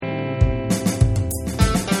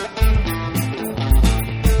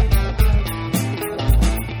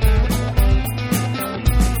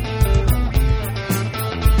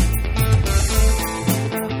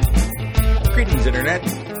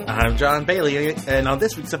John Bailey, and on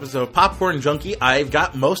this week's episode of Popcorn Junkie, I've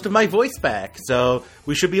got most of my voice back, so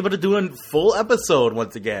we should be able to do a full episode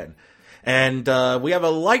once again. And we have a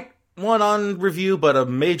light one on review, but a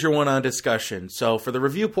major one on discussion. So for the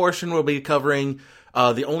review portion, we'll be covering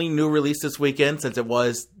the only new release this weekend, since it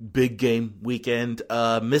was Big Game Weekend,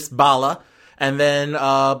 Miss Bala. And then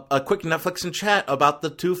a quick Netflix and chat about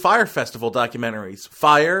the two Fyre Festival documentaries.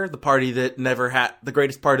 Fyre, the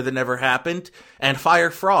greatest party that never happened, and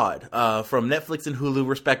Fyre Fraud from Netflix and Hulu,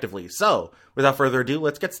 respectively. So, without further ado,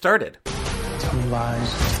 let's get started. Tell me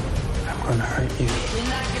lies. I'm gonna hurt you.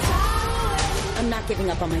 I'm not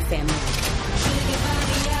giving up on my family.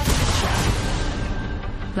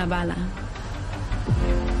 La Bala.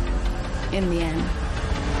 In the end,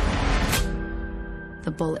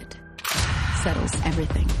 the bullet settles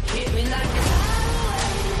everything.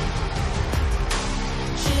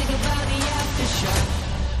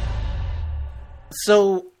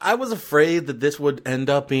 So, I was afraid that this would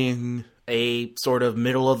end up being a sort of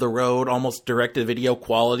middle-of-the-road, almost direct-to-video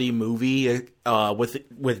quality movie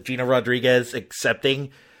with Gina Rodriguez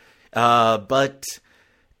accepting. But,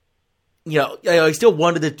 I still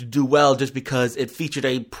wanted it to do well just because it featured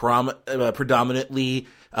a predominantly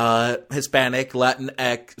Hispanic,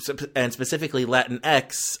 Latinx, and specifically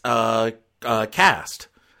Latinx cast.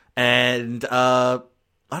 And I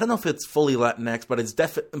don't know if it's fully Latinx, but it's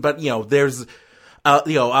there's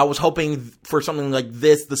I was hoping for something like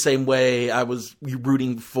this the same way I was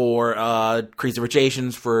rooting for Crazy Rich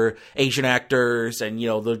Asians for Asian actors, and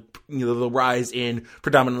the rise in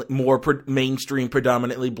predominantly more mainstream,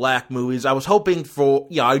 predominantly black movies. I was hoping for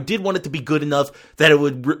I did want it to be good enough that it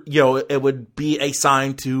would it would be a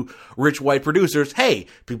sign to rich white producers, hey,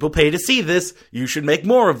 people pay to see this, you should make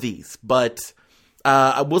more of these. But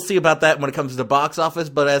we'll see about that when it comes to the box office.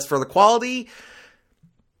 But as for the quality,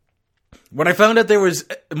 when I found out there was,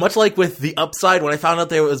 much like with The Upside, when I found out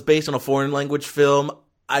there was based on a foreign language film,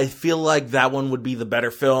 I feel like that one would be the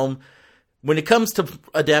better film. When it comes to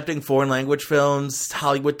adapting foreign language films,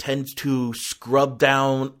 Hollywood tends to scrub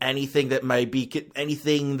down anything that might be,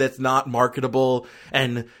 anything that's not marketable,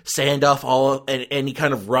 and sand off any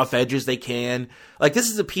kind of rough edges they can. Like, this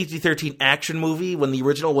is a PG-13 action movie when the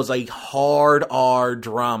original was a hard R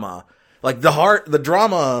drama. Like, the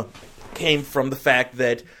drama came from the fact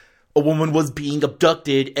that a woman was being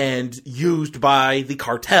abducted and used by the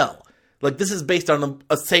cartel. Like, this is based on a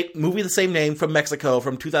movie the same name from Mexico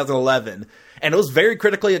from 2011. And it was very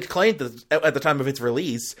critically acclaimed at the time of its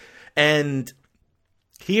release. And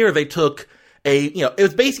here they took it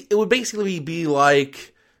would basically be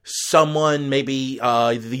like someone, maybe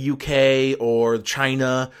the UK or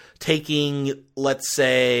China, taking, let's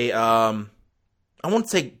say, I won't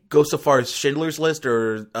say go so far as Schindler's List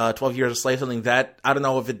or 12 Years a Slave, something that, I don't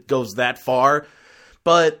know if it goes that far,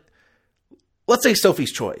 but let's say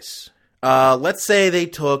Sophie's Choice. Let's say they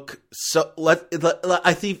took,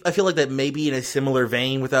 I feel like that maybe in a similar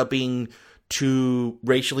vein without being too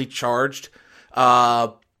racially charged.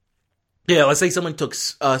 Let's say someone took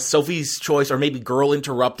Sophie's Choice or maybe Girl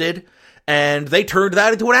Interrupted, and they turned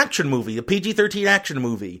that into an action movie, a PG-13 action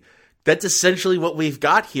movie. That's essentially what we've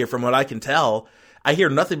got here, from what I can tell. I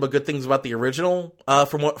hear nothing but good things about the original,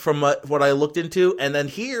 from what I looked into, and then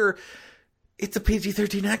here, it's a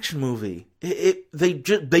PG-13 action movie. They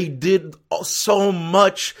did so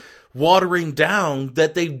much watering down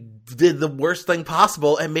that they did the worst thing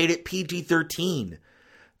possible and made it PG-13.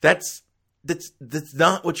 That's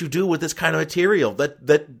not what you do with this kind of material.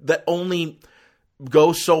 That only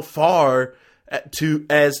goes so far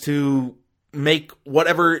to make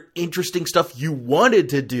whatever interesting stuff you wanted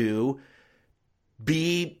to do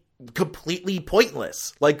be completely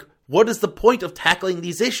pointless. Like, what is the point of tackling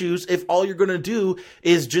these issues if all you're going to do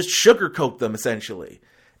is just sugarcoat them, essentially?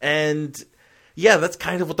 And yeah, that's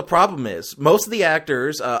kind of what the problem is. Most of the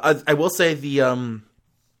actors, I will say the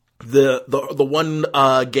one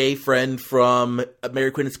gay friend from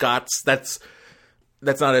Mary Queen of Scots, that's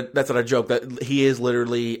not a joke. That he is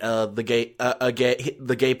literally the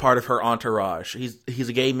gay part of her entourage. He's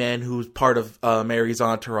a gay man who's part of Mary's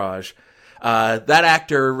entourage. That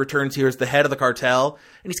actor returns here as the head of the cartel,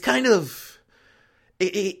 and he's kind of,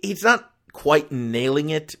 he's not quite nailing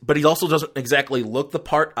it, but he also doesn't exactly look the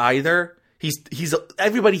part either.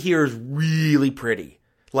 Everybody here is really pretty,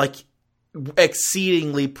 like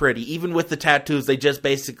exceedingly pretty. Even with the tattoos, they just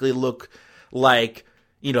basically look like,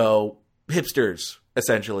 hipsters.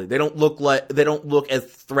 Essentially, they don't look as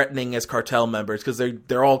threatening as cartel members because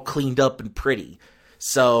they're all cleaned up and pretty.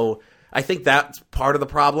 So I think that's part of the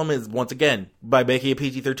problem. Is, once again, by making a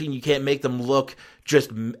PG-13, you can't make them look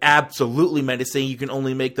just absolutely menacing. You can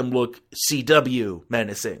only make them look CW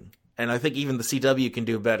menacing, and I think even the CW can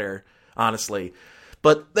do better, honestly.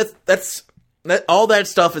 But all that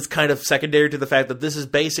stuff is kind of secondary to the fact that this is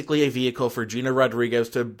basically a vehicle for Gina Rodriguez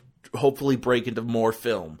to hopefully break into more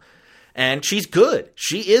film. And she's good.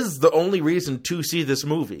 She is the only reason to see this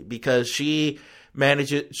movie, because she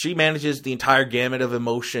manages the entire gamut of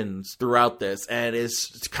emotions throughout this, and is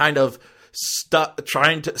kind of stuck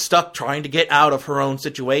trying to get out of her own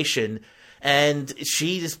situation. And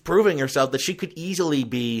she's proving herself that she could easily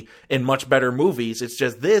be in much better movies. It's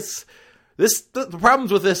just the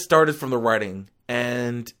problems with this started from the writing.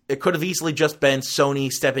 And it could have easily just been Sony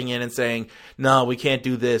stepping in and saying, no, we can't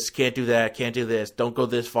do this, can't do that, can't do this, don't go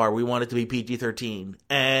this far, we want it to be PG-13.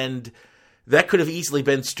 And that could have easily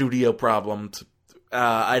been studio problems.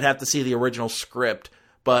 I'd have to see the original script,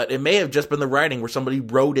 but it may have just been the writing where somebody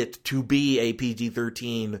wrote it to be a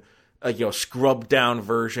PG-13, scrubbed down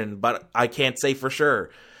version, but I can't say for sure.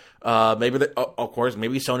 Maybe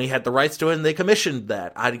Sony had the rights to it and they commissioned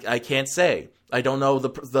that. I can't say. I don't know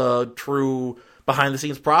the true behind the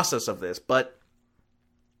scenes process of this, but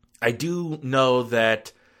I do know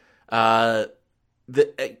that then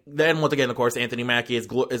once again, of course, Anthony Mackie is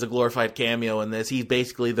a glorified cameo in this. He's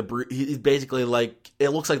basically like, it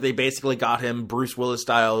looks like they basically got him Bruce Willis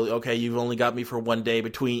style. Okay, you've only got me for one day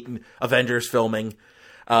between Avengers filming,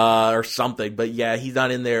 or something. But yeah, he's not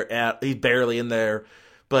in there. He's barely in there.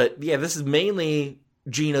 But yeah, this is mainly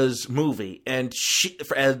Gina's movie, and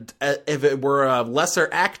if it were a lesser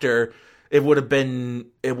actor, it would have been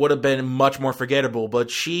much more forgettable. But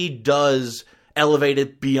she does elevate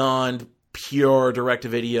it beyond pure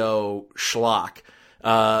direct-to-video schlock.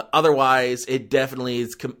 Otherwise, it definitely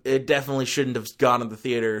shouldn't have gone to the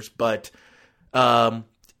theaters. But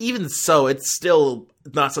even so, it's still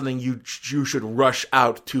not something you should rush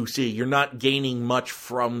out to see. You're not gaining much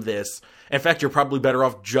from this. In fact, you're probably better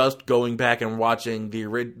off just going back and watching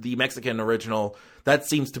the Mexican original. That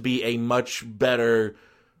seems to be a much better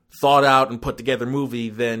thought out and put together movie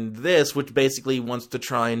than this, which basically wants to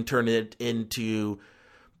try and turn it into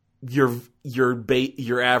your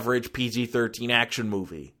average PG-13 action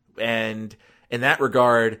movie. And in that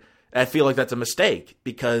regard, I feel like that's a mistake,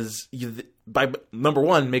 because by number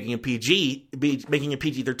one, making it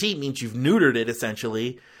PG-13 means you've neutered it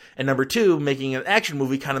essentially. And number two, making an action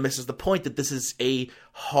movie kind of misses the point that this is a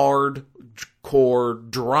hardcore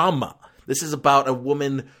drama. This is about a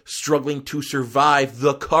woman struggling to survive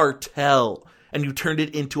the cartel, and you turned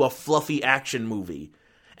it into a fluffy action movie.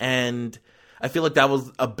 And I feel like that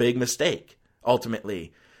was a big mistake,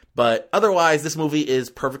 ultimately. But otherwise, this movie is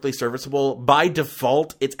perfectly serviceable. By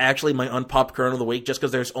default, it's actually my unpopped kernel of the week, just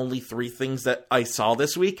because there's only 3 things that I saw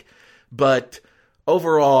this week. But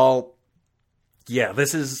overall, yeah,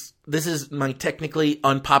 this is my technically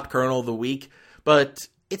unpopped kernel of the week, but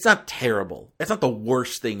it's not terrible. It's not the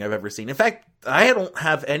worst thing I've ever seen. In fact, I don't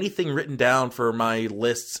have anything written down for my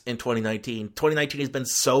lists in 2019. 2019 has been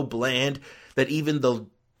so bland that even the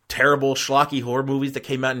terrible schlocky horror movies that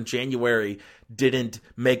came out in January didn't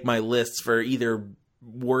make my lists for either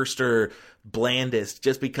worst or blandest,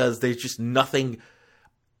 just because there's just nothing.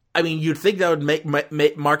 I mean, you'd think that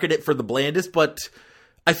would market it for the blandest, but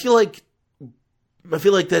I feel like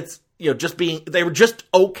that's, just they were just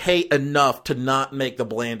okay enough to not make the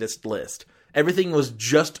blandest list. Everything was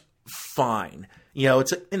just fine.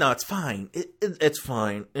 It's fine. It's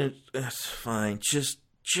fine. It's fine. Just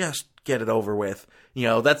get it over with.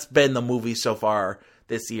 That's been the movie so far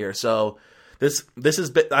this year. So this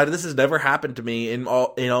has never happened to me in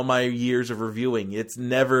all my years of reviewing. It's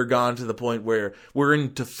never gone to the point where we're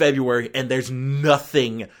into February and there's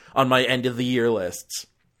nothing on my end of the year lists.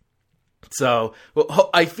 So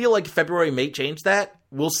I feel like February may change that.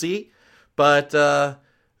 We'll see. But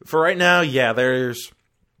for right now, yeah,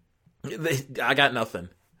 I got nothing.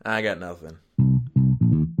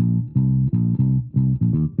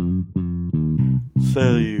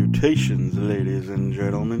 Salutations, ladies and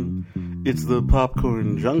gentlemen. It's the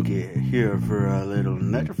Popcorn Junkie here for a little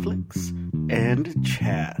Netflix and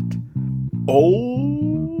chat.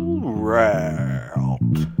 All right.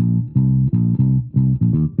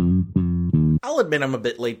 I'll admit I'm a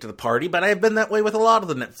bit late to the party, but I've been that way with a lot of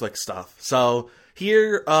the Netflix stuff. So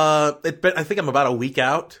here, I think I'm about a week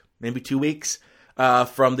out, maybe 2 weeks,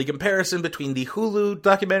 from the comparison between the Hulu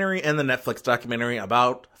documentary and the Netflix documentary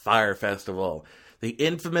about Fyre Festival, the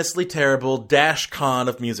infamously terrible DashCon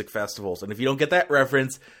of music festivals. And if you don't get that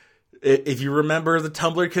reference, if you remember the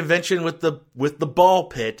Tumblr convention with the ball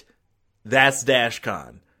pit, that's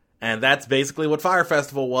DashCon. And that's basically what Fyre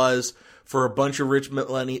Festival was for a bunch of rich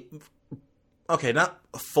millennials. Okay, not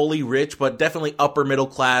fully rich, but definitely upper middle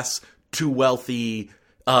class to wealthy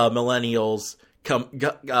millennials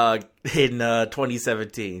in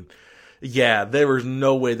 2017. Yeah, there was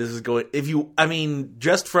no way this is going.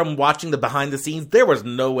 Just from watching the behind the scenes, there was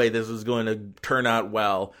no way this was going to turn out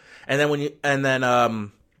well. And then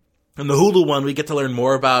in the Hulu one, we get to learn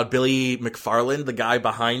more about Billy McFarland, the guy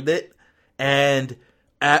behind it, and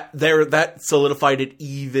that solidified it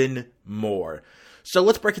even more. So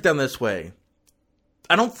let's break it down this way.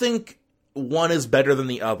 I don't think one is better than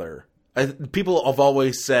the other. People have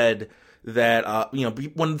always said that,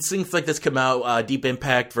 when things like this come out, Deep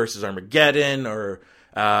Impact versus Armageddon, or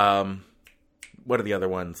what are the other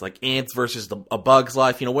ones? Like Ants versus A Bug's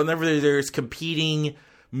Life. Whenever there's competing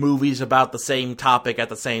movies about the same topic at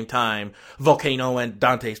the same time, Volcano and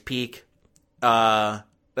Dante's Peak, that's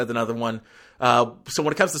another one. So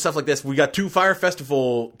when it comes to stuff like this, we got 2 Fyre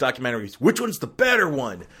Festival documentaries. Which one's the better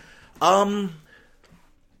one?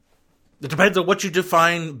 It depends on what you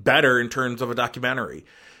define better in terms of a documentary.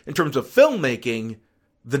 In terms of filmmaking,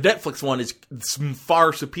 the Netflix one is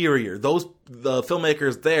far superior. The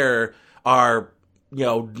filmmakers there are,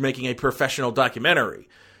 making a professional documentary.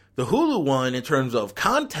 The Hulu one, in terms of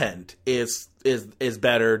content, is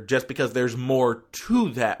better just because there's more to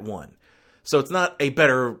that one. So it's not a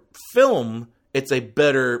better film, it's a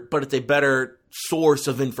better source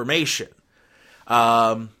of information.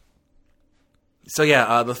 The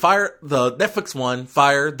Netflix one,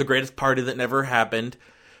 Fyre, The Greatest Party That Never Happened,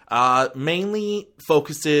 mainly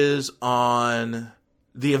focuses on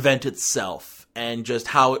the event itself and just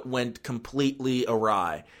how it went completely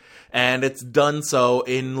awry. And it's done so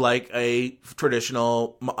in like a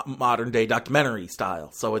traditional modern day documentary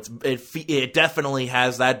style. So it definitely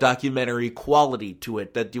has that documentary quality to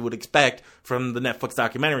it that you would expect from the Netflix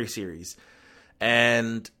documentary series.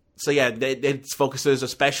 And so it focuses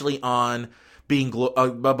especially on being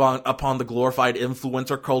upon the glorified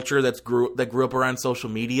influencer culture that grew up around social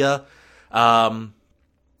media. And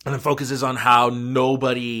it focuses on how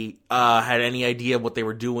nobody had any idea what they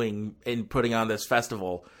were doing in putting on this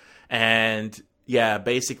festival. And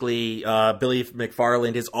basically, Billy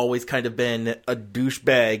McFarland has always kind of been a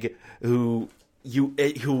douchebag who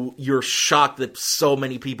you're shocked that so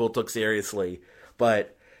many people took seriously.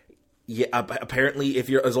 But apparently,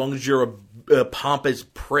 as long as you're a pompous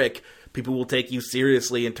prick, people will take you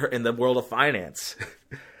seriously in the world of finance.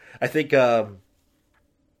 I think that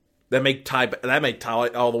may tie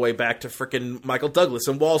all the way back to frickin' Michael Douglas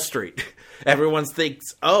and Wall Street. Everyone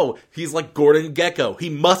thinks, oh, he's like Gordon Gekko. He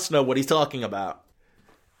must know what he's talking about.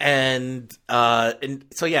 And then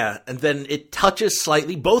it touches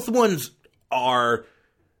slightly. Both ones are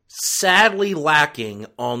sadly lacking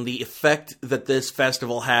on the effect that this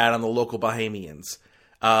festival had on the local Bahamians.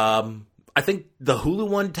 I think the Hulu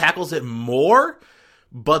one tackles it more,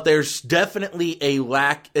 but there's definitely a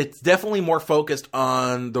lack. It's definitely more focused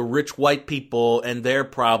on the rich white people and their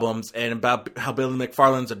problems and about how Billy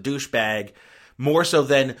McFarland's a douchebag, more so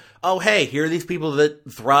than, oh, hey, here are these people that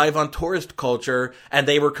thrive on tourist culture, and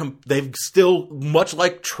they've still, much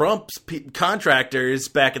like Trump's contractors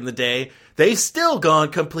back in the day, they've still gone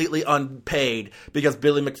completely unpaid because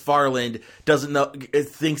Billy McFarland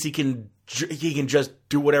thinks he can just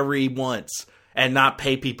do whatever he wants and not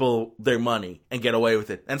pay people their money and get away with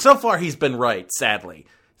it. And so far, he's been right, sadly.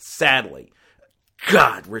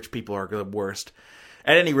 God, rich people are the worst.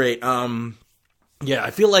 At any rate, I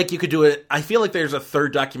feel like you could do it. I feel like there's a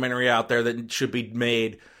third documentary out there that should be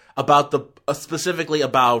made about specifically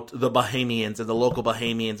about the Bahamians and the local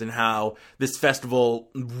Bahamians and how this festival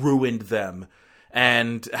ruined them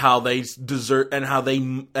and how they desert and how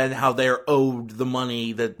they're owed the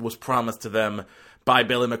money that was promised to them by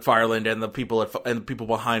Billy McFarland and the people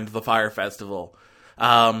behind the Fyre Festival.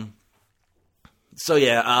 The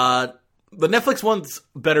Netflix one's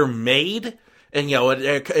better made, and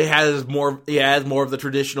it has more of the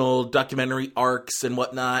traditional documentary arcs and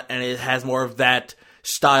whatnot, and it has more of that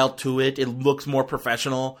style to it. It looks more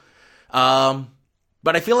professional.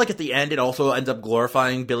 But I feel like at the end it also ends up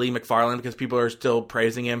glorifying Billy McFarland because people are still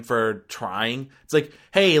praising him for trying. It's like,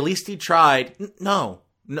 hey, at least he tried. No,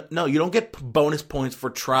 you don't get bonus points for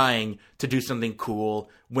trying to do something cool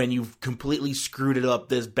when you've completely screwed it up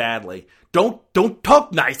this badly. Don't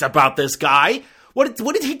talk nice about this guy. What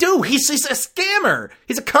did he do? He's a scammer.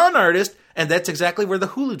 He's a con artist, and that's exactly where the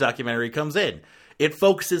Hulu documentary comes in. It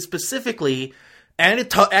focuses specifically, and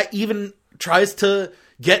it even tries to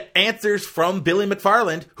get answers from Billy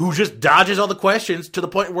McFarland, who just dodges all the questions to the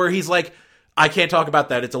point where he's like, I can't talk about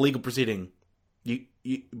that. It's a legal proceeding.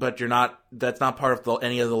 But you're not. That's not part of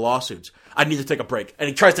any of the lawsuits. I need to take a break. And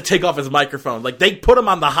he tries to take off his microphone. Like, they put him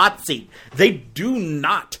on the hot seat. They do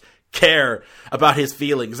not care about his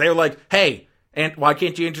feelings. They're like, hey, And why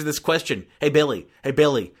can't you answer this question? Hey, Billy. Hey,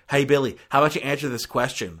 Billy. Hey, Billy. How about you answer this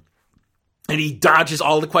question? And he dodges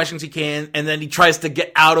all the questions he can, and then he tries to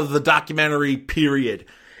get out of the documentary, period.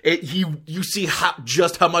 You see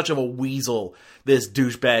just how much of a weasel this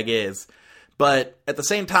douchebag is. But at the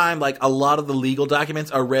same time, like, a lot of the legal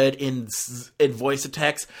documents are read in voice to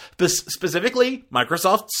text. Specifically,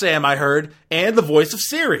 Microsoft Sam, I heard, and the voice of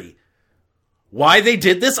Siri. Why they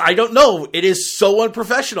did this, I don't know. It is so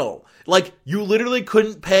unprofessional. Like, you literally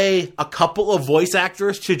couldn't pay a couple of voice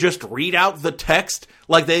actors to just read out the text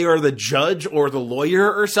like they are the judge or the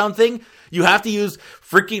lawyer or something. You have to use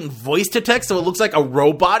freaking voice to text so it looks like a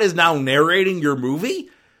robot is now narrating your movie?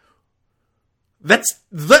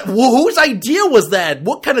 Whose idea was that?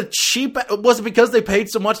 What kind of cheap... Was it because they paid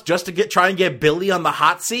so much just to try and get Billy on the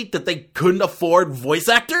hot seat that they couldn't afford voice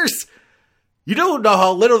actors? You don't know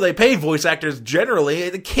how little they pay voice actors generally.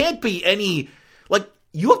 It can't be any... Like,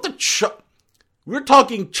 you have to... We're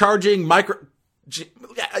talking charging paying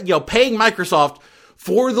Microsoft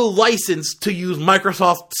for the license to use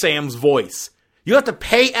Microsoft Sam's voice. You have to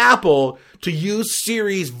pay Apple to use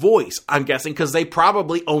Siri's voice, I'm guessing, because they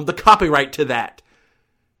probably own the copyright to that.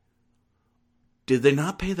 Did they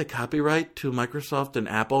not pay the copyright to Microsoft and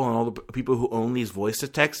Apple and all the people who own these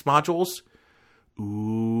voice-to-text modules?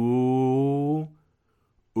 Ooh.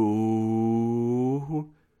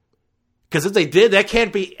 Because if they did, that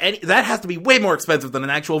has to be way more expensive than an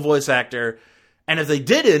actual voice actor. And if they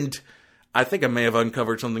didn't, I think I may have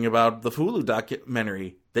uncovered something about the Hulu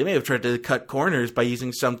documentary. They may have tried to cut corners by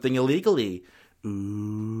using something illegally.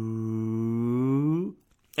 Ooh.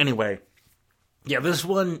 Anyway. Yeah, this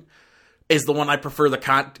one is the one I prefer the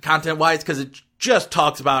content-wise because it just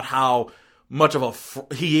talks about how much of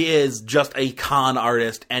he is just a con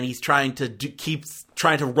artist and he's trying to keep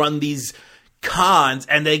trying to run these cons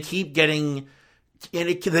and they keep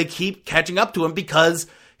catching up to him because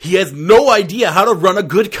he has no idea how to run a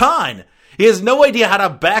good con. He has no idea how to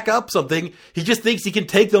back up something. He just thinks he can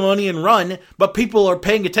take the money and run, but people are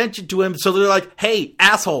paying attention to him, so they're like, hey,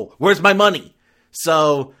 asshole, where's my money?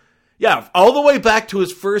 So, yeah, all the way back to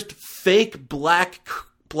his first fake black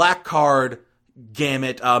card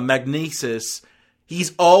gamut, Magnesis,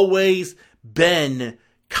 he's always been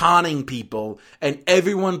conning people, and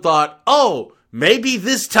everyone thought, oh, maybe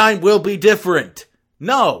this time will be different.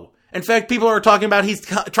 No. In fact, people are talking about he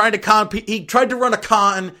tried to run a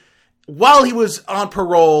con while he was on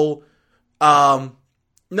parole. While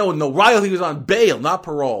he was on bail, not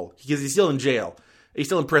parole, because he's still in jail. He's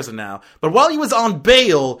still in prison now. But while he was on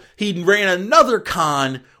bail, he ran another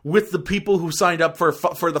con with the people who signed up for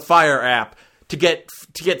the Fire app to get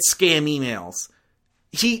scam emails.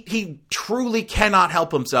 He truly cannot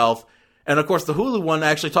help himself. And of course, the Hulu one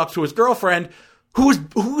actually talks to his girlfriend,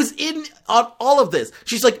 who's in on all of this.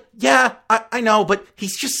 She's like, yeah, I know, but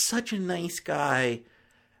he's just such a nice guy.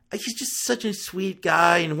 He's just such a sweet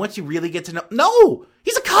guy. And once you really get to know, no,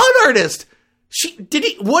 he's a con artist.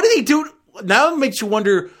 What did he do? Now it makes you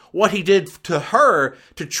wonder what he did to her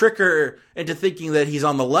to trick her into thinking that he's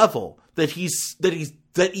on the level, that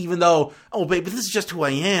even though, oh, baby, this is just who I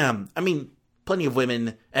am. I mean, plenty of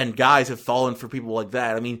women and guys have fallen for people like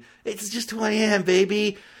that. I mean, it's just who I am,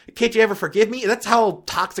 baby. Can't you ever forgive me? That's how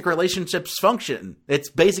toxic relationships function. It's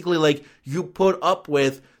basically like you put up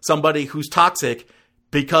with somebody who's toxic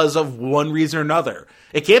because of one reason or another.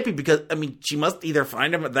 It can't be because, I mean, she must either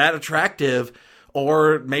find him that attractive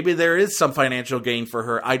or maybe there is some financial gain for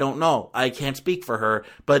her. I don't know. I can't speak for her.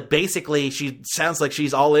 But basically, she sounds like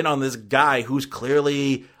she's all in on this guy who's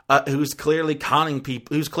clearly conning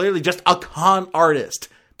people, who's clearly just a con artist.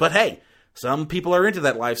 But hey, some people are into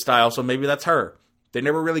that lifestyle, so maybe that's her. They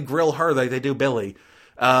never really grill her like they do Billy.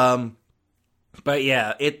 But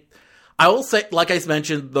yeah, I will say, like I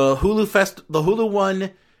mentioned, the Hulu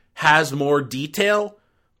one has more detail,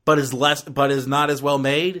 but is not as well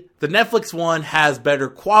made. The Netflix one has better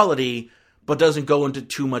quality, but doesn't go into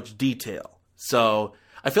too much detail. So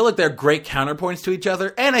I feel like they're great counterpoints to each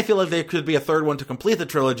other, and I feel like there could be a third one to complete the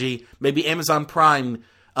trilogy. Maybe Amazon Prime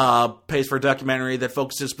pays for a documentary that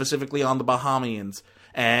focuses specifically on the Bahamians,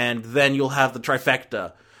 and then you'll have the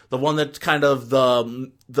trifecta, the one that's kind of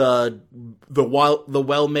the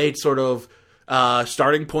well-made sort of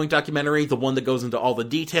starting point documentary, the one that goes into all the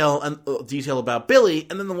detail about Billy,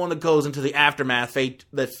 and then the one that goes into the aftermath fate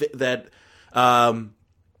that the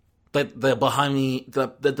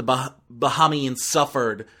Bahamians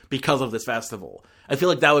suffered because of this festival. I feel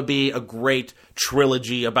like that would be a great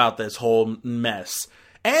trilogy about this whole mess.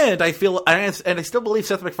 And I still believe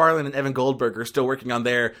Seth MacFarlane and Evan Goldberg are still working on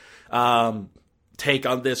their take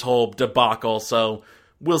on this whole debacle. So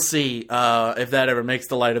we'll see if that ever makes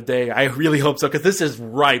the light of day. I really hope so, because this is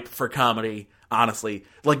ripe for comedy. Honestly,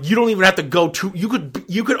 like, you don't even have to go to. You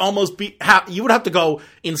could almost be. You would have to go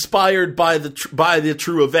inspired by the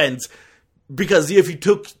true events, because if you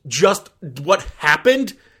took just what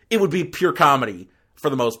happened, it would be pure comedy for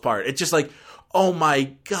the most part. It's just like, oh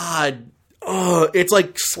my god, it's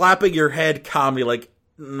like slapping your head comedy. Like,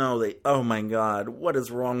 no, oh my god, what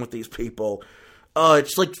is wrong with these people?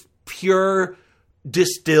 It's like pure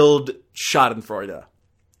distilled Schadenfreude.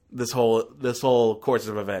 This whole course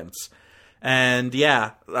of events. And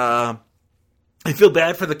yeah, I feel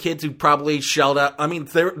bad for the kids who probably shelled out. I mean,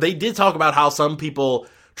 they did talk about how some people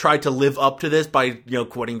tried to live up to this by,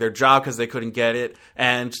 quitting their job because they couldn't get it,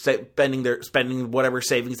 and spending whatever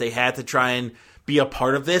savings they had to try and be a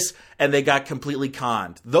part of this, and they got completely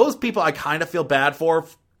conned. Those people I kind of feel bad for,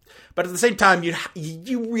 but at the same time,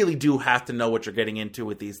 you really do have to know what you're getting into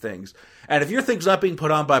with these things. And if your thing's not being put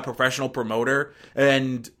on by a professional promoter,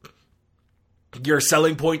 and your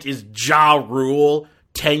selling point is Ja Rule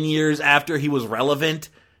 10 years after he was relevant,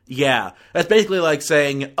 yeah, that's basically like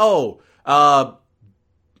saying,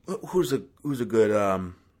 who's a good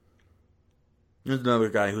there's another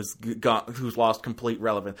guy who's lost complete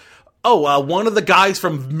relevance. One of the guys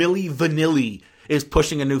from Milli Vanilli is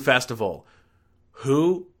pushing a new festival.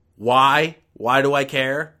 Who? Why? Why do I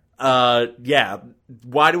care? Yeah,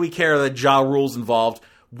 why do we care that Ja Rule's involved?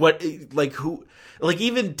 What, like, who? Like,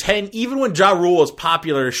 even when Ja Rule was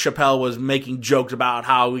popular, Chappelle was making jokes about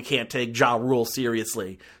how we can't take Ja Rule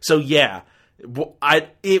seriously. So yeah,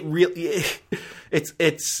 it's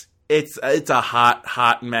a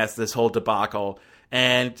hot mess, this whole debacle.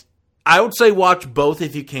 And I would say watch both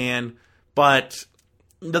if you can, but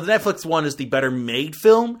the Netflix one is the better made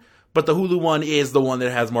film, but the Hulu one is the one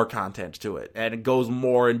that has more content to it, and it goes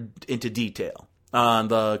more into detail on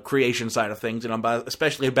the creation side of things, and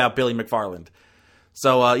especially about Billy McFarland.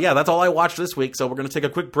 So, yeah, that's all I watched this week. So we're going to take a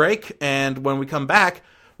quick break, and when we come back,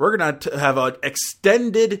 we're going to have an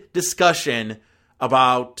extended discussion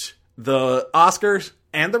about the Oscars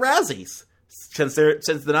and the Razzies, since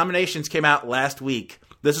the nominations came out last week.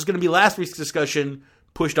 This is going to be last week's discussion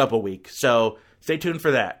pushed up a week, so stay tuned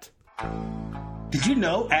for that. Did you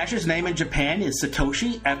know Ash's name in Japan is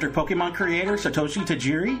Satoshi, after Pokemon creator Satoshi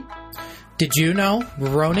Tajiri? Did you know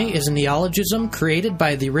Rurouni is a neologism created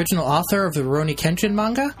by the original author of the Rurouni Kenshin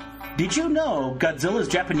manga? Did you know Godzilla's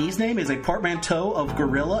Japanese name is a portmanteau of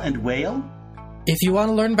gorilla and whale? If you want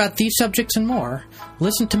to learn about these subjects and more,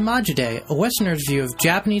 listen to Majide, a Westerner's view of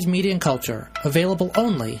Japanese media and culture, available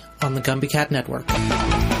only on the Gumby Cat Network.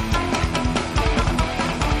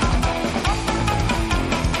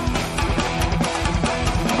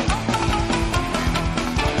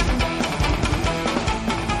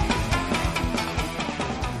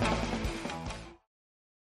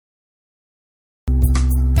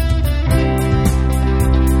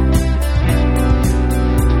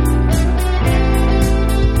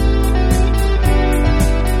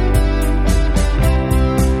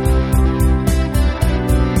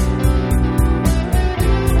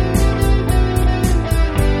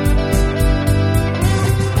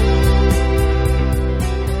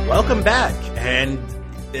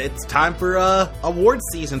 Time for award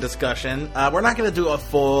season discussion. We're not going to do a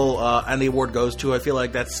full and the award goes to. I feel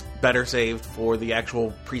like that's better saved for the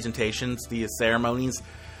actual presentations, the ceremonies.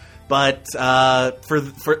 But Netflix.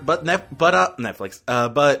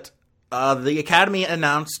 But the Academy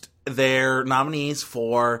announced their nominees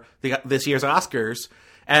for this year's Oscars,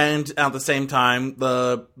 and at the same time,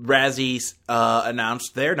 the Razzies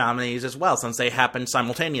announced their nominees as well, since they happened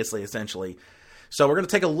simultaneously, essentially. So we're going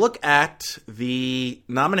to take a look at the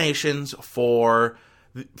nominations for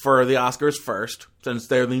the Oscars first, since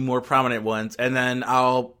they're the more prominent ones, and then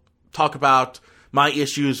I'll talk about my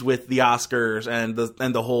issues with the Oscars and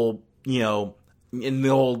the whole, in the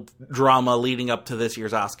whole drama leading up to this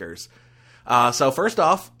year's Oscars. So first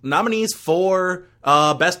off, nominees for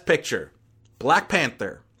Best Picture: Black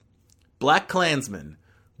Panther, Black Klansman,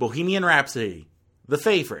 Bohemian Rhapsody, The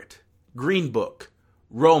Favorite, Green Book,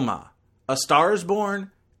 Roma, A Star is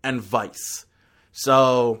Born, and Vice.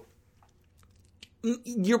 So,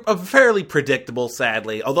 you're fairly predictable,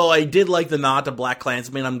 sadly. Although I did like the nod to Black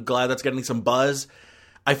Klansman, I'm glad that's getting some buzz.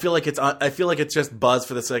 I feel like it's just buzz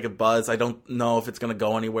for the sake of buzz. I don't know if it's going to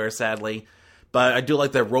go anywhere, sadly. But I do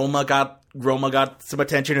like that Roma got some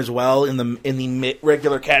attention as well in the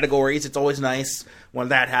regular categories. It's always nice when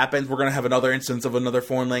that happens. We're going to have another instance of another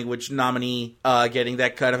foreign language nominee getting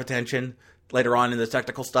that kind of attention later on in the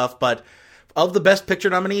technical stuff. But of the Best Picture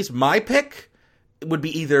nominees, my pick would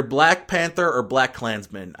be either Black Panther or Black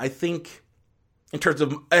Klansman. I think in terms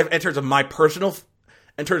of my personal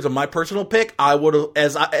in terms of my personal pick, I would have,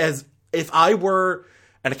 as if I were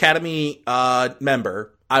an Academy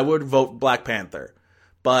member, I would vote Black Panther.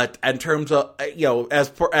 But in terms of,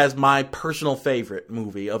 as my personal favorite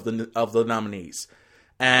movie of the nominees,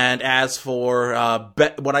 and as for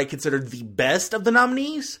what I consider the best of the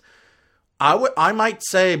nominees, I might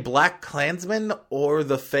say Black Klansman or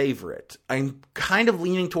The Favorite. I'm kind of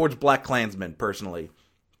leaning towards Black Klansman personally,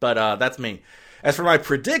 but that's me. As for my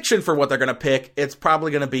prediction for what they're going to pick, it's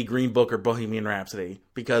probably going to be Green Book or Bohemian Rhapsody,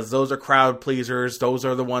 because those are crowd pleasers. Those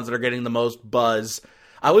are the ones that are getting the most buzz.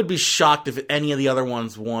 I would be shocked if any of the other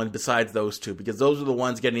ones won besides those two, because those are the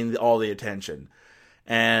ones getting all the attention.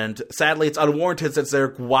 And sadly, it's unwarranted since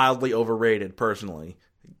they're wildly overrated, personally.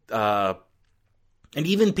 And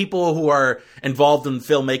even people who are involved in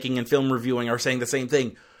filmmaking and film reviewing are saying the same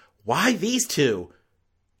thing. Why these two?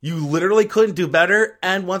 You literally couldn't do better.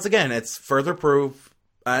 And once again, it's further proof,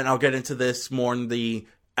 and I'll get into this more in the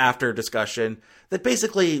after discussion, that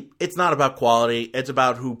basically it's not about quality. It's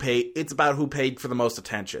about who paid. It's about who paid for the most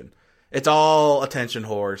attention. It's all attention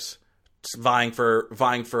whores vying for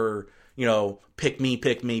pick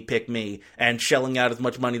me, and shelling out as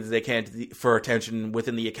much money as they can for attention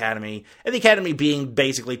within the Academy, and the Academy being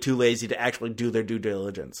basically too lazy to actually do their due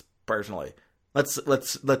diligence. Personally, let's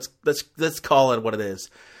call it what it is.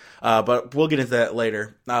 But we'll get into that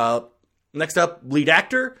later. Next up, lead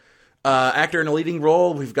actor. Actor in a leading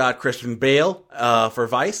role, we've got Christian Bale for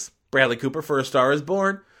Vice, Bradley Cooper for A Star Is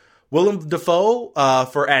Born, Willem Dafoe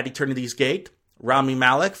for At Eternity's Gate, Rami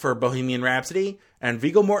Malek for Bohemian Rhapsody, and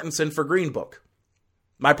Viggo Mortensen for Green Book.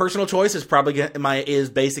 My personal choice is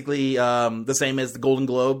basically the same as the Golden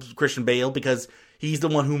Globes, Christian Bale, because he's the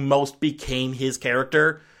one who most became his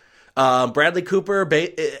character. Bradley Cooper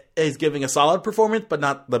is giving a solid performance, but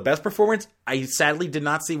not the best performance. I sadly did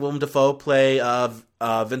not see Willem Dafoe play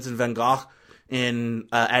Vincent van Gogh in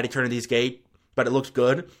At Eternity's Gate, but it looks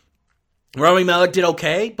good. Rami Malek did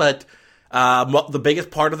okay, but the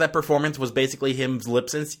biggest part of that performance was basically him lip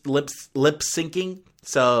syncing.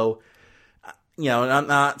 So, I'm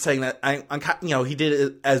not saying that he did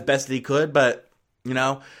it as best as he could, but.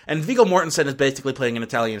 And Viggo Mortensen is basically playing an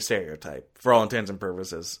Italian stereotype for all intents and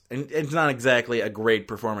purposes. And it's not exactly a great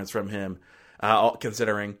performance from him,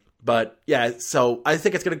 considering. But yeah, so I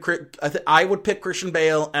think it's going to. I would pick Christian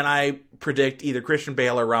Bale, and I predict either Christian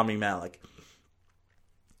Bale or Rami Malek,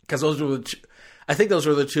 because those were I think those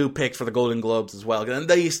were the two picks for the Golden Globes as well. And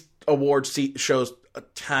these awards shows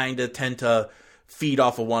tend to feed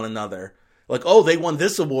off of one another. Like, oh, they won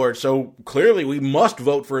this award, so clearly we must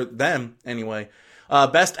vote for them anyway.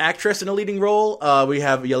 Best Actress in a Leading Role, we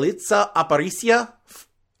have Yalitza Aparicio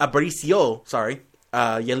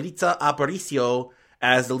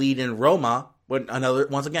as the lead in Roma.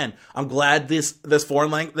 Once again, I'm glad this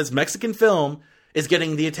Mexican film is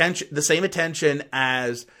getting the same attention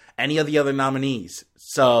as any of the other nominees.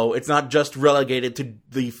 So it's not just relegated to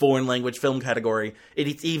the foreign language film category.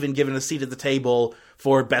 It's even given a seat at the table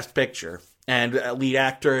for Best Picture and lead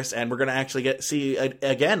actress, and we're going to actually see it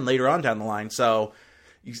again later on down the line. So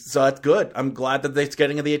that's good. I'm glad that it's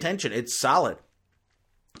getting the attention. It's solid.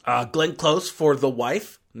 Glenn Close for The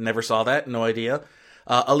Wife. Never saw that. No idea.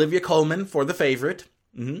 Olivia Colman for The Favorite.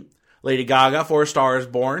 Mm-hmm. Lady Gaga for A Star Is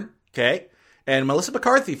Born. Okay. And Melissa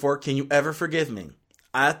McCarthy for Can You Ever Forgive Me?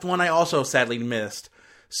 That's one I also sadly missed.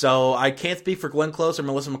 So I can't speak for Glenn Close or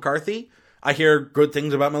Melissa McCarthy. I hear good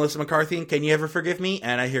things about Melissa McCarthy and Can You Ever Forgive Me?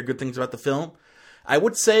 And I hear good things about the film. I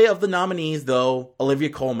would say of the nominees, though, Olivia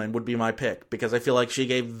Colman would be my pick, because I feel like she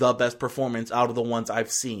gave the best performance out of the ones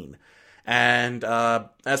I've seen. And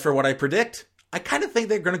as for what I predict, I kind of think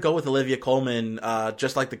they're going to go with Olivia Colman,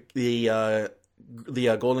 just like the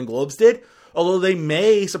Golden Globes did. Although they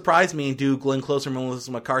may surprise me and do Glenn Close or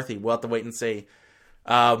Melissa McCarthy. We'll have to wait and see.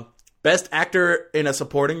 Best Actor in a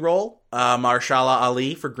Supporting Role, Mahershala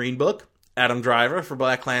Ali for Green Book, Adam Driver for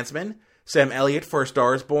Black Klansman, Sam Elliott for A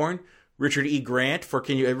Star Is Born, Richard E. Grant for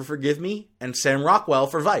Can You Ever Forgive Me, and Sam Rockwell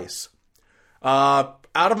for Vice. Out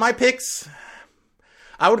of my picks,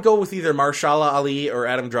 I would go with either Mahershala Ali or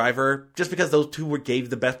Adam Driver, just because those two gave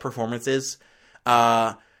the best performances.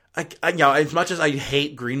 As much as I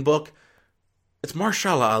hate Green Book, it's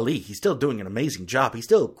Mahershala Ali. He's still doing an amazing job. He's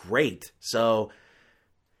still great. So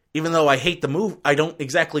even though I hate the movie, I don't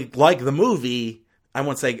exactly like the movie. I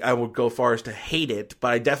won't say I would go far as to hate it,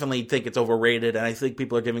 but I definitely think it's overrated, and I think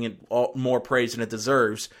people are giving it more praise than it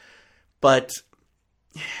deserves. But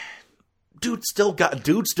dude still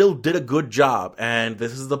did a good job, and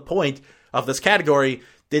this is the point of this category.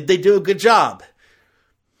 Did they do a good job?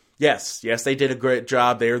 Yes, they did a great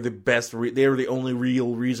job. They are the best. They are the only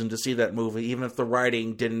real reason to see that movie, even if the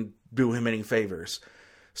writing didn't do him any favors.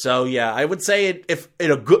 So yeah, I would say if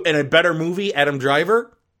in a better movie, Adam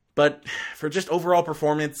Driver, but for just overall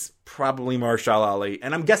performance, probably Mahershala Ali.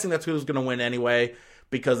 And I'm guessing that's who's going to win anyway,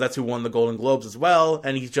 because that's who won the Golden Globes as well.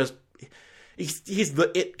 And he's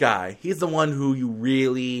the it guy. He's the one who you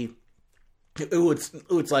really.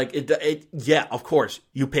 It's like yeah, of course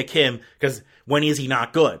you pick him, because when is he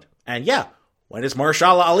not good? And yeah, when is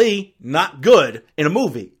Mahershala Ali not good in a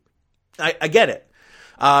movie? I get it.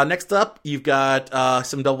 Next up, you've got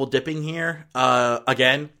some double dipping here.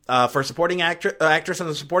 Again, for supporting actress in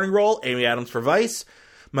the supporting role, Amy Adams for Vice,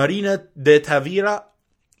 Marina de Tavira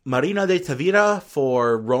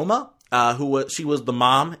for Roma, she was the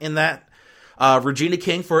mom in that. Regina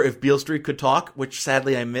King for If Beale Street Could Talk, which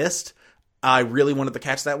sadly I missed. I really wanted to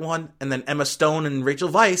catch that one. And then Emma Stone and Rachel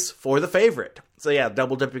Weisz for The Favorite. So yeah,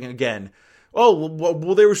 double dipping again. Oh,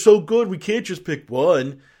 well, they were so good, we can't just pick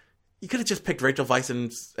one. You could have just picked Rachel Weisz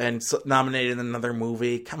and nominated another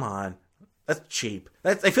movie. Come on. That's cheap.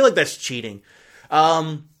 I feel like that's cheating.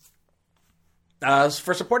 For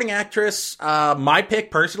supporting actress, my pick,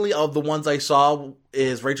 personally, of the ones I saw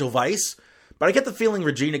is Rachel Weisz. But I get the feeling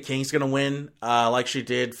Regina King's going to win, like she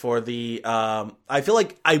did for the... I feel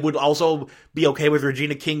like I would also be okay with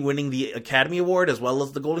Regina King winning the Academy Award as well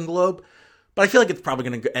as the Golden Globe. But I feel like it's probably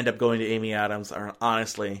going to end up going to Amy Adams,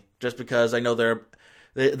 honestly. Just because I know they're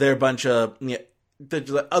a bunch of... Yeah,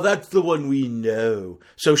 oh, that's the one we know.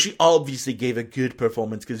 So she obviously gave a good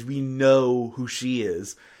performance because we know who she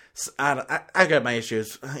is. So I got my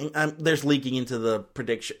issues. There's leaking into the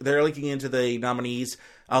prediction. They're leaking into the nominees.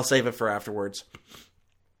 I'll save it for afterwards.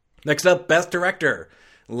 Next up, Best Director.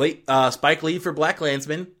 Spike Lee for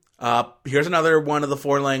BlacKkKlansman. Here's another one of the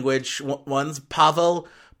foreign language ones. Pavel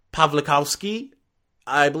Pawlikowski.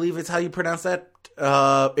 I believe it's how you pronounce that.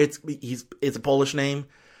 It's a Polish name,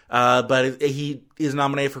 but he is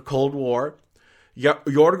nominated for Cold War.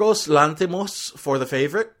 Yorgos Lanthimos for The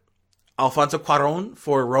Favorite. Alfonso Cuarón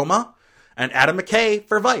for Roma, and Adam McKay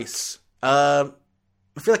for Vice. I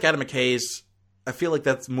feel like Adam McKay's... I feel like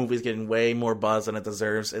that movie's getting way more buzz than it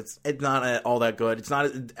deserves. It's not all that good. It's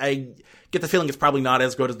not... I get the feeling it's probably not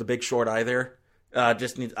as good as The Big Short either.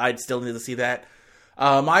 I'd still need to see that.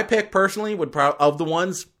 My pick, personally, of the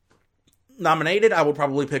ones nominated, I would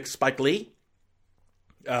probably pick Spike Lee.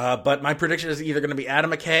 But my prediction is either going to be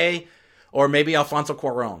Adam McKay or maybe Alfonso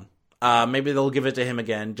Cuarón. Maybe they'll give it to him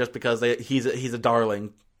again, just because he's a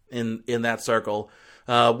darling in that circle.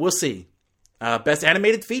 We'll see. Best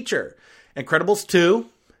Animated Feature: Incredibles 2,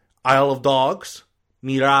 Isle of Dogs,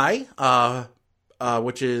 Mirai,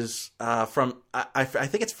 which is from I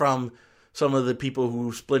think it's from some of the people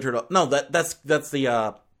who splintered up. No, that's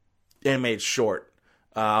the animated short.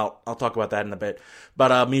 I'll talk about that in a bit. But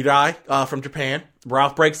Mirai from Japan,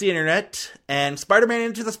 Ralph Breaks the Internet, and Spider-Man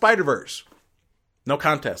Into the Spider-Verse. No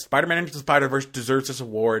contest. Spider-Man Into the Spider-Verse deserves this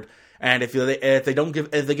award, and if they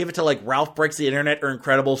give it to like Ralph Breaks the Internet or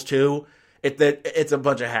Incredibles 2, it's a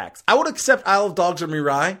bunch of hacks. I would accept Isle of Dogs or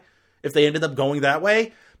Mirai if they ended up going that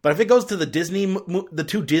way, but if it goes to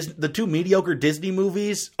the two mediocre Disney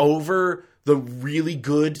movies over the really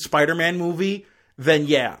good Spider-Man movie, then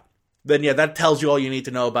yeah, that tells you all you need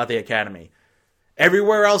to know about the Academy.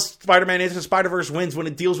 Everywhere else, Spider-Man Into the Spider-Verse wins when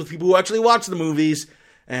it deals with people who actually watch the movies.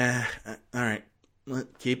 All right.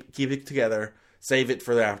 Keep it together. Save it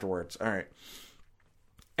for the afterwards. All right.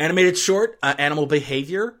 Animated short, Animal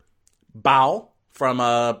Behavior. Bao from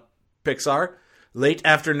Pixar. Late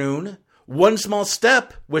Afternoon. One Small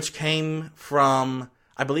Step, which came from,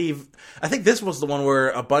 I think this was the one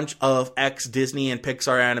where a bunch of ex-Disney and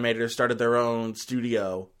Pixar animators started their own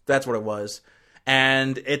studio. That's what it was.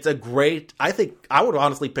 And it's a great, I think I would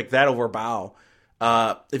honestly pick that over Bao.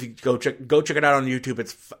 If you go check it out on YouTube,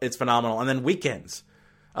 it's phenomenal. And then Weekends.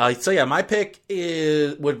 So yeah, my pick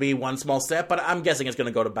would be One Small Step, but I'm guessing it's going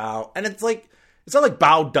to go to Bao. And it's not like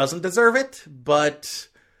Bao doesn't deserve it, but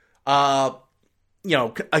I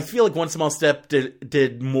feel like One Small Step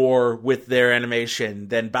did more with their animation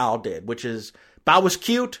than Bao did, which is Bao was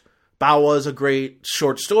cute, Bao was a great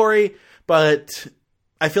short story, but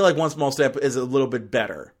I feel like One Small Step is a little bit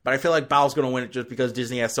better. But I feel like Bao's going to win it just because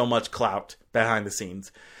Disney has so much clout behind the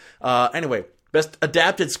scenes. Anyway, Best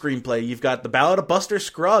Adapted Screenplay. You've got The Ballad of Buster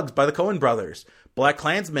Scruggs by the Coen Brothers.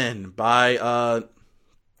 BlacKkKlansman by...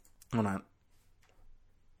 hold on.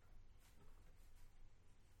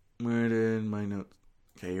 Where did my notes...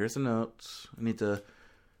 Okay, here's the notes. I need to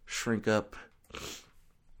shrink up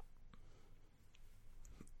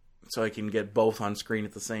so I can get both on screen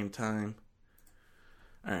at the same time.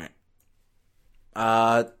 All right.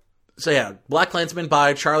 So yeah, BlacKkKlansman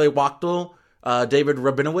by Charlie Wachtel, David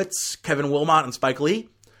Rabinowitz, Kevin Wilmot, and Spike Lee.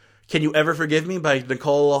 Can You Ever Forgive Me by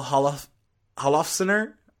Nicole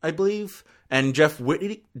Holofcener, I believe, and Jeff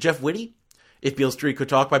Whitty. If Beale Street Could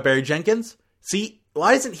Talk by Barry Jenkins. See,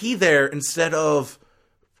 why isn't he there instead of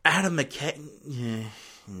Adam McKay?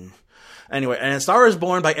 Anyway, and A Star Is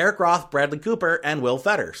Born by Eric Roth, Bradley Cooper, and Will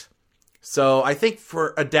Fetters. So I think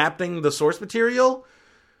for adapting the source material,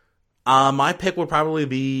 my pick would probably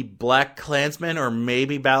be Black Klansman or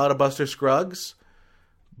maybe Ballad of Buster Scruggs.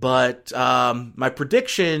 But my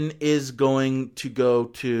prediction is going to go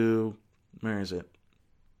to... Where is it?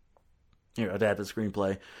 Here, adapted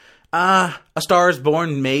screenplay. A Star Is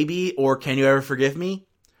Born, maybe, or Can You Ever Forgive Me?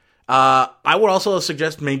 I would also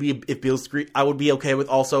suggest maybe if Beale Street... I would be okay with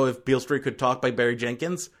also if Beale Street Could Talk by Barry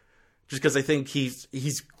Jenkins. Just because I think he's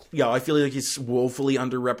I feel like he's woefully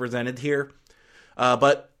underrepresented here.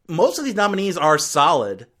 But most of these nominees are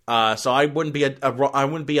solid. So I wouldn't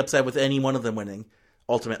be upset with any one of them winning,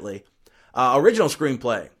 ultimately. Original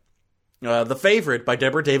screenplay. The Favorite by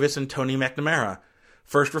Deborah Davis and Tony McNamara.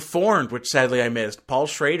 First Reformed, which sadly I missed, Paul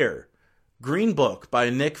Schrader. Green Book by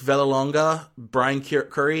Nick Vallelonga, Brian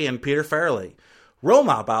Curry, and Peter Farrelly.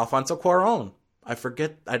 Roma by Alfonso Cuarón. I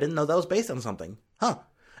didn't know that was based on something. Huh.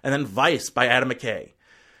 And then Vice by Adam McKay.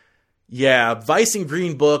 Yeah, Vice and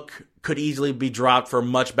Green Book could easily be dropped for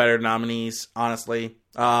much better nominees, honestly.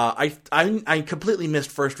 I completely missed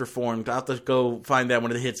First Reformed. I'll have to go find that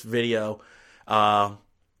when it hits video. But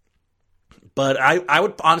I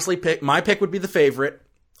would honestly pick... My pick would be The Favorite.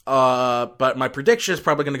 But my prediction is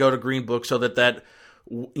probably going to go to Green Book so that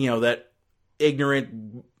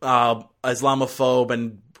ignorant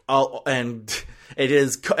Islamophobe and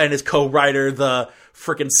his co-writer, the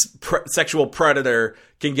freaking sexual predator,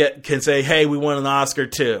 can say, hey, we won an Oscar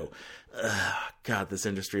too. God, this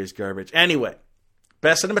industry is garbage. Anyway,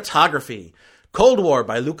 Best Cinematography. Cold War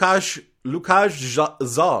by Lukasz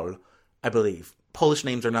Zal, I believe. Polish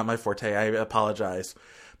names are not my forte. I apologize.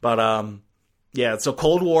 But, yeah, so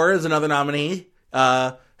Cold War is another nominee.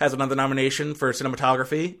 Has another nomination for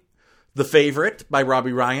cinematography. The Favorite by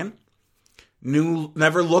Robbie Ryan.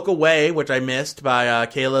 Never Look Away, which I missed, by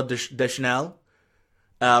Caleb Deschanel.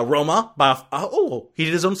 Roma by... he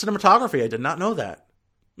did his own cinematography. I did not know that.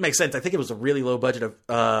 Makes sense. I think it was a really low budget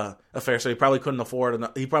affair, so he probably couldn't afford...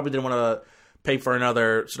 He probably didn't want to pay for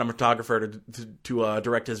another cinematographer to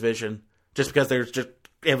direct his vision, just because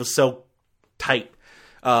it was so tight.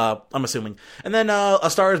 I'm assuming. And then A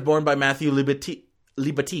Star Is Born by Matthew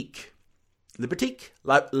Libatique.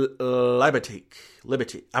 I'm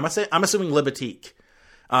assuming Libatique.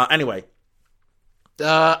 Anyway,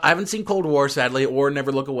 I haven't seen Cold War, sadly, or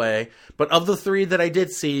Never Look Away. But of the three that I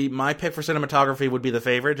did see, my pick for cinematography would be The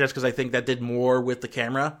Favorite, just because I think that did more with the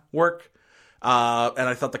camera work. And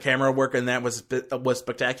I thought the camera work in that was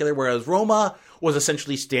spectacular, whereas Roma was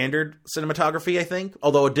essentially standard cinematography, I think.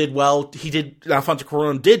 Although it did well, Alfonso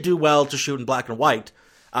Cuarón did do well to shoot in black and white.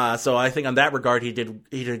 So I think on that regard, he did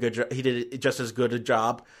a good job. He did just as good a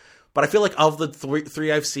job. But I feel like of the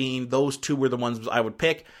three I've seen, those two were the ones I would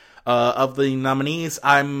pick. Of the nominees,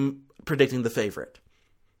 I'm predicting The Favorite.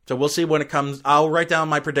 So we'll see when it comes. I'll write down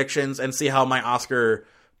my predictions and see how my Oscar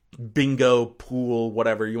bingo pool,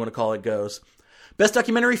 whatever you want to call it, goes. Best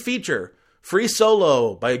Documentary Feature. Free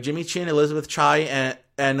Solo by Jimmy Chin, Elizabeth Chai,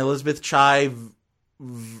 and Elizabeth Chai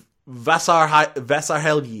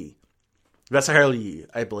Vasarhelyi,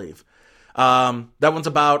 I believe. That one's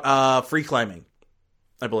about free climbing,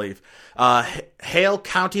 I believe. Hale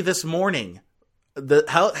County This Morning.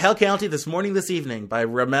 Hale County This Morning This Evening by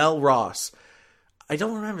Ramel Ross. I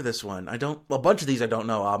don't remember this one. A bunch of these I don't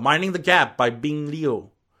know. Minding the Gap by Bing Liu.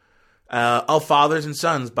 All Fathers and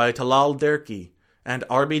Sons by Talal Derki. And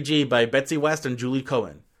RBG by Betsy West and Julie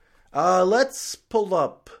Cohen. Let's pull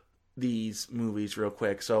up these movies real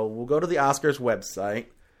quick. So we'll go to the Oscars website,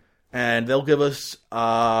 and they'll give us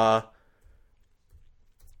a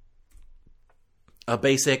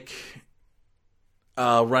basic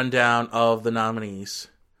rundown of the nominees.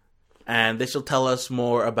 And this will tell us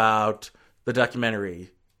more about the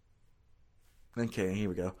documentary. Okay, here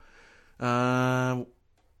we go.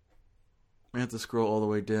 We have to scroll all the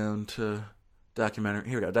way down to documentary.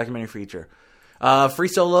 Here we go, documentary feature. Free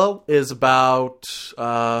Solo is about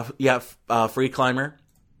free climber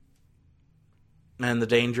and the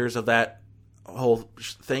dangers of that whole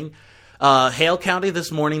thing. Hale County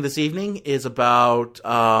This Morning This Evening is about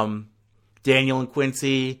Daniel and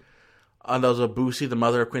Quincy. Those of Boosie, the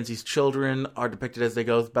mother of Quincy's children, are depicted as they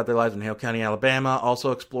go about their lives in Hale County, Alabama.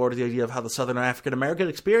 Also explored the idea of how the Southern African American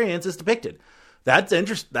experience is depicted. That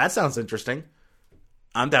sounds interesting.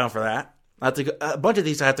 I'm down for that. A bunch of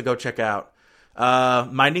these I have to go check out.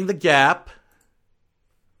 Minding the Gap.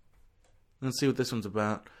 Let's see what this one's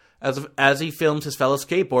about. As he films his fellow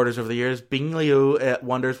skateboarders over the years, Bing Liu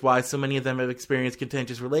wonders why so many of them have experienced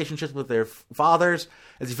contentious relationships with their fathers,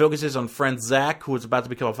 as he focuses on friend Zach, who is about to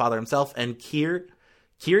become a father himself, and Keire,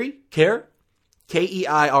 Keire,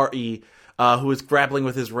 Keire, who is grappling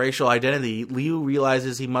with his racial identity. Liu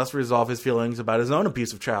realizes he must resolve his feelings about his own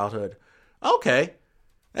abusive childhood. Okay,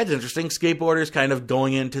 that's interesting. Skateboarders kind of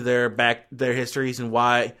going into their histories and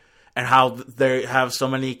why and how they have so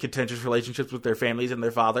many contentious relationships with their families and their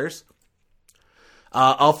fathers.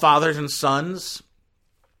 All Fathers and Sons.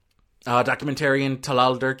 Documentarian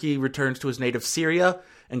Talal Durki returns to his native Syria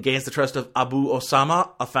and gains the trust of Abu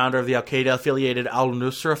Osama, a founder of the Al-Qaeda-affiliated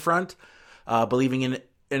Al-Nusra Front. Believing in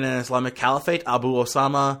an Islamic caliphate, Abu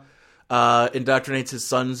Osama indoctrinates his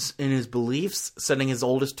sons in his beliefs, sending his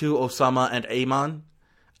oldest two, Osama and Ayman,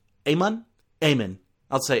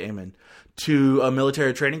 I'll say Ayman, to a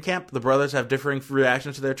military training camp. The brothers have differing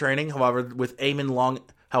reactions to their training, however, with Ayman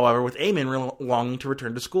longing to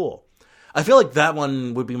return to school. I feel like that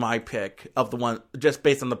one would be my pick of the one, just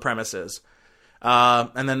based on the premises.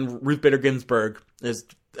 And then Ruth Bader Ginsburg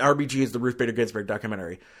RBG is the Ruth Bader Ginsburg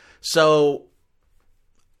documentary. So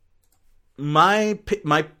my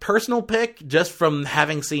personal pick, just from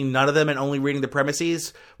having seen none of them and only reading the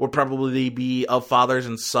premises, would probably be Of Fathers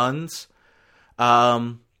and Sons.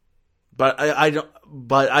 But I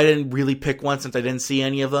didn't really pick one since I didn't see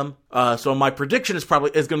any of them. So my prediction is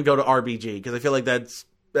going to go to RBG, because I feel like that's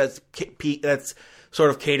sort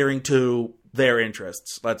of catering to their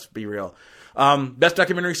interests. Let's be real. Best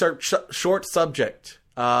documentary short subject.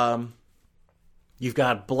 You've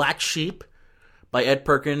got Black Sheep by Ed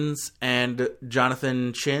Perkins and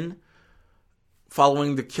Jonathan Chin,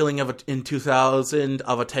 following the killing in 2000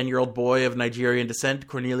 of a 10-year-old boy of Nigerian descent.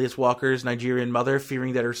 Cornelius Walker's Nigerian mother,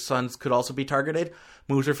 fearing that her sons could also be targeted,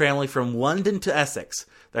 moves her family from London to Essex.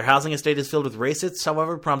 Their housing estate is filled with racists,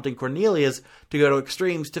 however, prompting Cornelius to go to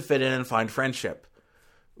extremes to fit in and find friendship.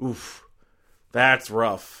 Oof. That's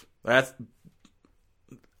rough. That's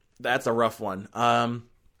a rough one.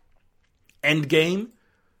 Endgame.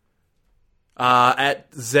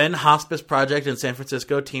 At Zen Hospice Project in San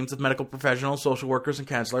Francisco, teams of medical professionals, social workers, and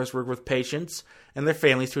counselors work with patients and their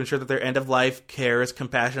families to ensure that their end-of-life care is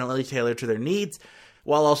compassionately tailored to their needs,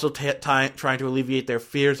 while also trying to alleviate their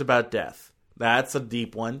fears about death. That's a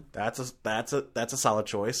deep one. That's a solid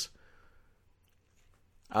choice.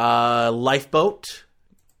 Lifeboat.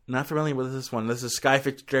 Not familiar with this one. This is Sky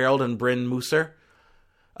Fitzgerald and Bryn Musser.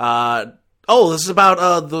 This is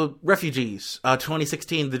about the refugees.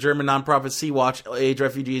 2016, the German nonprofit Sea-Watch aids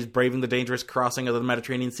refugees braving the dangerous crossing of the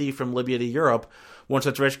Mediterranean Sea from Libya to Europe. One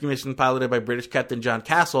such rescue mission, piloted by British Captain John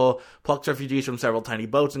Castle, plucks refugees from several tiny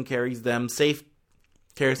boats and carries them to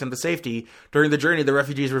safety. During the journey, the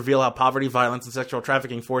refugees reveal how poverty, violence, and sexual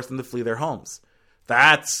trafficking forced them to flee their homes.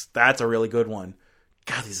 That's a really good one.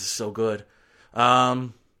 God, these are so good.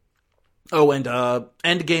 And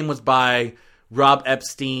Endgame was by Rob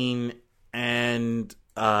Epstein and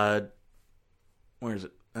Rob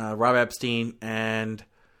Epstein and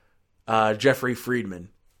Jeffrey Friedman.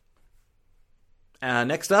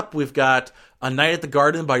 Next up, we've got A Night at the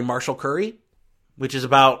Garden by Marshall Curry, which is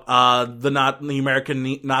about the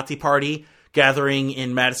American Nazi Party gathering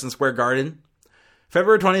in Madison Square Garden.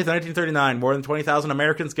 February 20th, 1939, more than 20,000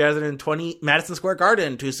 Americans gathered in Madison Square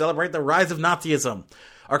Garden to celebrate the rise of Nazism.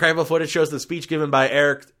 Archival footage shows the speech given by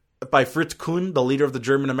Fritz Kuhn, the leader of the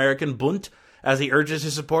German-American Bund, as he urges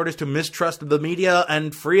his supporters to mistrust the media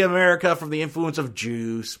and free America from the influence of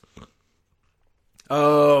Jews.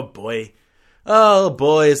 Oh boy,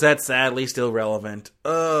 is that sadly still relevant.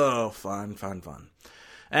 Oh, fun.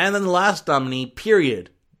 And then the last nominee,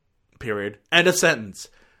 period, end of sentence.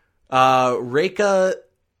 Reka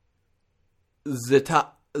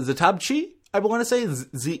Zetabchi, I want to say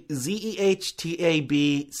Zehtabchi.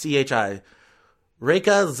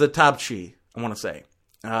 Reka Zetabchi, I want to say.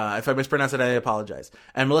 If I mispronounce it, I apologize.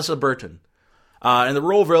 And Melissa Burton. In the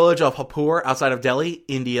rural village of Hapur, outside of Delhi,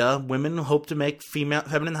 India, women hope to make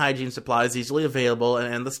feminine hygiene supplies easily available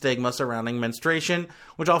and end the stigma surrounding menstruation,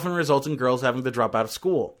 which often results in girls having to drop out of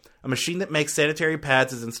school. A machine that makes sanitary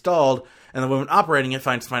pads is installed, and the woman operating it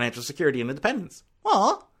finds financial security and independence.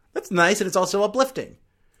 Aw, that's nice, and it's also uplifting.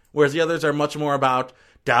 Whereas the others are much more about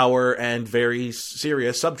dour and very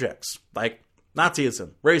serious subjects, like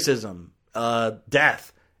Nazism, racism,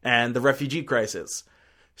 death, and the refugee crisis.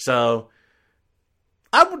 So,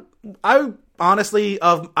 I honestly,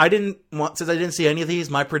 since I didn't see any of these,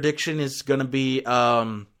 my prediction is going to be A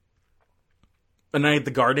Night at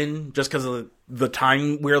the Garden, just because of the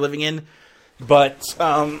time we're living in. But,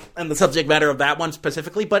 and the subject matter of that one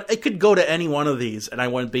specifically, but it could go to any one of these, and I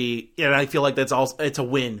wouldn't be, and I feel like it's a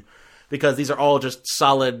win, because these are all just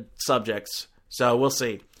solid subjects. So we'll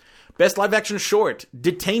see. Best live action short: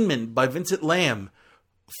 Detainment by Vincent Lam,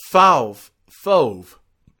 Fauve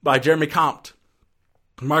by Jeremy Comte,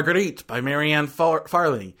 Marguerite by Marianne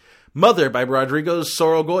Farley, Mother by Rodrigo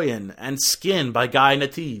Sorogoyen, and Skin by Guy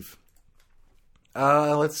Nativ.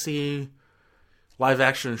 Let's see. Live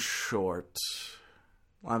action short.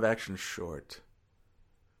 Language.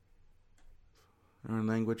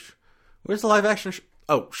 Where's the live action?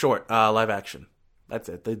 Short. Live action. That's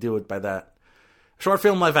it. They do it by that. Short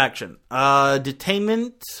film live action.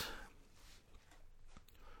 Detainment.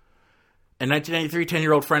 In 1993,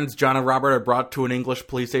 10-year-old friends John and Robert are brought to an English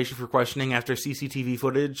police station for questioning after CCTV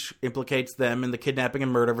footage implicates them in the kidnapping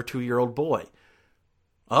and murder of a 2-year-old boy.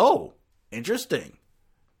 Oh, interesting.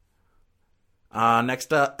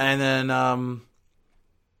 Next up, and then,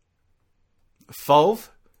 Fauve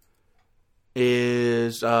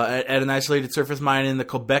is, at an isolated surface mine in the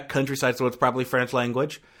Quebec countryside, so it's probably French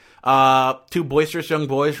language. Two boisterous young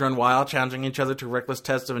boys run wild, challenging each other to reckless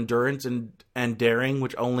tests of endurance and daring,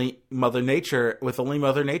 with only Mother Nature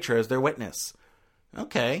as their witness.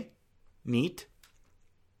 Okay. Neat.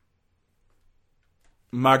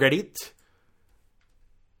 Marguerite.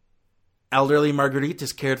 Elderly Marguerite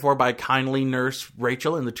is cared for by kindly nurse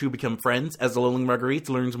Rachel, and the two become friends. As the lonely Marguerite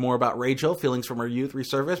learns more about Rachel, feelings from her youth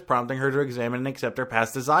resurface, prompting her to examine and accept her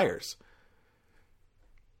past desires.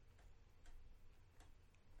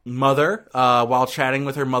 Mother, while chatting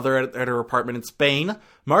with her mother at her apartment in Spain,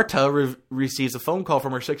 Marta receives a phone call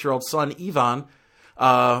from her 6-year-old son, Ivan,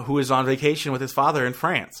 who is on vacation with his father in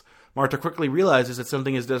France. Marta quickly realizes that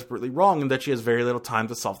something is desperately wrong and that she has very little time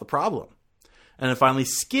to solve the problem. And then finally,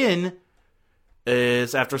 Skin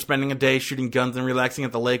is, after spending a day shooting guns and relaxing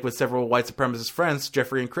at the lake with several white supremacist friends,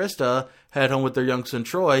 Jeffrey and Krista head home with their young son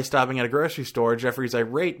Troy. Stopping at a grocery store, Jeffrey's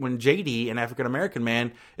irate when JD, an African-American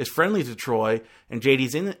man, is friendly to Troy, and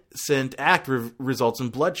JD's innocent act results in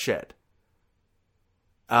bloodshed.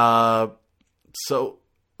 That's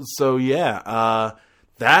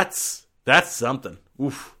something.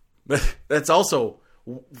 Oof. That's also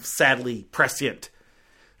sadly prescient.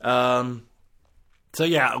 So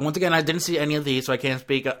yeah, once again, I didn't see any of these, so I can't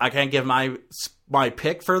speak. I can't give my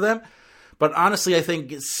pick for them. But honestly, I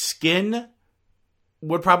think Skin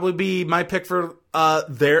would probably be my pick for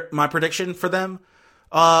my prediction for them.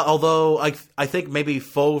 Although I think maybe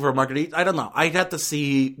Fauve or Marguerite. I don't know. I'd have to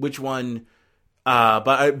see which one.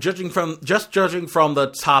 But judging from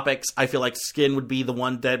the topics, I feel like Skin would be the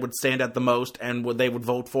one that would stand out the most and they would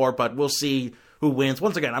vote for. But we'll see who wins.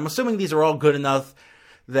 Once again, I'm assuming these are all good enough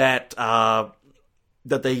that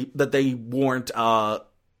they warrant the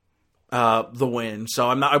win. So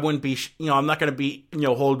I'm not going to be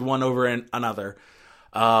hold one over another.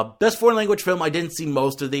 Best foreign language film, I didn't see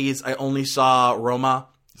most of these. I only saw Roma,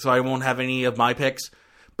 so I won't have any of my picks.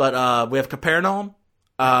 But we have Capernaum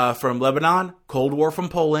from Lebanon, Cold War from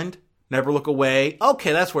Poland, Never Look Away.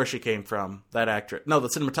 Okay, that's where she came from, that actress. No, the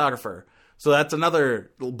cinematographer. So that's another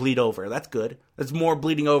bleed over. That's good. That's more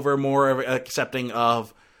bleeding over, more accepting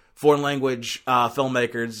of foreign language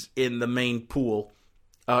filmmakers in the main pool,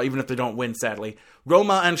 even if they don't win, sadly.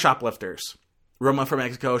 Roma and Shoplifters. Roma from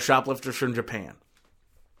Mexico, Shoplifters from Japan.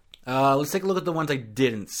 Let's take a look at the ones I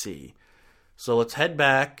didn't see. So let's head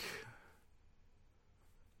back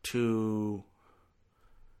to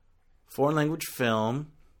foreign language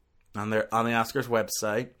film on the Oscars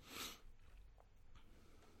website.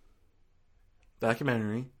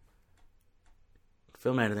 Documentary.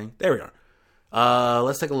 Film editing. There we are.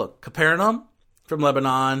 Let's take a look. Capernaum from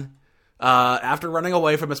Lebanon. After running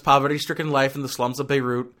away from his poverty-stricken life in the slums of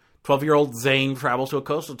Beirut, 12-year-old Zayn travels to a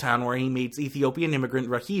coastal town where he meets Ethiopian immigrant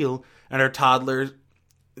Rahil and her toddler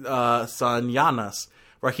son Yanas.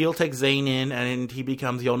 Rahil takes Zayn in and he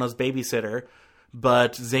becomes Yona's babysitter,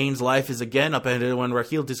 but Zayn's life is again upended when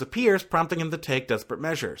Rahil disappears, prompting him to take desperate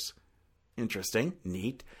measures. Interesting.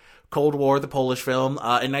 Neat. Cold War, the Polish film.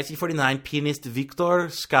 In 1949, pianist Wiktor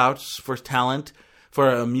scouts for talent for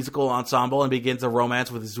a musical ensemble and begins a romance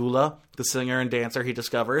with Zula, the singer and dancer he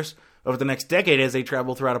discovers. Over the next decade, as they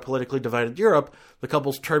travel throughout a politically divided Europe, the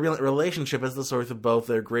couple's turbulent relationship is the source of both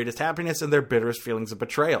their greatest happiness and their bitterest feelings of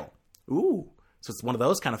betrayal. Ooh, so it's one of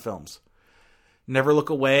those kind of films. Never Look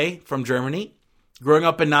Away from Germany. Growing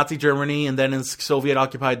up in Nazi Germany and then in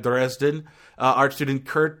Soviet-occupied Dresden, art student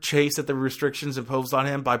Kurt chafes at the restrictions imposed on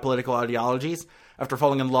him by political ideologies. After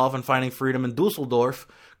falling in love and finding freedom in Dusseldorf,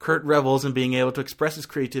 Kurt revels in being able to express his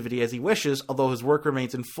creativity as he wishes, although his work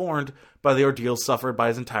remains informed by the ordeals suffered by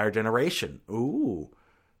his entire generation. Ooh,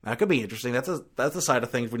 That could be interesting. That's a side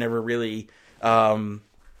of things we never really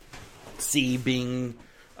see being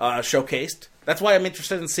showcased. That's why I'm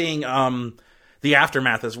interested in seeing the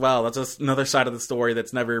aftermath as well. That's another side of the story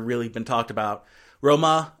that's never really been talked about.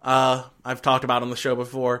 Roma, I've talked about on the show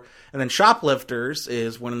before. And then Shoplifters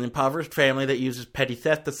is when an impoverished family that uses petty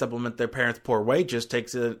theft to supplement their parents' poor wages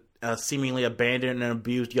takes a seemingly abandoned and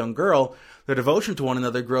abused young girl. Their devotion to one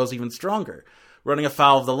another grows even stronger. Running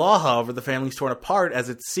afoul of the law, however, the family's torn apart as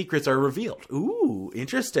its secrets are revealed. Ooh,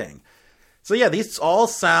 interesting. So yeah, these all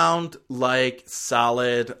sound like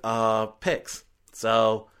solid picks.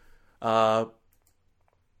 So, I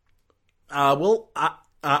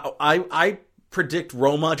predict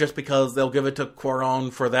Roma just because they'll give it to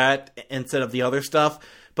Cuarón for that instead of the other stuff,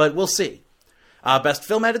 but we'll see. Best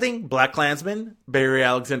film editing: Black Klansman, Barry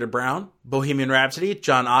Alexander Brown; Bohemian Rhapsody,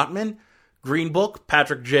 John Ottman; Green Book,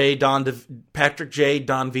 Patrick J. Don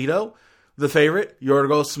Vito; The Favorite,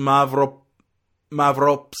 Yorgos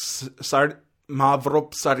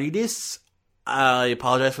Mavropsaridis. I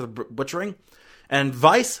apologize for the butchering. And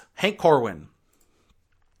Vice, Hank Corwin.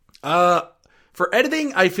 For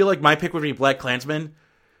editing, I feel like my pick would be Black Klansman,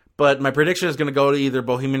 but my prediction is going to go to either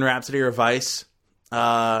Bohemian Rhapsody or Vice.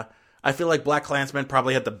 I feel like Black Klansman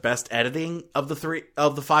probably had the best editing of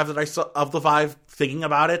the five that I saw, of the five, thinking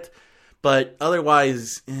about it. But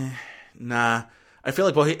otherwise, nah. I feel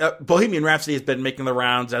like Bohemian Rhapsody has been making the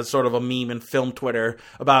rounds as sort of a meme in film Twitter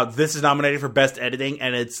about this is nominated for best editing,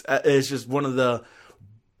 and it's just one of the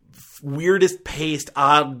weirdest paced,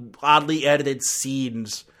 oddly edited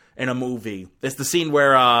scenes in a movie. It's the scene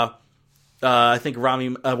where I think Rami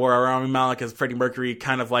Malek as Freddie Mercury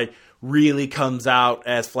kind of like really comes out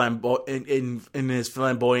as in his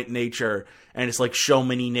flamboyant nature, and it's like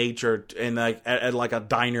showmany nature in like at like a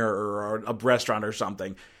diner or a restaurant or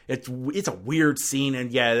something. It's a weird scene,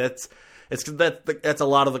 and yeah, that's a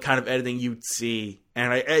lot of the kind of editing you'd see.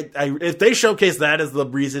 And I if they showcase that as the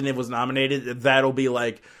reason it was nominated, that'll be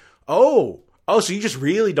like, oh, so you just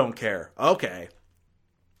really don't care. Okay.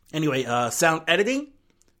 Anyway, sound editing.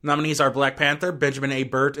 Nominees are Black Panther, Benjamin A.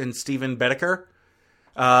 Burt and Stephen Bedecker.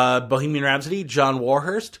 Bohemian Rhapsody, John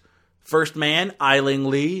Warhurst. First Man, Eileen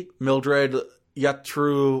Lee, Mildred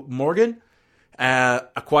Yatru Morgan.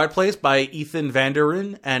 A Quiet Place by Ethan Van Der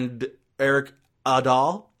Ryn and Eric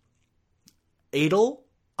Adal.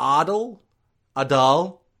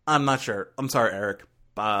 I'm not sure. I'm sorry, Eric.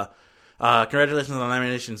 Congratulations on the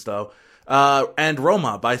nominations, though. And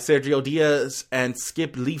Roma by Sergio Diaz and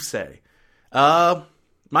Skip Leafsay.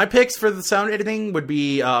 My picks for the sound editing would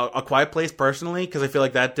be A Quiet Place, personally, because I feel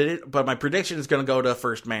like that did it. But my prediction is going to go to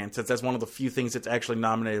First Man, since that's one of the few things it's actually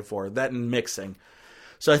nominated for. That and mixing.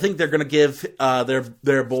 So I think they're going to give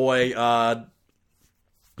their boy,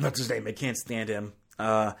 what's his name? I can't stand him.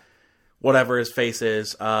 Whatever his face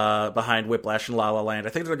is behind Whiplash and La La Land.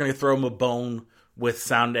 I think they're going to throw him a bone with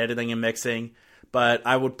sound editing and mixing. But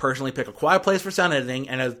I would personally pick A Quiet Place for sound editing.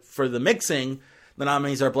 And as for the mixing, the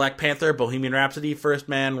nominees are Black Panther, Bohemian Rhapsody, First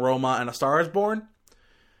Man, Roma, and A Star Is Born.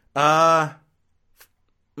 My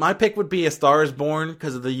pick would be A Star Is Born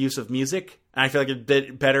because of the use of music. And I feel like it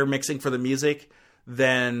did better mixing for the music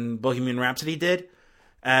than Bohemian Rhapsody did.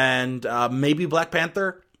 And maybe Black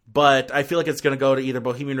Panther. But I feel like it's going to go to either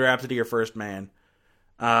Bohemian Rhapsody or First Man.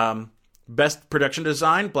 Best production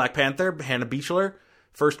design, Black Panther, Hannah Beachler.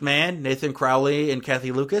 First Man, Nathan Crowley and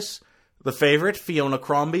Kathy Lucas. The Favorite, Fiona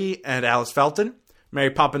Crombie and Alice Felton.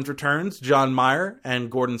 Mary Poppins Returns, John Meyer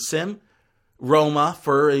and Gordon Sim. Roma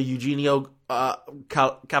for Eugenio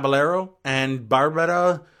Caballero and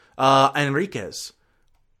Barbara Enriquez.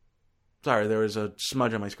 Sorry, there was a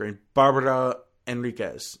smudge on my screen. Barbara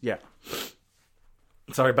Enriquez. Yeah.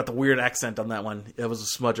 Sorry about the weird accent on that one. It was a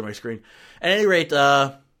smudge on my screen. At any rate,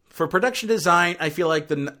 for production design, I feel like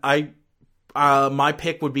my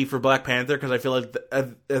pick would be for Black Panther because I feel like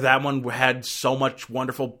that one had so much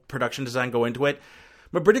wonderful production design go into it.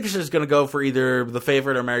 My prediction is going to go for either The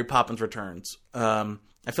Favorite or Mary Poppins Returns. I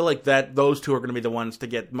feel like those two are going to be the ones to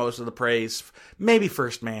get most of the praise. Maybe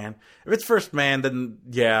First Man. If it's First Man, then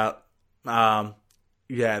yeah, that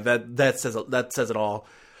says it all.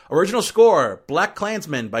 Original score: Black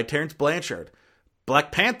Klansman by Terrence Blanchard.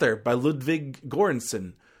 Black Panther by Ludwig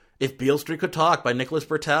Göransson. If Beale Street Could Talk by Nicholas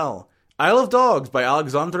Bertel. Isle of Dogs by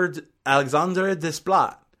Alexandre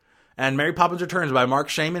Desplat. And Mary Poppins Returns by Mark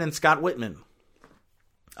Shaman and Scott Whitman.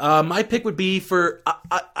 My pick would be for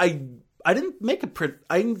I didn't make a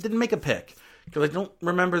pick because I don't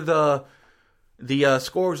remember the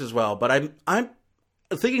scores as well. But I'm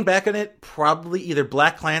thinking back on it, probably either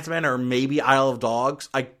Black Klansman or maybe Isle of Dogs.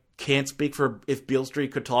 I can't speak for If Beale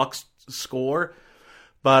Street Could Talk's score,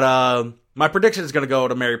 but my prediction is going to go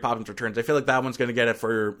to Mary Poppins Returns. I feel like that one's going to get it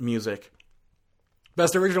for music.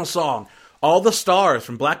 Best original song, All the Stars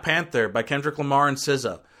from Black Panther by Kendrick Lamar and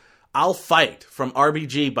SZA. I'll Fight from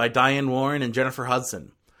RBG by Diane Warren and Jennifer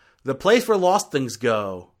Hudson. The Place Where Lost Things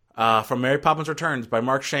Go from Mary Poppins Returns by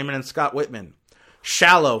Mark Shaman and Scott Whitman.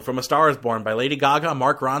 Shallow from A Star Is Born by Lady Gaga,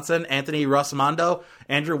 Mark Ronson, Anthony Rossimondo,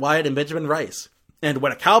 Andrew Wyatt, and Benjamin Rice. And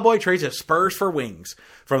When a Cowboy Trades His Spurs for Wings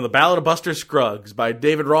from The Ballad of Buster Scruggs by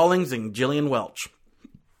David Rawlings and Gillian Welch.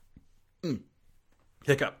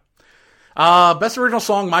 Hiccup. Best original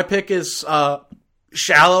song, my pick is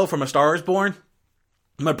Shallow from A Star Is Born.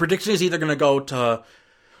 My prediction is either going to go to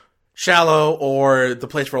Shallow or The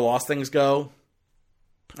Place Where Lost Things Go.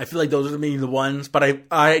 I feel like those are going to be the ones, but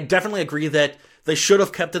I definitely agree that they should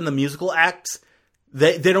have kept in the musical acts.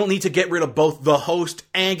 They don't need to get rid of both the host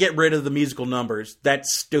and get rid of the musical numbers.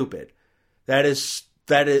 That's stupid. That is.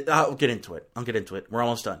 I'll get into it. We're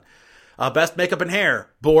almost done. Best makeup and hair,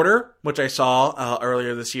 Border, which I saw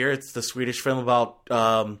earlier this year. It's the Swedish film about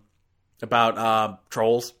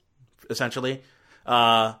trolls, essentially,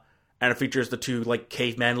 and it features the two like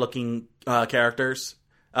caveman-looking characters.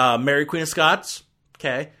 Mary Queen of Scots,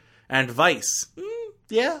 okay, and Vice.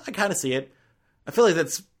 Yeah, I kind of see it. I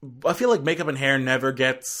feel like makeup and hair never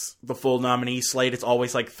gets the full nominee slate. It's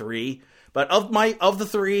always like 3. But of the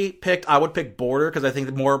 3 picked, I would pick Border because I think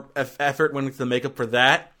the more effort went into the makeup for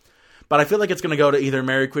that. But I feel like it's going to go to either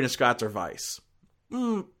Mary Queen of Scots or Vice.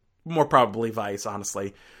 More probably Vice,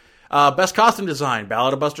 honestly. Best costume design,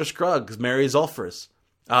 Ballad of Buster Scruggs, Mary Zulfers.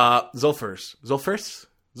 Zulfers?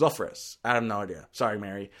 I have no idea. Sorry,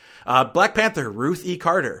 Mary. Black Panther, Ruth E.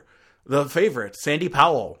 Carter. The Favorite, Sandy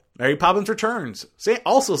Powell. Mary Poppins Returns.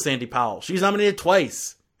 Also Sandy Powell. She's nominated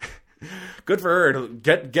twice. Good for her to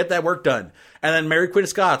get that work done. And then Mary Queen of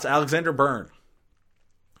Scots, Alexander Byrne.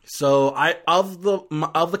 So of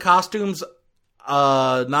the costumes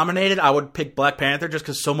nominated, I would pick Black Panther just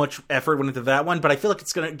because so much effort went into that one. But I feel like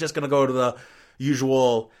it's just gonna go to the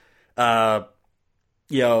usual,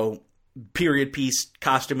 period piece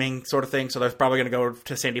costuming sort of thing. So there's probably gonna go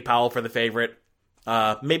to Sandy Powell for The Favorite.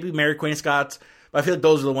 Maybe Mary Queen of Scots. But I feel like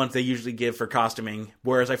those are the ones they usually give for costuming.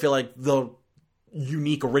 Whereas I feel like the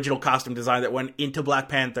unique original costume design that went into Black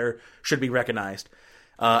Panther should be recognized.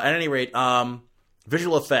 At any rate,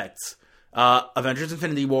 visual effects. Avengers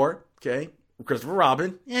Infinity War, okay. Christopher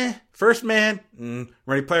Robin, First Man,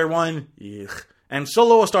 Ready Player One, and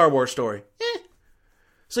Solo: A Star Wars Story,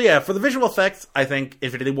 So yeah, for the visual effects, I think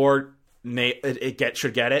Infinity War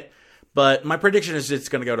should get it. But my prediction is it's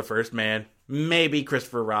going to go to First Man. Maybe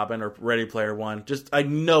Christopher Robin or Ready Player One. I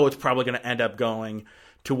know it's probably going to end up going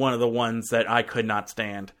to one of the ones that I could not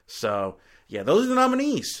stand. So, yeah, those are the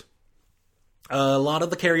nominees. A lot of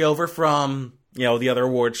the carryover from, the other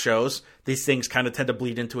awards shows. These things kind of tend to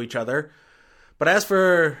bleed into each other. But as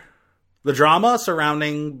for the drama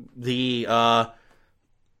surrounding the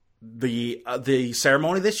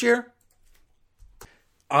ceremony this year,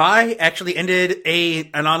 I actually ended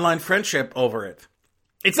an online friendship over it.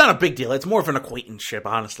 It's not a big deal. It's more of an acquaintanceship,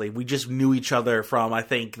 honestly. We just knew each other from, I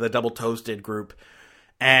think, the Double Toasted group.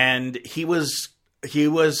 And he was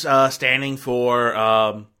standing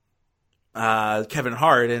for Kevin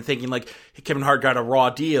Hart and thinking, like, Kevin Hart got a raw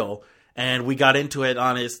deal. And we got into it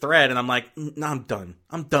on his thread, and I'm like, no, I'm done.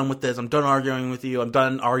 I'm done with this. I'm done arguing with you. I'm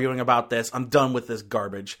done arguing about this. I'm done with this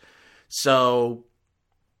garbage. So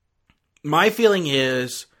my feeling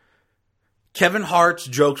is Kevin Hart's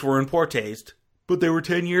jokes were in poor taste, but they were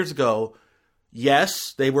 10 years ago.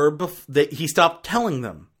 Yes, they were. He stopped telling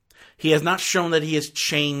them. He has not shown that he has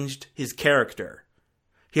changed his character.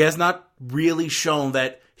 He has not really shown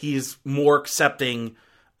that he's more accepting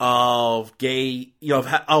of gay,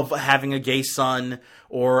 of having a gay son,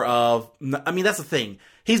 or that's the thing.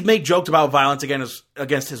 He's made jokes about violence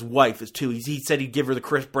against his wife too. He said he'd give her the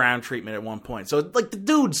Chris Brown treatment at one point. So like the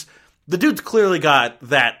dude's clearly got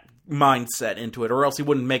that mindset into it, or else he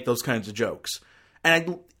wouldn't make those kinds of jokes.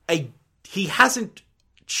 And he hasn't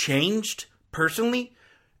changed personally.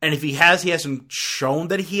 And if he has, he hasn't shown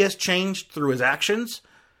that he has changed through his actions.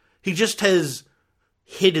 He just has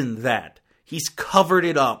hidden that. He's covered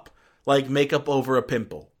it up like makeup over a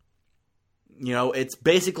pimple. It's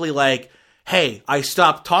basically like, hey, I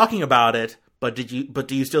stopped talking about it, but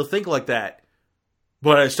do you still think like that?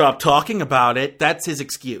 But I stopped talking about it. That's his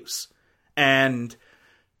excuse. And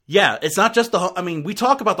yeah, it's not just we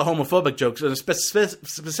talk about the homophobic jokes,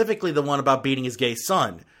 specifically the one about beating his gay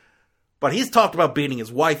son. But he's talked about beating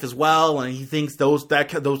his wife as well, and he thinks those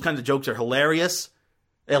kinds of jokes are hilarious.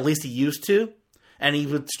 At least he used to. And he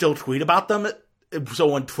would still tweet about them. So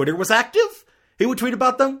when Twitter was active, he would tweet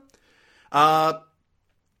about them.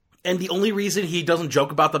 And the only reason he doesn't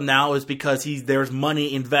joke about them now is because there's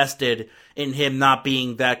money invested in him not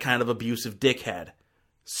being that kind of abusive dickhead.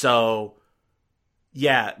 So,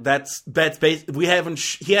 yeah, that's basically,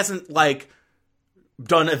 he hasn't, like,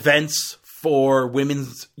 done events for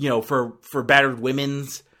women's, for battered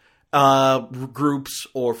women's groups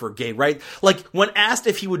or for gay rights. Like, when asked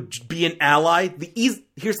if he would be an ally,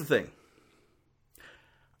 here's the thing.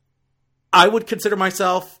 I would consider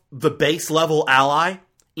myself the base level ally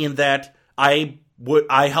in that I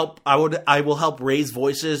will help raise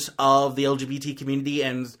voices of the LGBT community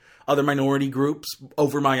and other minority groups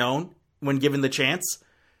over my own when given the chance.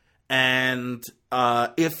 And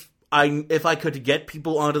if I could get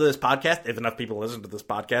people onto this podcast, if enough people listen to this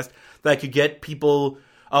podcast, that I could get people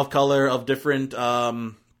of color, of different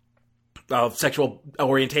of sexual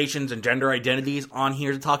orientations and gender identities on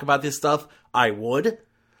here to talk about this stuff, I would.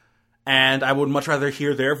 And I would much rather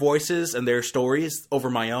hear their voices and their stories over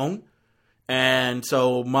my own. And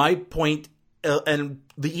so my point, and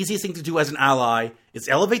the easiest thing to do as an ally, is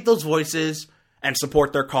elevate those voices and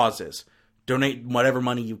support their causes. Donate whatever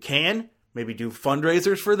money you can. Maybe do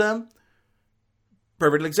fundraisers for them.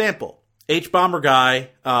 Perfect example. H-Bomber Guy,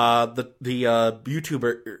 the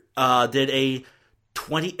YouTuber, did a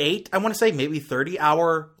 28, I want to say maybe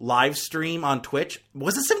 30-hour live stream on Twitch.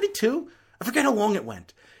 Was it 72? I forget how long it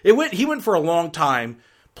went. He went for a long time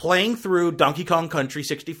playing through Donkey Kong Country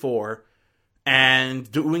 64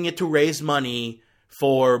 and doing it to raise money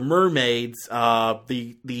for Mermaids,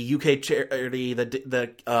 the UK charity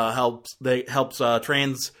that helps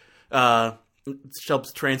trans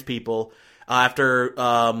people after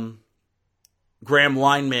Graham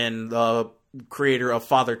Lineman, the creator of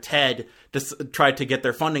Father Ted, tried to get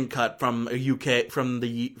their funding cut from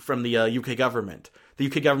the UK government. The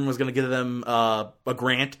UK government was going to give them a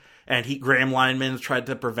grant, and Graham Lineman tried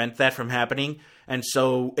to prevent that from happening. And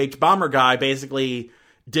so H-Bomber Guy basically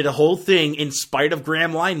did a whole thing in spite of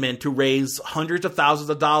Graham Lineman to raise hundreds of thousands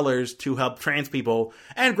of dollars to help trans people.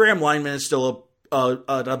 And Graham Lineman is still an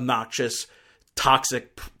obnoxious,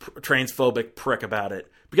 toxic, transphobic prick about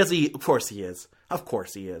it. Because of course he is. Of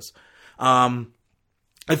course he is. I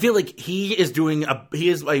feel like he is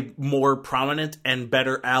a more prominent and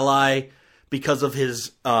better ally because of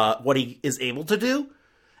his what he is able to do.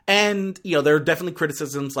 And, there are definitely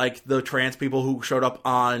criticisms, like the trans people who showed up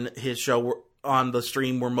on his show on the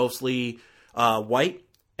stream were mostly white,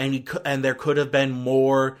 and there could have been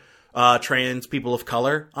more trans people of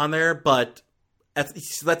color on there, but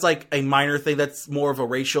that's like a minor thing. That's more of a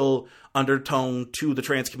racial undertone to the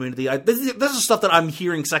trans community. This is stuff that I'm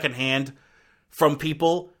hearing secondhand from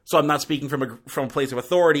people, so I'm not speaking from a place of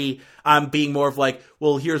authority. I'm being more of like,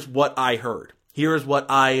 well, here's what I heard. Here's what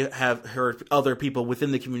I have heard other people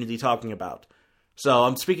within the community talking about. So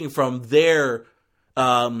I'm speaking from their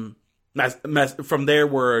from their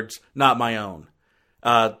words, not my own.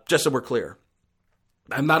 Just so we're clear,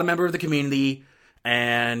 I'm not a member of the community,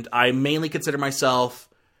 and I mainly consider myself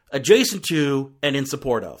adjacent to and in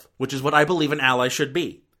support of, which is what I believe an ally should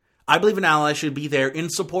be. I believe an ally should be there in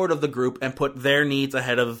support of the group and put their needs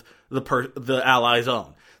ahead of the ally's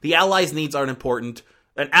own. The ally's needs aren't important.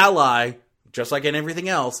 An ally, just like in everything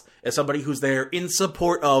else, is somebody who's there in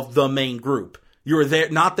support of the main group. You're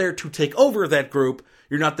not there to take over that group.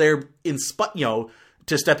 You're not there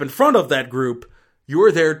to step in front of that group.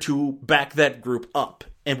 You're there to back that group up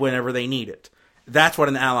and whenever they need it. That's what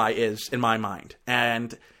an ally is in my mind.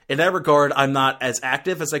 And in that regard, I'm not as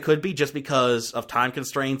active as I could be just because of time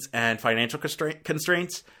constraints and financial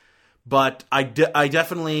constraints. But I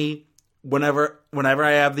definitely, whenever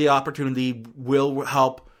I have the opportunity, will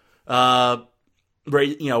help will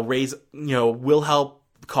help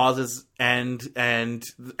causes and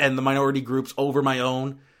the minority groups over my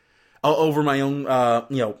own. Whenever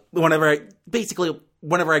I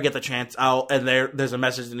get the chance, there's a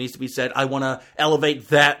message that needs to be said. I want to elevate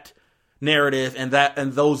that narrative and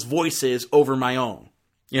those voices over my own.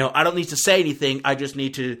 I don't need to say anything. I just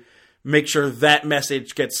need to make sure that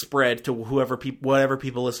message gets spread to whatever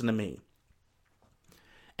people listen to me.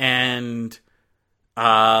 And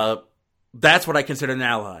that's what I consider an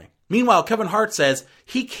ally. Meanwhile, Kevin Hart says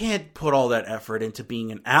he can't put all that effort into being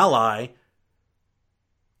an ally.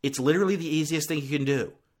 It's literally the easiest thing he can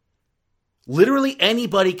do. Literally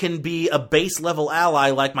anybody can be a base level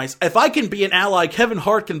ally like myself. If I can be an ally, Kevin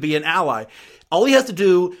Hart can be an ally. All he has to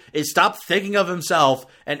do is stop thinking of himself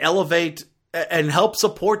and elevate and help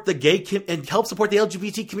support the help support the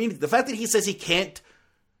LGBT community. The fact that he says he can't,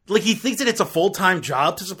 he thinks that it's a full-time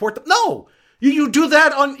job to support them. No, you do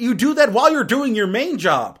that while you're doing your main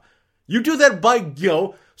job. You do that by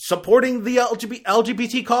supporting the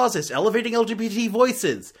LGBT causes, elevating LGBT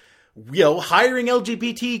voices, hiring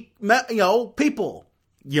LGBT, people,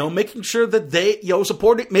 making sure that they,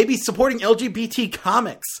 supporting LGBT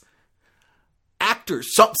comics,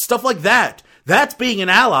 actors, stuff like that. That's being an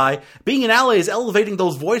ally. Being an ally is elevating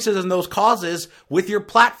those voices and those causes with your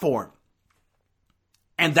platform.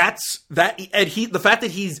 And the fact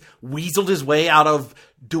that he's weaseled his way out of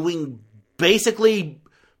doing basically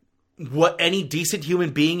what any decent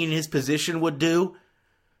human being in his position would do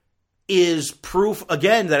is proof,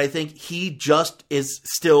 again, that I think he just is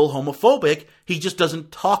still homophobic. He just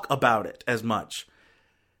doesn't talk about it as much.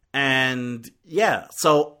 And yeah,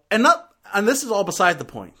 and this is all beside the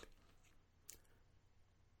point.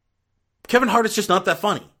 Kevin Hart is just not that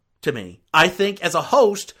funny to me. I think as a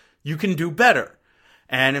host, you can do better.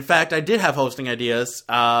 And in fact, I did have hosting ideas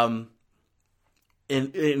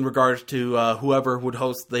in regards to whoever would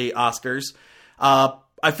host the Oscars.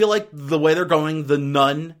 I feel like the way they're going, The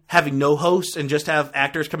Nun, having no host and just have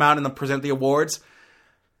actors come out and then present the awards.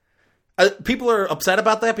 People are upset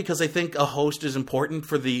about that because they think a host is important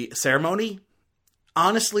for the ceremony.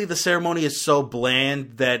 Honestly, the ceremony is so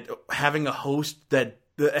bland that having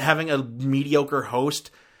a mediocre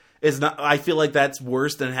host is not. I feel like that's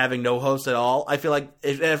worse than having no host at all. I feel like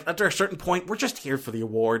if after a certain point, we're just here for the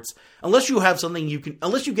awards. Unless you have something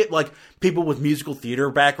unless you get like people with musical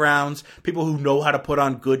theater backgrounds, people who know how to put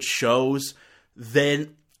on good shows,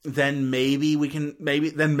 then maybe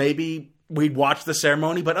we'd watch the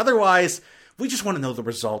ceremony. But otherwise, we just want to know the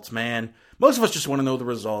results, man. Most of us just want to know the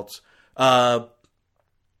results.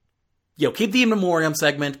 Keep the in memoriam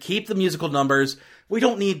segment, keep the musical numbers. We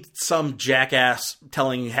don't need some jackass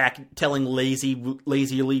telling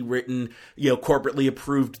lazily written, corporately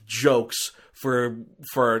approved jokes for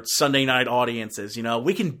Sunday night audiences.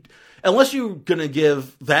 We can, unless you're gonna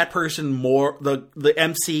give that person more, the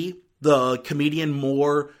MC, the comedian,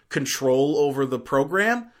 more control over the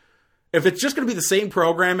program. If it's just gonna be the same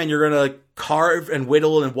program and you're gonna carve and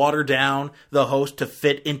whittle and water down the host to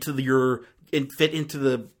fit into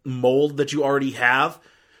the mold that you already have,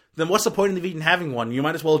 then what's the point of even having one? You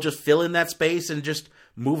might as well just fill in that space and just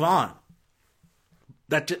move on.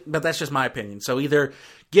 But that's just my opinion. So either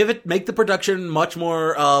make the production much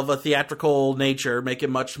more of a theatrical nature, make it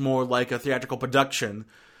much more like a theatrical production,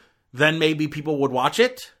 then maybe people would watch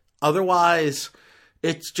it. Otherwise,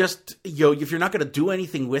 it's just, if you're not going to do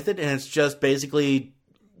anything with it and it's just basically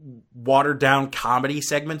watered down comedy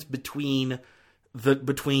segments between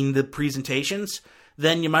the presentations,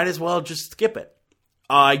 then you might as well just skip it.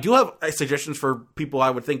 I do have suggestions for people I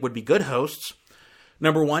would think would be good hosts.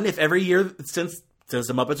 Number one, if every year, since the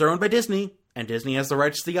Muppets are owned by Disney, and Disney has the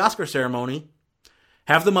rights to the Oscar ceremony,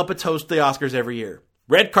 have the Muppets host the Oscars every year.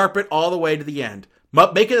 Red carpet all the way to the end.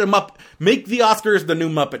 Make the Oscars the new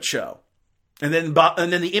Muppet Show. And then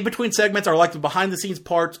the in-between segments are like the behind-the-scenes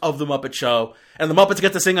parts of the Muppet Show, and the Muppets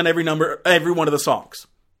get to sing on every one of the songs.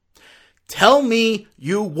 Tell me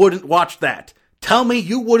you wouldn't watch that. Tell me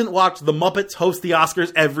you wouldn't watch the Muppets host the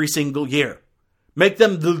Oscars every single year. Make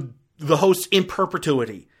them the hosts in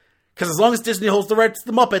perpetuity. Because as long as Disney holds the rights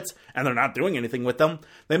to the Muppets, and they're not doing anything with them,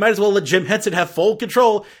 they might as well let Jim Henson have full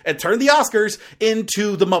control and turn the Oscars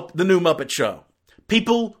into the new Muppet Show.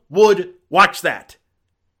 People would watch that.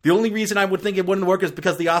 The only reason I would think it wouldn't work is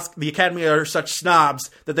because the Academy are such snobs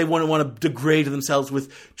that they wouldn't want to degrade themselves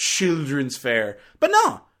with children's fare. But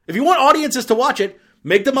no, if you want audiences to watch it,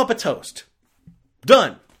 make the Muppets host.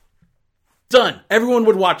 Done. Everyone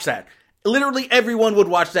would watch that. Literally everyone would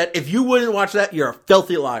watch that. If you wouldn't watch that, you're a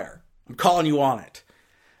filthy liar. I'm calling you on it.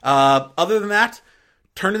 Other than that,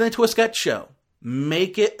 turn it into a sketch show.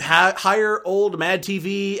 Make it hire old Mad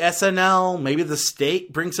TV, SNL, maybe the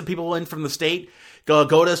state. Bring some people in from the state.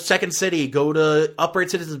 Go to Second City. Go to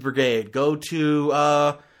Upright Citizens Brigade. Go to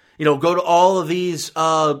all of these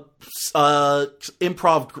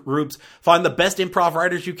improv groups. Find the best improv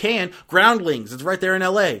writers you can. Groundlings, it's right there in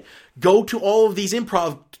LA. Go to all of these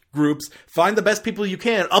improv groups. Find the best people you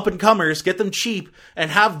can, up and comers. Get them cheap,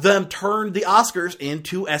 and have them turn the Oscars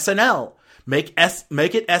into SNL. Make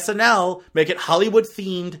it SNL. Make it Hollywood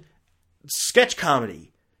themed sketch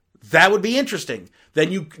comedy. That would be interesting.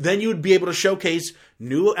 Then you would be able to showcase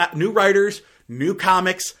new writers, new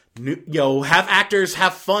comics. Have actors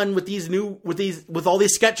have fun with all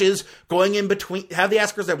these sketches going in between. Have the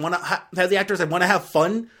actors that want to have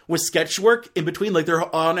fun with sketch work in between, like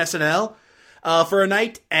they're on SNL for a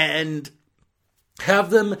night, and have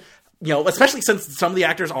them, especially since some of the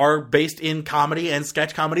actors are based in comedy and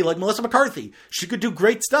sketch comedy, like Melissa McCarthy. She could do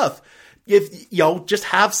great stuff. If just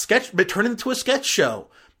have turn it into a sketch show.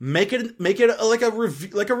 Make it like a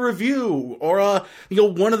review or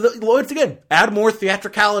one of the, once again, add more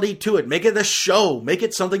theatricality to it. Make it a show. Make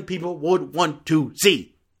it something people would want to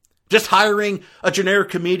see. Just hiring a generic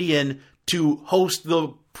comedian to host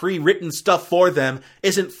the pre-written stuff for them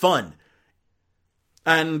isn't fun.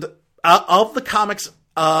 And of the comics,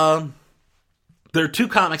 there are two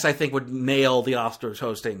comics I think would nail the Oscars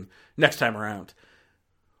hosting next time around.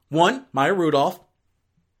 One, Maya Rudolph.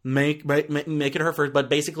 Make it her first, but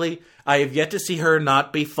basically, I have yet to see her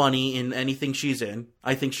not be funny in anything she's in.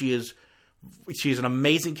 I think she's an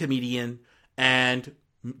amazing comedian, and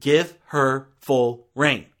give her full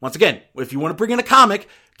reign. Once again, if you want to bring in a comic,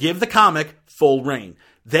 give the comic full reign.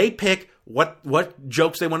 They pick what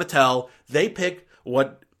jokes they want to tell. They pick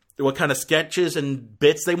what kind of sketches and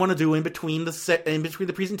bits they want to do in between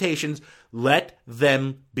the presentations. Let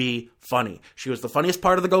them be funny. She was the funniest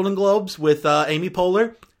part of the Golden Globes with Amy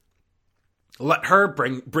Poehler. Let her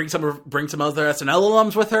bring some other SNL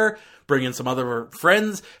alums with her. Bring in some other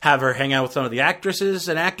friends. Have her hang out with some of the actresses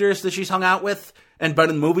and actors that she's hung out with and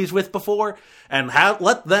been in movies with before. And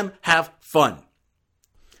let them have fun.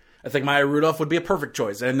 I think Maya Rudolph would be a perfect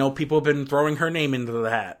choice. I know people have been throwing her name into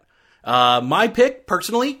the hat. My pick,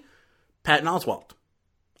 personally, Patton Oswalt.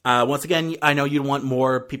 Once again, I know you want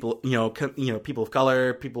more people, people of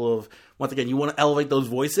color, once again, you want to elevate those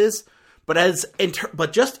voices. But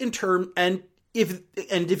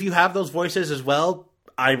if you have those voices as well,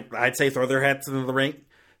 I'd say throw their hats into the ring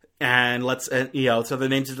and let's throw their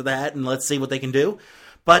names into the hat and let's see what they can do.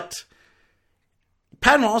 But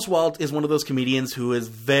Patton Oswalt is one of those comedians who is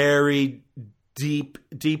very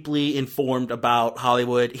deeply informed about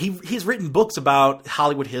Hollywood. He's written books about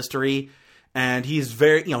Hollywood history, and he's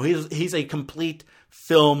very he's a complete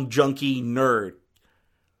film junkie nerd.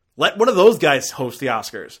 Let one of those guys host the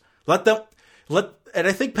Oscars. And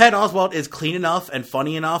I think Patton Oswalt is clean enough and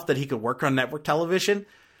funny enough that he could work on network television,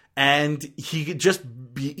 and he could just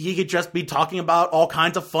be talking about all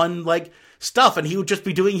kinds of fun stuff, and he would just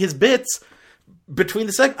be doing his bits between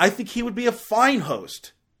the segments. I think he would be a fine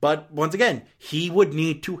host, but once again, he would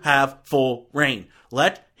need to have full reign.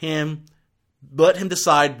 Let him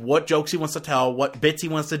decide what jokes he wants to tell, what bits he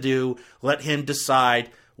wants to do. Let him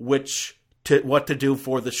decide what to do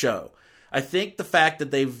for the show. I think the fact that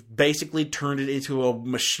they've basically turned it into a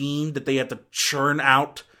machine that they have to churn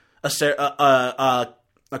out a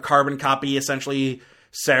carbon copy, essentially,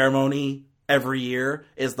 ceremony every year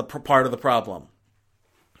is the part of the problem.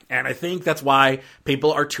 And I think that's why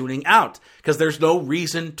people are tuning out, because there's no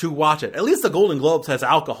reason to watch it. At least the Golden Globes has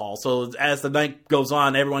alcohol, so as the night goes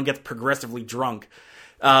on, everyone gets progressively drunk.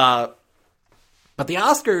 But the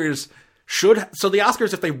Oscars... the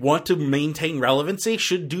Oscars, if they want to maintain relevancy,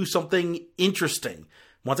 should do something interesting.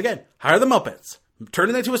 Once again, hire the Muppets. Turn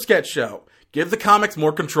it into a sketch show. Give the comics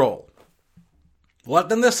more control. Let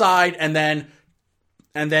them decide, and then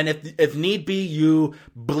if need be, you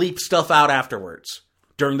bleep stuff out afterwards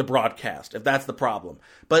during the broadcast, if that's the problem.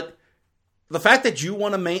 But the fact that you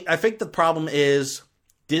want to I think the problem is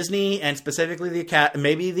Disney, and specifically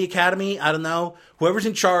maybe the Academy, I don't know, whoever's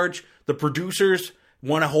in charge, the producers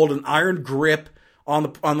want to hold an iron grip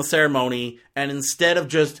on the ceremony, and instead of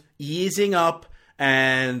just easing up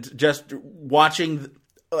and just watching,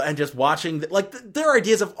 their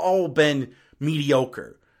ideas have all been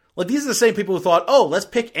mediocre. These are the same people who thought, let's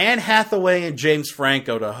pick Anne Hathaway and James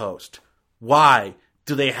Franco to host. Why?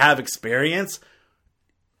 Do they have experience?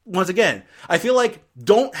 Once again, I feel like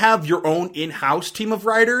don't have your own in-house team of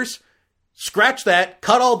writers. Scratch that,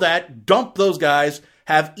 cut all that, dump those guys.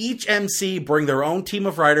 Have each MC bring their own team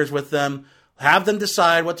of writers with them. Have them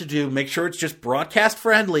decide what to do. Make sure it's just broadcast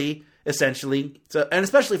friendly, essentially. And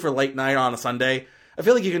especially for late night on a Sunday. I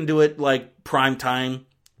feel like you can do it prime time,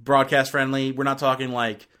 broadcast friendly. We're not talking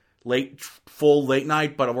full late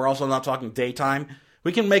night, but we're also not talking daytime.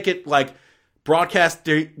 We can make it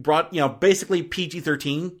basically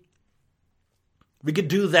PG-13. We could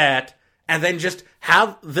do that, and then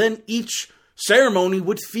then each ceremony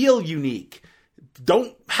would feel unique.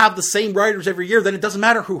 Don't have the same writers every year, then it doesn't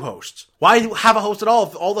matter who hosts. Why have a host at all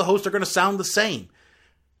if all the hosts are going to sound the same?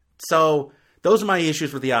 So those are my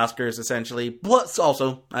issues with the Oscars, essentially. Plus,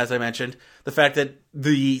 also, as I mentioned, the fact that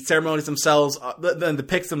the ceremonies themselves, the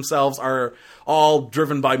picks themselves are all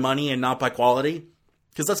driven by money and not by quality.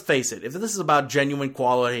 Because let's face it, if this is about genuine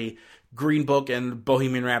quality, Green Book and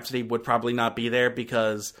Bohemian Rhapsody would probably not be there,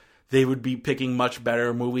 because they would be picking much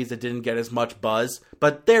better movies that didn't get as much buzz.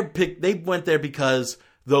 But they went there because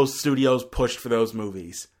those studios pushed for those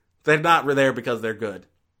movies. They're not there because they're good.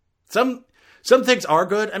 Some things are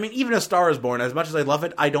good. I mean, even A Star Is Born, as much as I love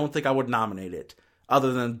it, I don't think I would nominate it.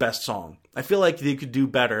 other than Best Song. I feel like they could do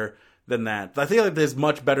better than that. I feel like there's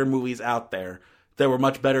much better movies out there that were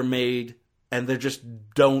much better made, and they just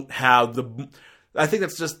don't have the... I think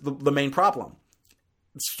that's just the main problem.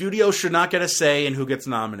 Studios should not get a say in who gets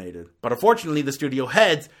nominated. But unfortunately, the studio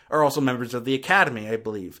heads are also members of the Academy, I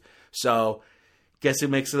believe. So, guess who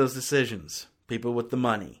makes those decisions? People with the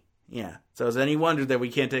money. Yeah. So is any wonder that we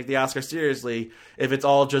can't take the Oscars seriously if it's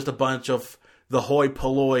all just a bunch of the hoi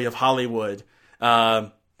polloi of Hollywood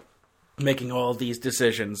making all these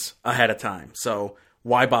decisions ahead of time? So,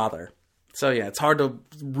 why bother? So yeah, it's hard to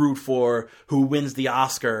root for who wins the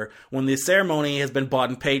Oscar when the ceremony has been bought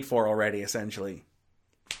and paid for already, essentially.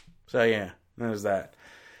 So yeah, there's that.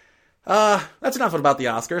 That's enough about the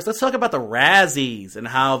Oscars. Let's talk about the Razzies and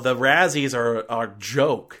how the Razzies are a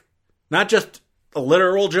joke. Not just a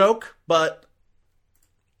literal joke, but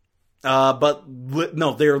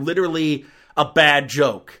no, they're literally a bad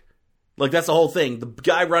joke. Like, that's the whole thing. The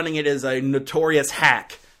guy running it is a notorious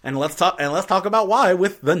hack. And let's talk about why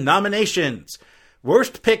with the nominations.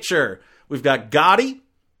 Worst Picture, we've got Gotti,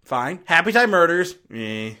 fine. Happy Time Murders,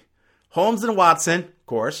 Holmes and Watson, of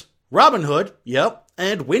course. Robin Hood, yep,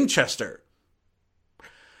 and Winchester.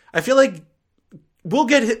 I feel like we'll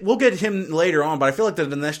get him later on, but I feel like the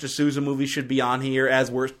Dinesh D'Souza movie should be on here as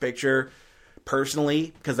Worst Picture,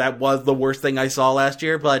 personally, because that was the worst thing I saw last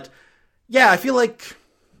year. But yeah, I feel like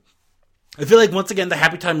once again the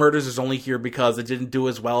Happy Time Murders is only here because it didn't do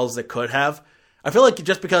as well as it could have. I feel like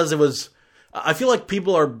just because I feel like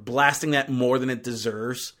people are blasting that more than it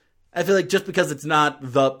deserves. I feel like just because it's not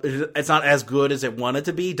as good as it wanted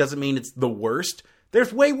to be doesn't mean it's the worst.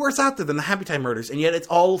 There's way worse out there than the Happy Time Murders, and yet it's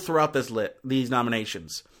all throughout these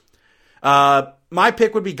nominations. My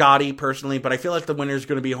pick would be Gotti, personally, but I feel like the winner is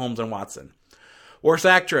going to be Holmes and Watson. Worst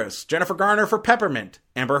Actress, Jennifer Garner for Peppermint,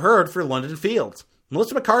 Amber Heard for London Fields,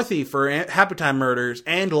 Melissa McCarthy for Happy Time Murders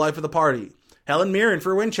and Life of the Party, Helen Mirren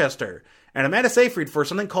for Winchester, and Amanda Seyfried for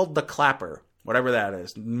something called The Clapper, whatever that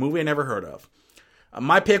is, a movie I never heard of.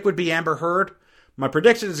 My pick would be Amber Heard. My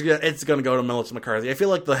prediction is it's going to go to Melissa McCarthy. I feel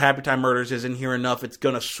like the Happy Time Murders isn't here enough. It's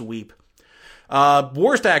going to sweep.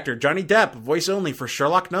 Worst Actor, Johnny Depp, voice only for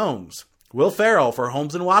Sherlock Gnomes, Will Ferrell for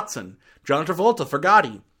Holmes and Watson, John Travolta for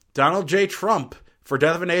Gotti, Donald J. Trump for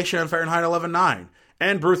Death of a Nation and Fahrenheit 11/9,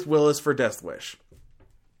 and Bruce Willis for Death Wish.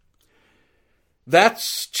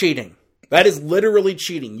 That's cheating. That is literally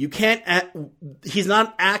cheating. You can't... he's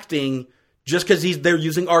not acting just because they're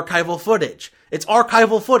using archival footage. It's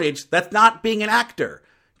archival footage. That's not being an actor.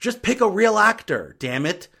 Just pick a real actor, damn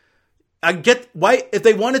it. I get why... If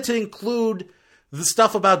they wanted to include the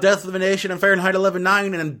stuff about Death of a Nation and Fahrenheit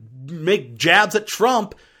 11/9 and make jabs at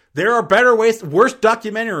Trump, there are better ways... Worst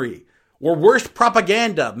documentary or worst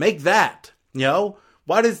propaganda. Make that. You know?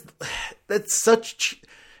 Why does... That's such...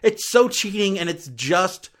 It's so cheating, and it's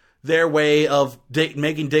just their way of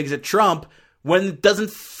making digs at Trump when it doesn't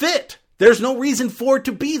fit. There's no reason for it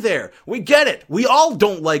to be there. We get it. We all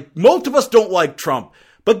most of us don't like Trump.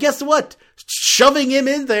 But guess what? Shoving him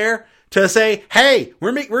in there to say, hey,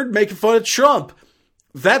 we're making fun of Trump.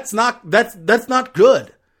 That's not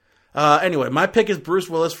good. Anyway, my pick is Bruce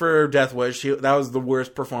Willis for Death Wish. That was the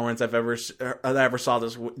worst performance I ever saw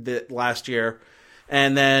this last year.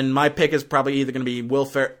 And then my pick is probably either going to be Will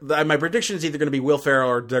Ferrell. My prediction is either going to be Will Ferrell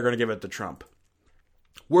or they're going to give it to Trump.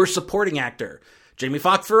 Worst Supporting Actor, Jamie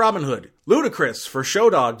Foxx for Robin Hood, Ludacris for Show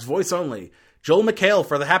Dogs, voice only, Joel McHale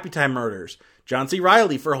for The Happy Time Murders, John C.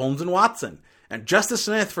 Reilly for Holmes and Watson, and Justice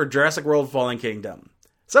Smith for Jurassic World: Fallen Kingdom.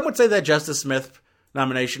 Some would say that Justice Smith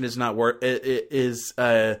nomination is not is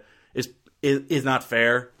not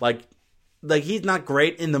fair. Like he's not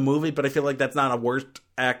great in the movie, but I feel like that's not a worst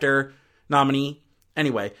actor nominee.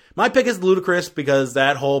 Anyway, my pick is Ludacris because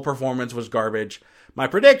that whole performance was garbage. My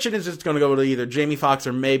prediction is it's going to go to either Jamie Foxx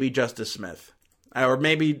or maybe Justice Smith. Or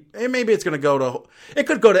maybe it's going to go to... It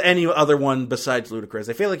could go to any other one besides Ludacris.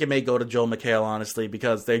 I feel like it may go to Joel McHale, honestly,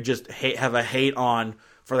 because they just have a hate on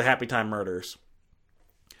for the Happy Time Murders.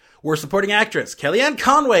 Worst Supporting Actress, Kellyanne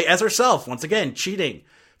Conway as herself. Once again, cheating.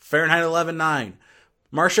 Fahrenheit 11/9.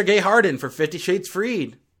 Marcia Gay Harden for 50 Shades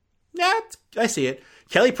Freed. Yeah, I see it.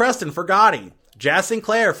 Kelly Preston for Gotti. Jazz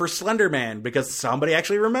Sinclair for Slender Man, because somebody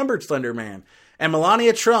actually remembered Slender Man. And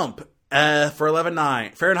Melania Trump for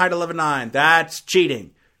Fahrenheit 11/9. That's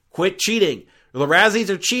cheating. Quit cheating. The Razzies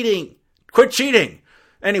are cheating. Quit cheating.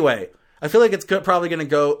 Anyway, I feel like it's probably going to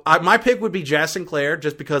go... my pick would be Jazz Sinclair,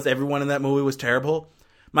 just because everyone in that movie was terrible.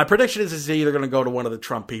 My prediction is it's either going to go to one of the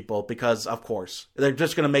Trump people, because, of course, they're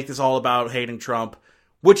just going to make this all about hating Trump,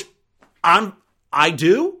 which I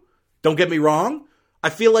do. Don't get me wrong. I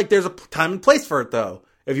feel like there's a time and place for it, though.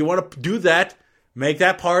 If you want to do that, make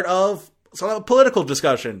that part of political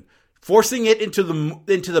discussion. Forcing it into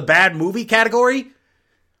the bad movie category,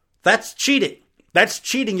 that's cheating. That's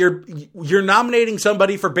cheating. You're nominating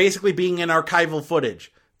somebody for basically being in archival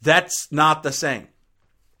footage. That's not the same.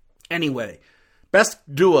 Anyway, best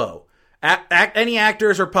duo. Any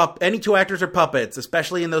two actors or puppets,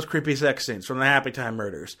 especially in those creepy sex scenes from the Happy Time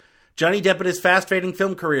Murders. Johnny Depp in his fast-fading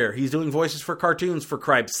film career. He's doing voices for cartoons, for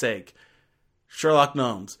cripe's sake. Sherlock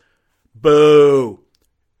Gnomes. Boo.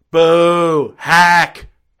 Boo. Hack.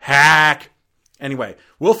 Anyway,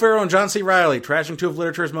 Will Ferrell and John C. Reilly, trashing two of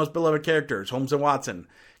literature's most beloved characters, Holmes and Watson.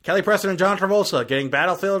 Kelly Preston and John Travolta, getting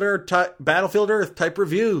Battlefield Earth type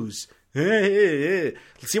reviews.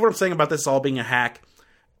 See what I'm saying about this all being a hack?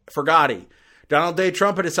 For Gotti. Donald J.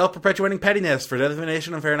 Trump and his self-perpetuating pettiness for Death of a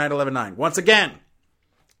Nation and Fahrenheit 11/9. Once again,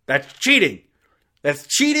 that's cheating. That's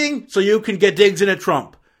cheating so you can get digs in at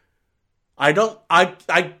Trump.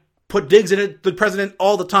 I put digs in at the president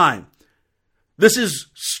all the time. This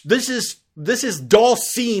is doll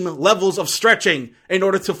seam levels of stretching in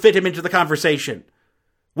order to fit him into the conversation.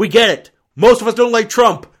 We get it. Most of us don't like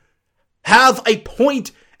Trump. Have a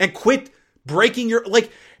point and quit breaking your...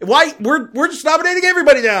 why? We're just nominating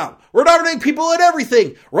everybody now. We're nominating people and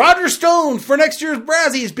everything. Roger Stone for next year's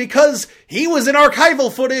Razzies because he was in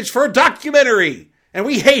archival footage for a documentary. And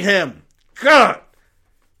we hate him. God.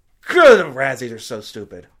 The Razzies are so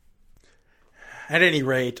stupid. At any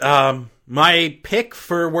rate, my pick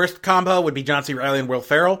for worst combo would be John C. Reilly and Will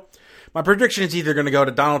Ferrell. My prediction is either going to go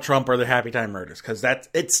to Donald Trump or the Happy Time Murders, because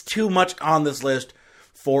it's too much on this list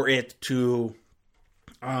for it to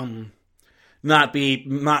not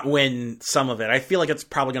win some of it. I feel like it's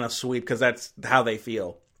probably going to sweep because that's how they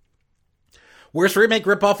feel. Worst remake,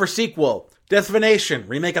 ripoff, or sequel? Death of a Nation,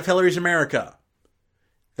 remake of Hillary's America.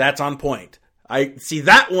 That's on point. I see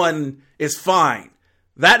that one is fine.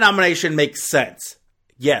 That nomination makes sense.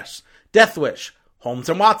 Yes. Death Wish, Holmes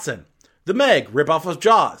and Watson. The Meg, ripoff of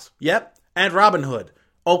Jaws. Yep. And Robin Hood.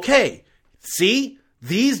 Okay. See?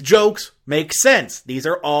 These jokes make sense. These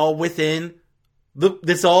are all within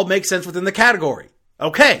this all makes sense within the category.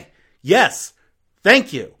 Okay. Yes.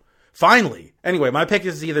 Thank you. Finally. Anyway, my pick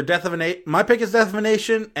is Death of a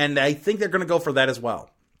Nation, and I think they're going to go for that as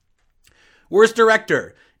well. Worst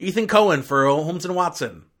director, Ethan Coen for Holmes and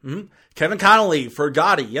Watson. Kevin Connolly for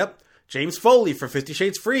Gotti. Yep. James Foley for 50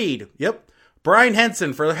 Shades Freed. Yep. Brian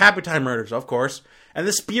Henson for the Happy Time Murders, of course. And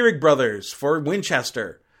the Spierig brothers for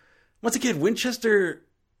Winchester. Once again, Winchester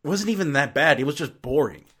wasn't even that bad. It was just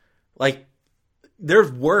boring.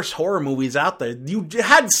 There's worse horror movies out there. You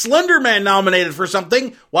had Slender Man nominated for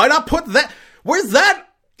something. Why not put that? Where's that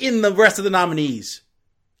in the rest of the nominees?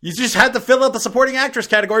 You just had to fill out the supporting actress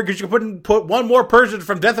category because you couldn't put one more person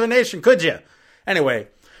from Death of a Nation, could you? Anyway,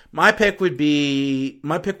 my pick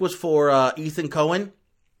was for Ethan Coen,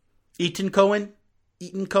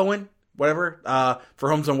 whatever, for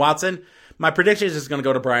Holmes and Watson. My prediction is going to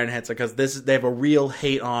go to Brian Henson because they have a real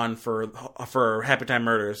hate on for Happy Time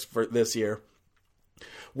Murders for this year.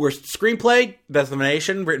 Worst screenplay, Death of a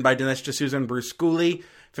Nation, written by Dinesh D'Souza and Bruce Schooley.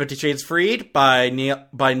 50 Shades Freed by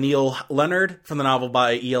Neil Leonard from the novel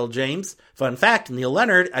by E.L. James. Fun fact, Neil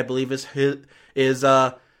Leonard, I believe, is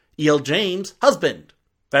E.L. James' husband.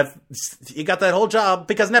 He got that whole job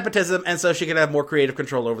because nepotism, and so she could have more creative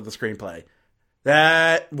control over the screenplay.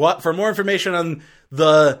 For more information on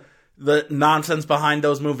the nonsense behind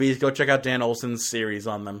those movies, go check out Dan Olson's series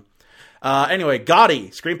on them. Anyway,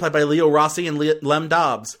 Gotti, screenplay by Leo Rossi and Lem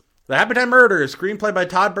Dobbs. The Happy Time Murders, screenplay by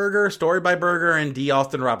Todd Berger, story by Berger and D.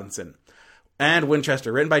 Austin Robinson. And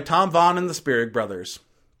Winchester, written by Tom Vaughn and the Spierig brothers.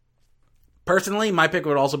 Personally, my pick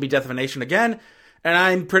would also be Death of a Nation again, and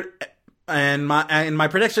my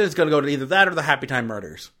prediction is going to go to either that or the Happy Time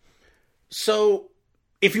Murders. So,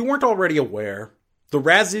 if you weren't already aware, the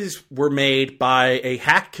Razzies were made by a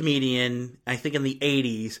hack comedian, I think in the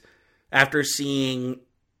 80s, after seeing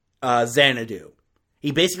Xanadu.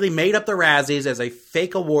 He basically made up the Razzies as a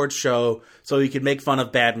fake awards show so he could make fun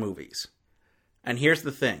of bad movies. And here's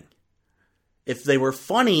the thing. If they were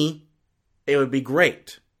funny, it would be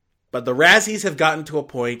great. But the Razzies have gotten to a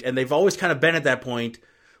point, and they've always kind of been at that point,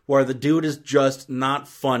 where the dude is just not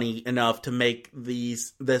funny enough to make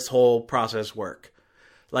this whole process work.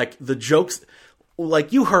 The jokes,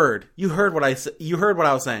 you heard what I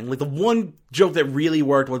was saying. The one joke that really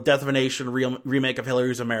worked was Death of a Nation remake of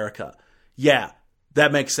Hillary's America. Yeah.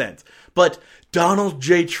 That makes sense. But Donald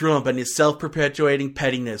J. Trump and his self-perpetuating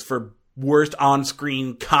pettiness for worst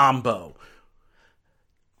on-screen combo.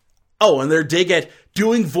 Oh, and their dig at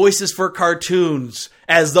doing voices for cartoons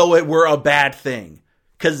as though it were a bad thing.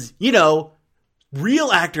 Because,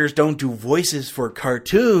 real actors don't do voices for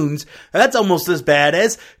cartoons. That's almost as bad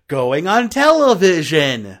as going on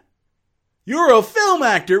television. You're a film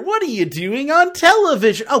actor. What are you doing on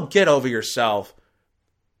television? Oh, get over yourself.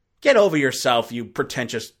 Get over yourself, you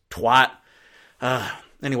pretentious twat.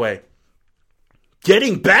 Anyway.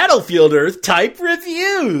 Getting Battlefield Earth type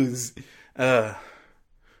reviews.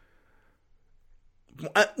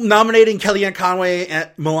 Nominating Kellyanne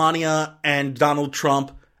Conway, Melania, and Donald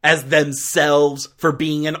Trump as themselves for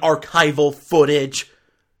being an archival footage.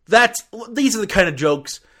 These are the kind of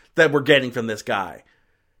jokes that we're getting from this guy.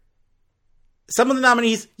 Some of the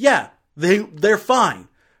nominees, yeah, they're fine.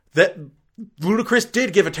 That Ludacris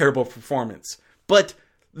did give a terrible performance, but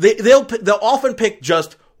they'll often pick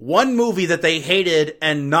just one movie that they hated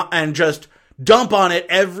and just dump on it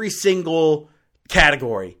every single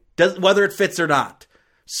category, whether it fits or not.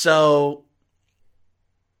 So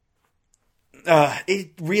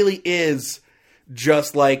it really is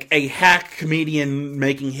just like a hack comedian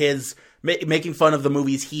making fun of the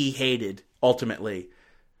movies he hated. Ultimately,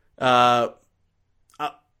 Razzie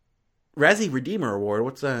Redeemer Award.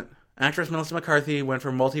 What's that? Actress Melissa McCarthy went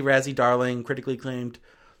for multi-Razzie darling, critically acclaimed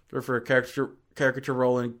for a caricature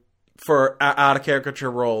role and out of caricature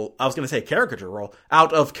role. I was going to say caricature role.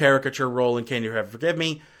 Out of caricature role in Can You Ever Forgive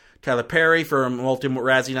Me? Tyler Perry for a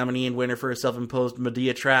multi-Razzie nominee and winner for his self-imposed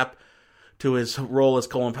Medea trap to his role as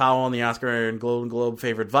Colin Powell in the Oscar and Golden Globe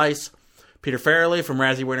favorite Vice. Peter Farrelly from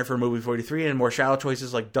Razzie winner for movie 43 and more shallow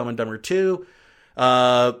choices like Dumb and Dumber 2.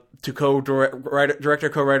 To director,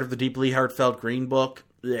 co-writer of the deeply heartfelt Green Book.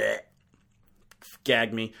 Blech.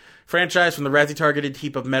 Gag me. Franchise from the Razzie-targeted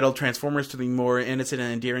heap of metal Transformers to the more innocent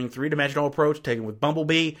and endearing three-dimensional approach taken with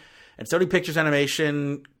Bumblebee. And Sony Pictures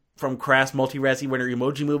Animation from crass multi-Razzie winner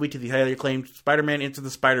Emoji Movie to the highly acclaimed Spider-Man Into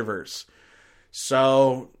the Spider-Verse.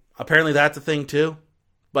 So, apparently that's a thing too.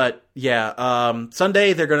 But, yeah,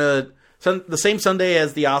 Sunday they're going to... the same Sunday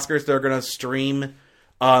as the Oscars, they're going to stream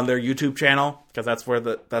on their YouTube channel, because that's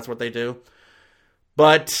what they do.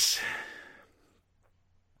 But...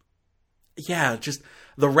 yeah, just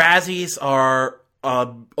the Razzies are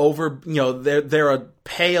they're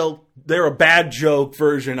a bad joke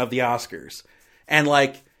version of the Oscars. And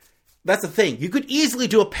like that's the thing. You could easily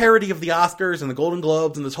do a parody of the Oscars and the Golden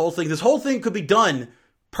Globes and this whole thing. This whole thing could be done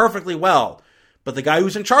perfectly well. But the guy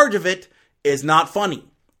who's in charge of it is not funny.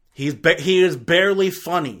 He is barely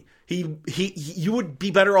funny. You would be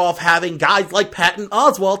better off having guys like Patton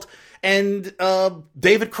Oswalt and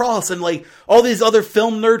David Cross and like all these other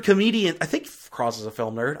film nerd comedians. I think Cross is a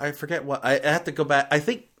film nerd. I forget what. I have to go back. I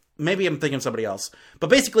think maybe I'm thinking of somebody else. But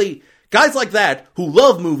basically, guys like that who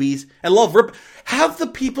love movies and love have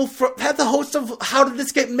the hosts of How Did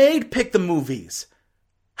This Get Made pick the movies.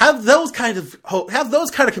 Have those kind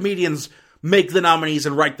of comedians make the nominees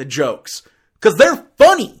and write the jokes because they're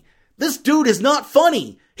funny. This dude is not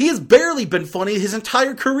funny. He has barely been funny his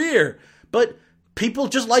entire career, but people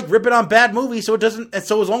just like ripping on bad movies, so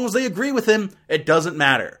as long as they agree with him, it doesn't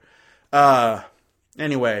matter.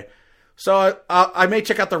 Anyway, so I may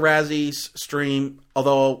check out the Razzies stream,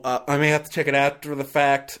 although I may have to check it after the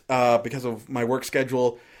fact because of my work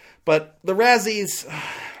schedule. But the Razzies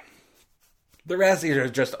are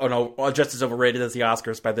just as overrated as the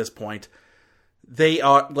Oscars by this point. They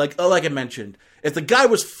are like I mentioned, if the guy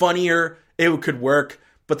was funnier, it could work.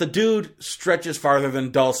 But the dude stretches farther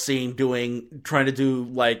than Dulcine trying to do,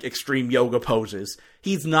 like, extreme yoga poses.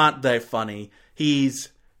 He's not that funny. He's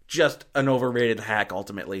just an overrated hack,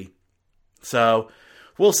 ultimately. So,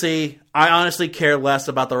 we'll see. I honestly care less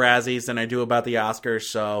about the Razzies than I do about the Oscars,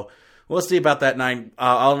 so we'll see about that night.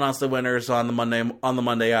 I'll announce the winners on the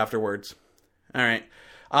Monday afterwards. Alright.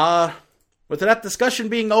 With that discussion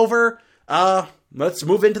being over, let's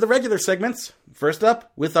move into the regular segments. First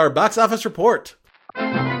up, with our box office report.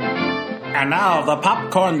 And now the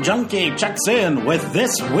Popcorn Junkie checks in with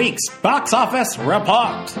this week's box office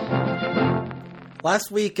report. Last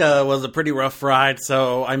week was a pretty rough ride,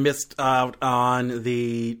 so I missed out on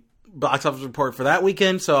the box office report for that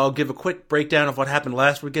weekend, so I'll give a quick breakdown of what happened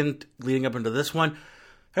last weekend leading up into this one.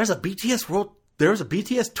 There was a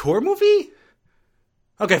BTS tour movie?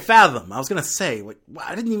 Okay, Fathom. I was going to say,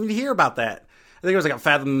 I didn't even hear about that. I think it was like a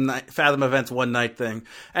Fathom Events one night thing.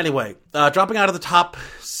 Anyway, dropping out of the top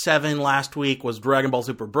 7 last week was Dragon Ball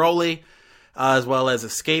Super Broly, as well as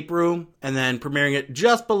Escape Room. And then premiering it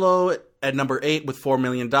just below it at number 8 with $4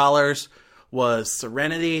 million was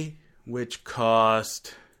Serenity, which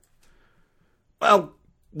cost... Well,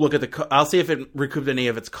 I'll see if it recouped any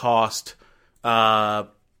of its cost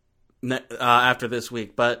after this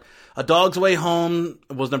week. But A Dog's Way Home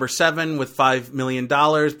was number 7 with $5 million,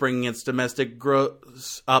 bringing its domestic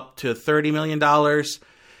gross up to $30 million,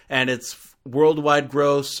 and its worldwide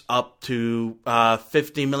gross up to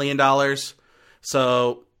 $50 million.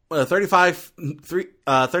 So 35.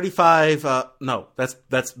 No, that's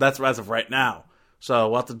as of right now. So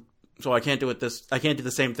we'll have to. So I can't do it. I can't do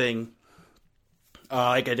the same thing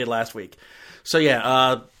like I did last week. So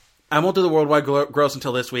yeah, I won't do the worldwide gross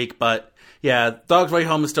until this week. But yeah, Dog's Way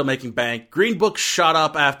Home is still making bank. Green Book shot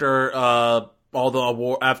up after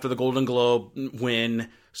after the Golden Globe win,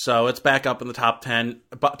 so it's back up in the top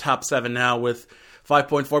 7 now with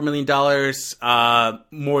 $5.4 million.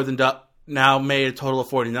 More than now made a total of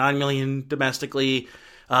 $49 million domestically.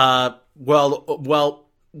 Well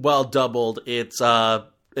doubled its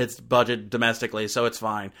budget domestically, so it's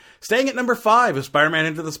fine. Staying at number 5 is Spider-Man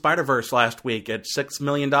Into the Spider-Verse last week at $6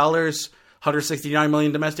 million, $169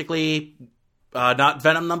 million domestically. Not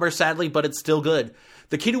Venom numbers, sadly, but it's still good.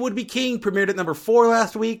 The Kid Who Would Be King premiered at number 4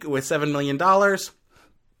 last week with $7 million.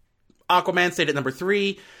 Aquaman stayed at number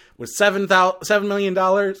 3 with $7 million.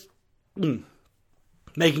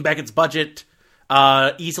 Making back its budget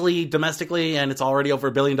easily domestically, and it's already over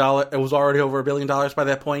 $1 billion. It was already over $1 billion by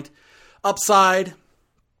that point. Upside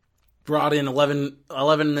brought in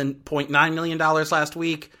 $11.9 million last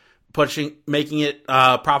week, making it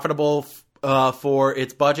profitable for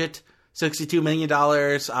its budget. $62 million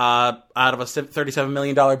out of a $37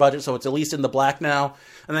 million budget, so it's at least in the black now.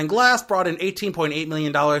 And then Glass brought in $18.8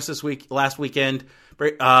 million last weekend,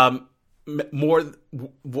 more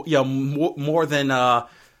than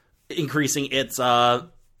increasing its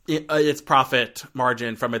profit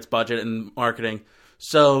margin from its budget and marketing.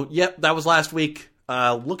 So, yep, that was last week.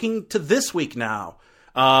 Looking to this week now.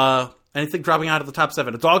 Anything dropping out of the top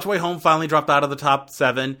 7? A Dog's Way Home finally dropped out of the top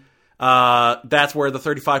 7. That's where the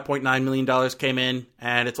 $35.9 million came in,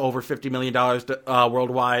 and it's over $50 million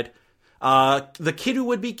worldwide. The Kid Who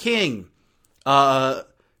Would Be King dropped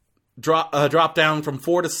down from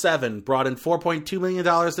 4 to 7, brought in $4.2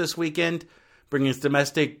 million this weekend, bringing its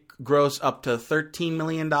domestic gross up to $13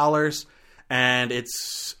 million, and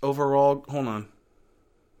its overall... Hold on.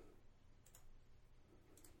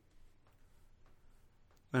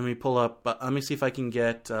 Let me pull up... let me see if I can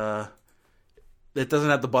get... it doesn't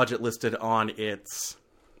have the budget listed on its...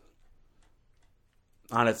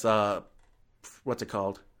 what's it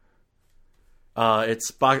called?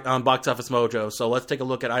 It's on Box Office Mojo. So let's take a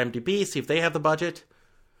look at IMDb, see if they have the budget.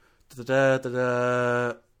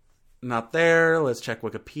 Not there. Let's check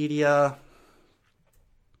Wikipedia.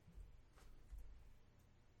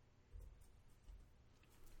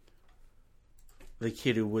 The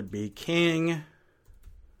Kid Who Would Be King.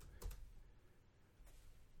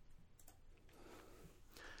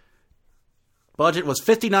 Budget was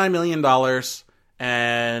 $59 million,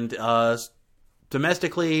 and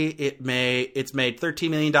domestically it's made $13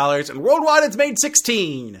 million, and worldwide it's made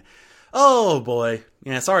 $16. Oh boy,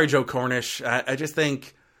 yeah. Sorry, Joe Cornish. I just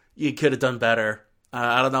think you could have done better.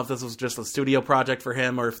 I don't know if this was just a studio project for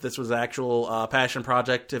him, or if this was an actual passion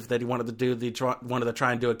project. If they wanted to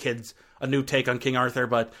try and do a new take on King Arthur,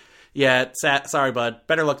 but yeah, sorry, bud.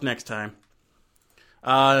 Better luck next time.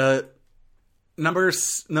 Number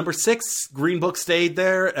 6, Green Book stayed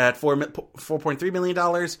there at $4.3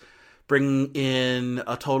 million, bringing in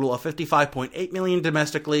a total of $55.8 million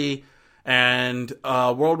domestically, and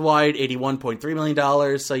worldwide $81.3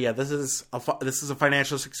 million. So yeah, this is a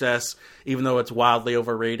financial success, even though it's wildly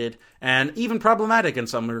overrated and even problematic in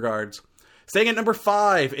some regards. Staying at number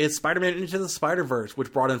 5 is Spider-Man Into the Spider-Verse,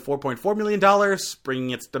 which brought in $4.4 million, bringing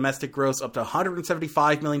its domestic gross up to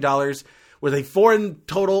 $175 million, with a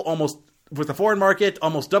foreign market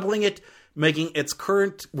almost doubling it, making its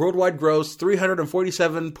current worldwide gross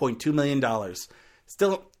 $347.2 million.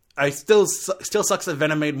 Still sucks that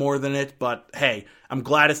Venom made more than it, but hey, I'm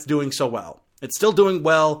glad it's doing so well. It's still doing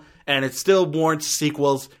well, and it still warrants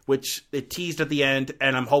sequels, which it teased at the end,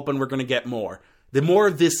 and I'm hoping we're going to get more. The more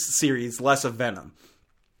of this series, less of Venom.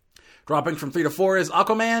 Dropping from 3 to 4 is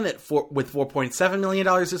Aquaman with $4.7 million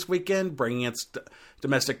this weekend, bringing its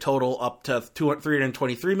domestic total up to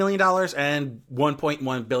 $323 million and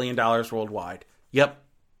 $1.1 billion worldwide. Yep,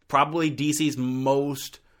 probably DC's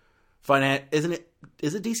most isn't it?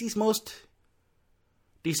 Is it DC's most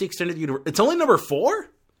DC Extended Universe? It's only number 4?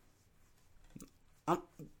 What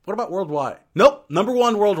about worldwide? Nope, number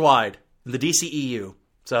 1 worldwide in the DCEU.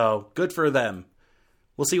 So good for them.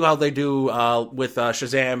 We'll see how they do with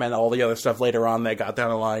Shazam and all the other stuff later on they got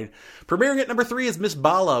down the line. Premiering at number 3 is Miss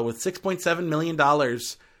Bala with $6.7 million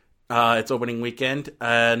its opening weekend.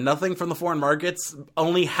 Nothing from the foreign markets,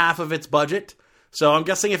 only half of its budget. So I'm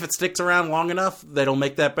guessing if it sticks around long enough, they'll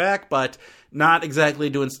make that back, but not exactly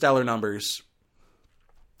doing stellar numbers.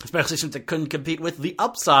 Especially since it couldn't compete with The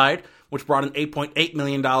Upside, which brought in $8.8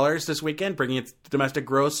 million this weekend, bringing its domestic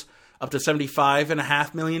gross up to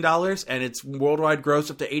 $75.5 million, and its worldwide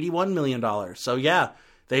gross up to $81 million. So yeah,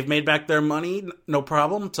 they've made back their money, no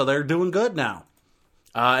problem, so they're doing good now.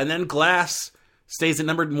 And then Glass stays at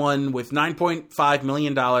number 1 with $9.5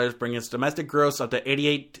 million, bringing its domestic gross up to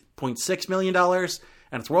 $88.6 million,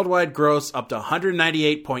 and its worldwide gross up to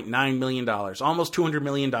 $198.9 million. Almost $200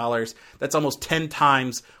 million. That's almost 10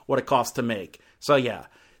 times what it costs to make. So yeah,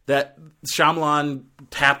 that Shyamalan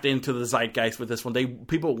tapped into the zeitgeist with this one.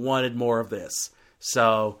 People wanted more of this.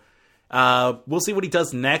 So we'll see what he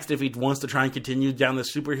does next, if he wants to try and continue down the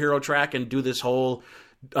superhero track and do this whole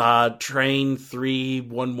Train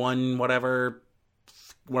 311 whatever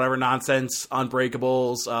nonsense,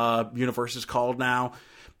 Unbreakables universe is called now.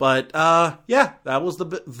 But yeah, that was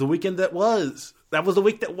the weekend that was. That was the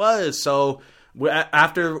week that was. So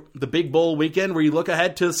after the big bowl weekend, we look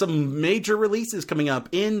ahead to some major releases coming up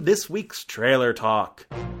in this week's Trailer Talk.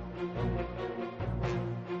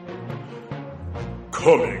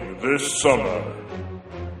 Coming this summer.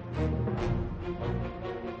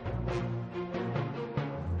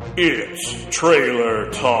 It's Trailer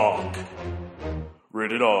Talk.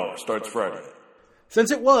 Rated R. Starts Friday.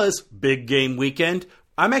 Since it was Big Game Weekend,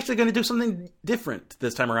 I'm actually going to do something different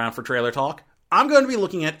this time around for Trailer Talk. I'm going to be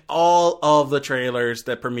looking at all of the trailers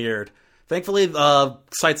that premiered. Thankfully,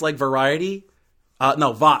 sites like Variety...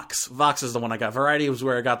 Vox. Vox is the one I got. Variety was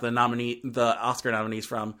where I got the Oscar nominees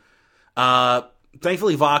from.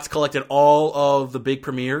 Thankfully, Vox collected all of the big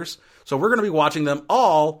premieres. So we're going to be watching them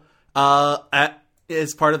all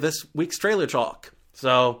as part of this week's Trailer Talk.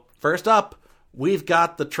 So, first up, we've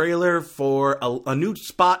got the trailer for a new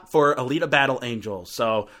spot for Alita Battle Angel.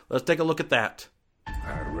 So, let's take a look at that.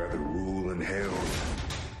 I'd rather rule in hell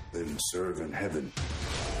than serve in heaven.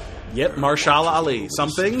 Yep, Mahershala Ali. Some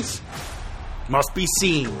things must be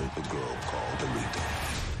seen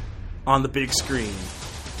on the big screen.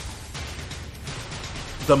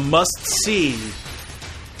 The must-see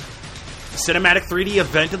cinematic 3D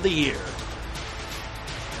event of the year.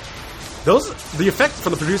 The effect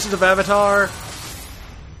from the producers of Avatar,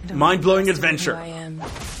 mind-blowing adventure. Alita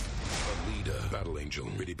Battle Angel,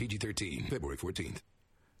 rated PG-13, February 14th.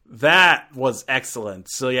 That was excellent.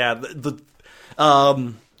 So yeah, the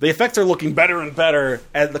effects are looking better and better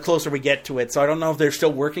as the closer we get to it. So I don't know if they're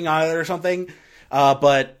still working on it or something,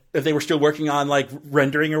 but if they were still working on like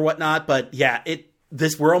rendering or whatnot. But yeah,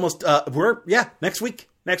 next week.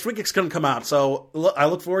 Next week it's going to come out. So I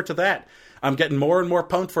look forward to that. I'm getting more and more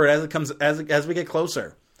pumped for it as we get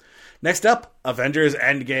closer. Next up, Avengers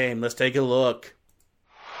Endgame. Let's take a look.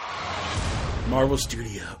 Marvel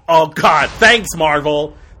Studio. Oh God, thanks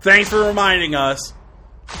Marvel. Thanks for reminding us.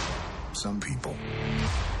 Some people.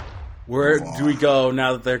 Where do we go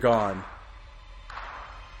now that they're gone?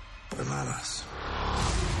 But not us.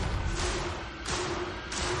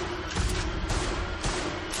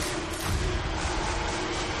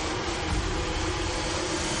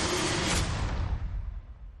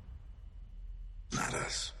 Not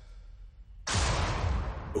us.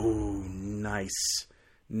 Ooh, nice.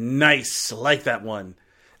 Nice. I like that one.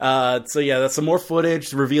 So yeah, that's some more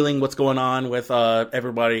footage revealing what's going on with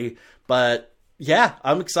everybody. But yeah,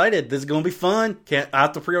 I'm excited. This is going to be fun. I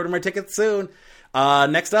have to pre-order my tickets soon.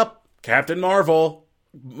 Next up, Captain Marvel.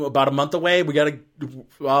 About a month away. We got to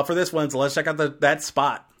for this one. So let's check out that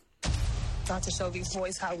spot. About to show these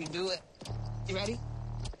boys how we do it. You ready?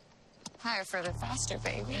 Higher, further, faster,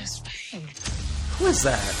 baby. Yes, babe. Who is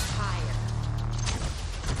that? Higher.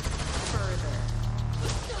 Further.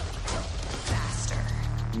 Faster.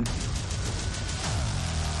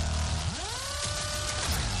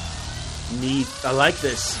 Neat. I like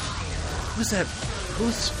this. Who's that?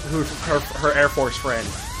 Who's her Air Force friend?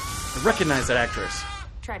 I recognize that actress.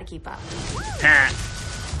 Try to keep up.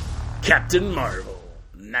 Captain Marvel.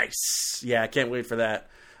 Nice. Yeah, I can't wait for that.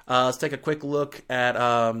 Let's take a quick look at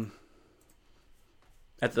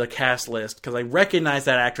the cast list, because I recognize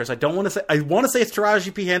that actress. I want to say it's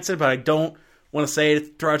Taraji P. Henson, but I don't want to say it's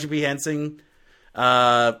Taraji P. Henson.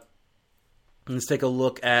 Let's take a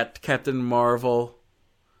look at Captain Marvel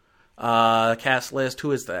cast list.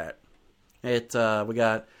 Who is that? We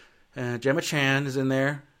got Gemma Chan is in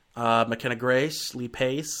there. McKenna Grace, Lee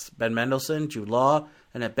Pace, Ben Mendelsohn, Jude Law,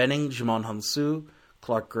 Annette Bening, Jimon Hansu,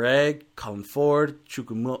 Clark Gregg, Colin Ford,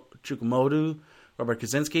 Chukwumodu, Robert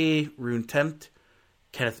Kaczynski, Rune Tempt,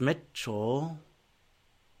 Kenneth Mitchell.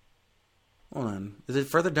 Hold on. Is it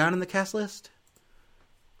further down in the cast list?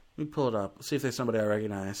 Let me pull it up. See if there's somebody I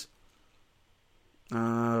recognize.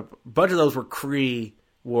 A bunch of those were Kree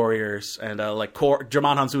warriors, and like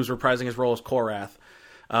Jamon Hansu was reprising his role as Korath.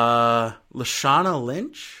 Lashana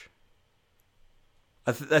Lynch?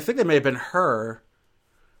 I think that may have been her.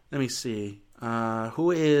 Let me see.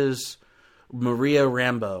 Who is Maria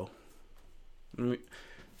Rambeau?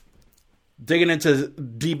 Digging into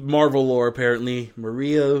deep Marvel lore, apparently.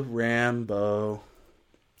 Maria Rambeau.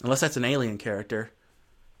 Unless that's an alien character.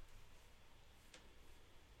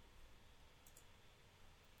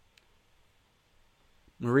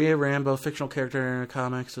 Maria Rambeau, fictional character in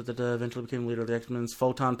comics that eventually became leader of the X-Men.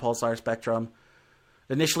 Photon Pulsar Spectrum.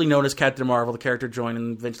 Initially known as Captain Marvel, the character joined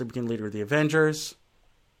and eventually became leader of the Avengers.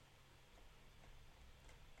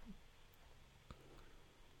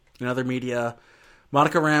 In other media,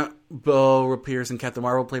 Monica Rambeau appears in Captain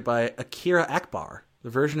Marvel, played by Akira Akbar. The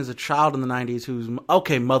version is a child in the 90s whose...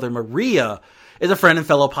 Okay, Mother Maria is a friend and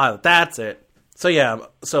fellow pilot. That's it. So yeah,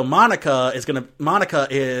 so Monica is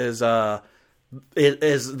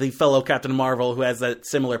the fellow Captain Marvel who has that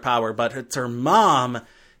similar power, but it's her mom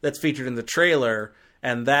that's featured in the trailer,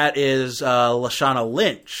 and that is Lashana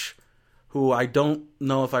Lynch, who I don't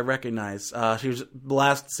know if I recognize. She was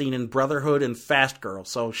last seen in Brotherhood and Fast Girl,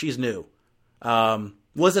 so she's new. That's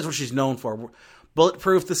what she's known for.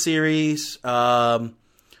 Bulletproof, the series,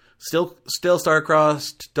 still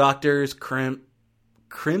Star-Crossed, Doctors,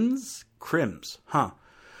 Crims, huh?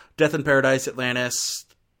 Death in Paradise, Atlantis,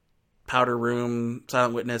 Powder Room,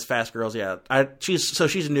 Silent Witness, Fast Girls. Yeah,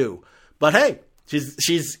 she's new, but hey,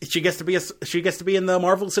 she gets to be in the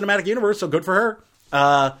Marvel Cinematic Universe, so good for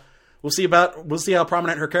her. We'll see how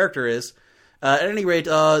prominent her character is. At any rate,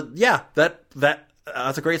 yeah,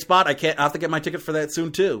 that's a great spot. I'll have to get my ticket for that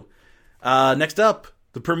soon too. Next up,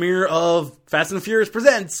 the premiere of Fast and Furious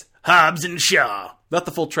presents Hobbs and Shaw. Not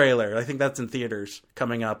the full trailer. I think that's in theaters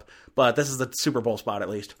coming up, but this is the Super Bowl spot at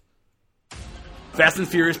least. Fast and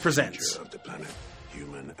Furious presents. Of the planet,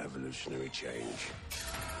 human evolutionary change.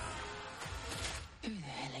 Who the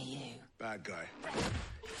hell are you? Bad guy.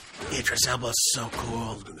 Idris Elba's so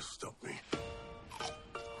cool. Who's gonna stop me?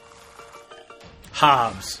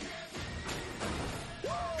 Hobbs.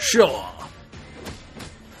 Shaw.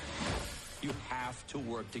 You have to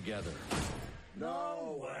work together.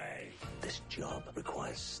 No way. This job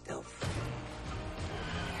requires stealth.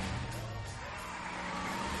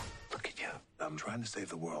 Look at you. I'm trying to save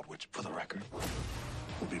the world, which, for the record,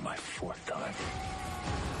 will be my 4th time.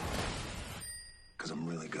 Because I'm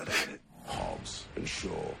really good at it. Hobbs and Shaw,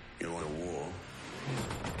 you want a war?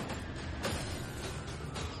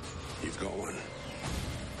 You've got one.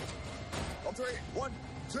 On 3, 1,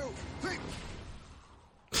 2, 3.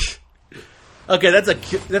 Okay, that's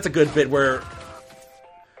a good bit where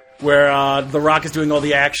The Rock is doing all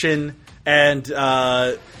the action and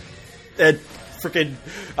freaking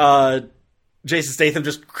Jason Statham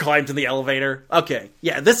just climbs in the elevator. Okay,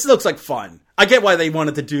 yeah, this looks like fun. I get why they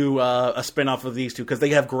wanted to do a spin-off of these two, because they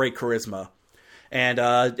have great charisma. And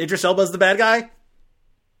Idris Elba's the bad guy?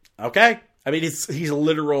 Okay. I mean, he's a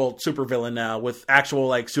literal supervillain now with actual,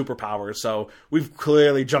 like, superpowers, so we've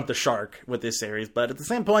clearly jumped the shark with this series, but at the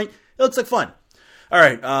same point, it looks like fun.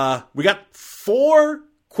 Alright, we got 4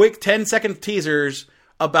 quick 10-second teasers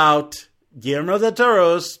about Guillermo del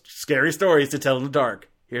Toro's Scary Stories to Tell in the Dark.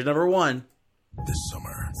 Here's number 1. This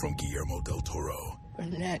summer, from Guillermo del Toro. We're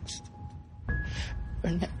next.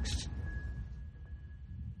 We're next.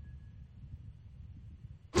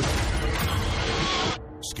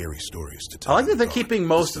 Scary Stories to Tell. I like that they're keeping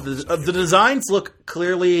most of the designs look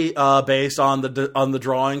clearly based on the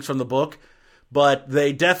drawings from the book, but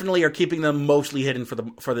they definitely are keeping them mostly hidden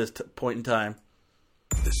for this point in time.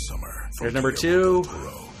 This summer, here's number 2.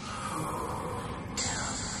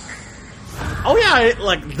 Oh yeah,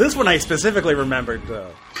 this one I specifically remembered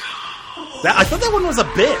though. I thought that one was a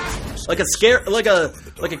bit like a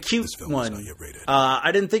cute one.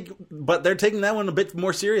 I didn't think, but they're taking that one a bit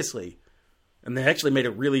more seriously, and they actually made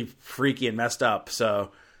it really freaky and messed up.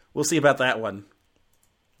 So we'll see about that one.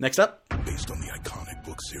 Next up, based on the iconic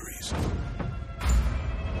book series.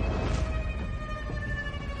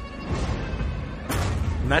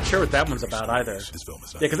 I'm not sure what that one's about either.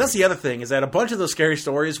 Yeah, because that's the other thing, is that a bunch of those Scary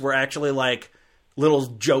Stories were actually like little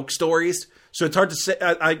joke stories. So it's hard to say.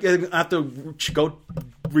 I have to go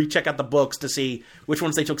recheck out the books to see which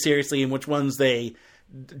ones they took seriously and which ones they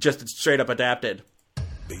just straight up adapted.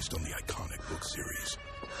 Based on the iconic book series.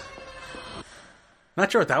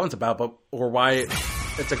 Not sure what that one's about, or why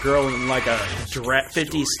it's a girl in like a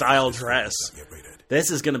 50s style dress. This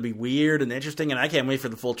is going to be weird and interesting, and I can't wait for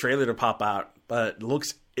the full trailer to pop out. But it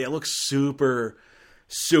looks super,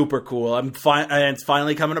 super cool. And it's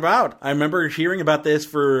finally coming about. I remember hearing about this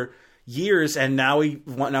for years, and now we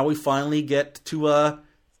finally get to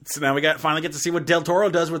finally get to see what Del Toro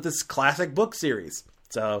does with this classic book series.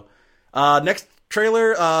 So, next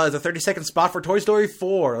trailer is a 30-second spot for Toy Story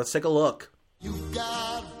 4. Let's take a look. You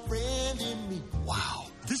got a friend in me. Wow,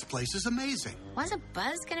 this place is amazing. Wasn't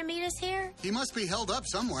Buzz gonna meet us here? He must be held up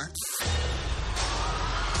somewhere.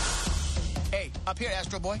 Hey, up here,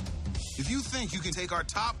 Astro Boy. If you think you can take our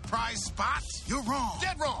top prize spot, you're wrong.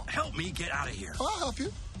 Dead wrong. Help me get out of here. I'll help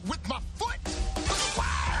you. With my foot.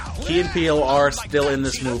 Wow. Key and Peele are still in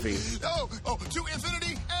this movie. Oh, to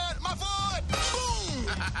infinity and my foot. Boom.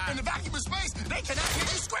 In the vacuum of space, they cannot hear you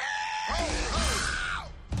scream.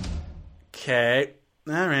 Okay.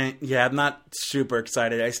 All right. Yeah, I'm not super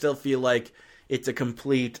excited. I still feel like it's a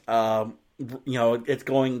complete, it's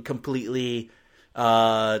going completely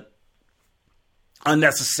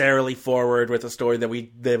unnecessarily forward with a story that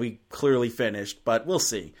we clearly finished, but we'll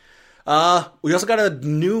see. We also got a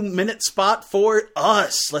new minute spot for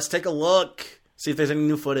Us. Let's take a look. See if there's any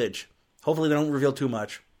new footage. Hopefully they don't reveal too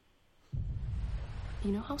much.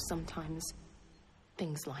 You know how sometimes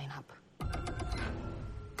things line up?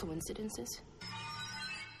 Coincidences?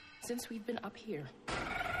 Since we've been up here,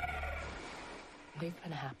 they've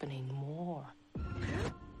been happening more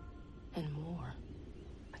and more.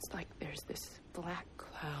 It's like there's this black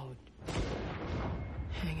cloud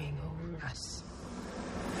hanging over us.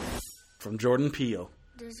 From Jordan Peele.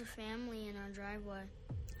 There's a family in our driveway.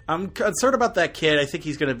 I'm concerned about that kid. I think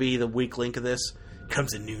he's going to be the weak link of this.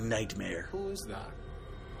 Comes a new nightmare. Who is that?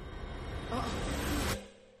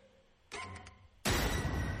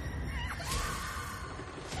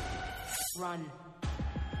 Run.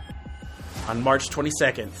 On March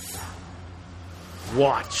 22nd,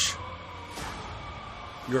 watch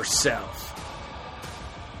yourself.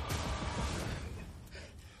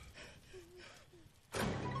 What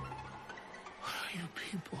are you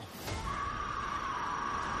people?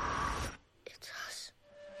 It's us.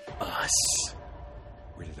 Us.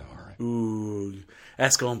 Rated R. Ooh,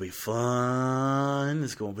 that's gonna be fun.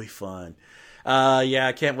 It's gonna be fun. Yeah,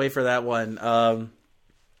 I can't wait for that one.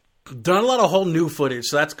 Done a lot of whole new footage,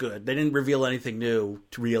 so that's good. They didn't reveal anything new,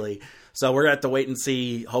 really. So we're gonna have to wait and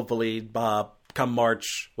see. Hopefully, come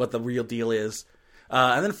March, what the real deal is.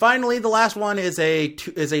 And then finally, the last one is a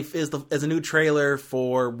new trailer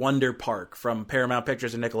for Wonder Park from Paramount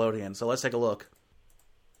Pictures and Nickelodeon. So let's take a look.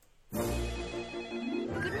 Good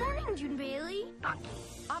morning, June Bailey.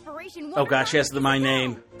 Operation Wonder Oh gosh, yes, my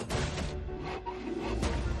name.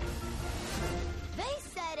 They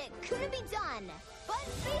said it couldn't be done, but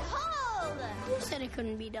behold! Who said it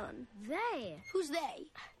couldn't be done? They. Who's they?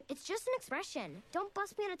 It's just an expression. Don't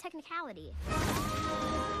bust me on a technicality.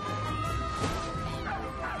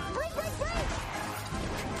 Break!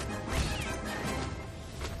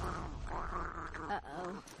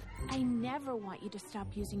 Uh-oh. I never want you to stop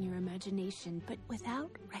using your imagination, but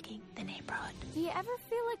without wrecking the neighborhood. Do you ever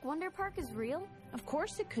feel like Wonder Park is real? Of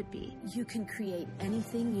course it could be. You can create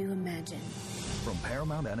anything you imagine. From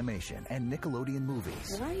Paramount Animation and Nickelodeon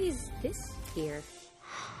Movies. Why is this here?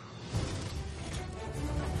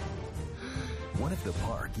 What if the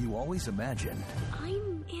park you always imagined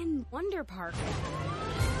I'm in Wonder Park.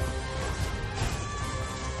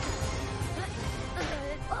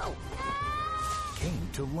 Oh. came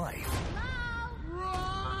to life?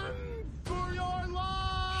 Run for your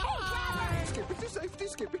life! Hey, Skip it to safety,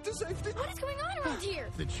 skip it to safety. what is going on around here?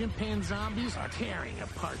 The chimpanzee zombies are tearing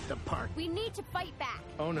apart the park. We need to fight back.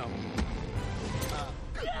 Oh no. Duck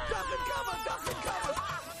and cover!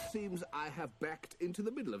 Seems I have backed into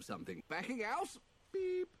the middle of something. Backing out?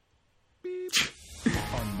 Beep. Beep.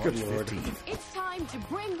 On March 15th. It's time to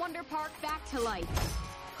bring Wonder Park back to life.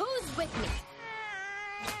 Who's with me?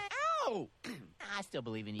 Ow! I still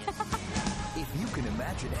believe in you. If you can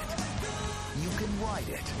imagine it, you can ride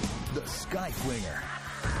it. The Sky Flinger.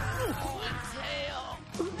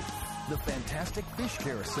 The Fantastic Fish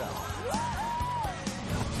Carousel.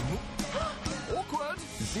 Awkward.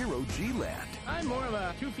 Zero G Land. I'm more of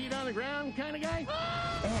a 2 feet on the ground kind of guy.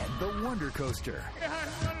 And the Wonder Coaster. I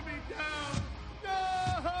want to be down.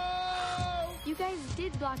 No! You guys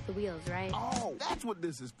did block the wheels, right? Oh, that's what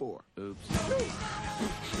this is for. Oops. No.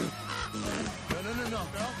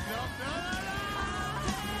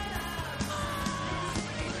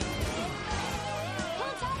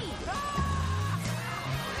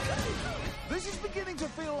 This is beginning to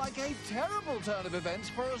feel like a terrible turn of events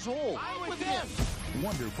for us all. I'm with him.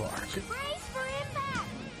 Wonder Park. Brace for impact!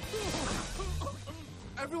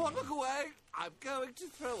 Everyone look away. I'm going to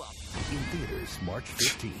throw up. In theaters March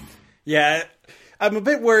 15th. Yeah, I'm a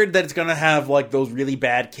bit worried that it's gonna have like those really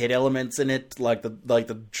bad kid elements in it, like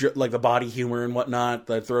the body humor and whatnot,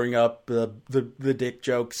 the throwing up, the dick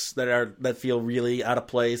jokes that feel really out of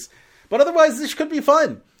place. But otherwise, this could be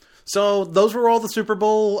fun. So those were all the Super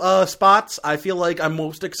Bowl spots. I feel like I'm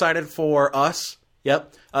most excited for Us.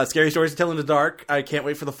 Yep, Scary Stories to Tell in the Dark. I can't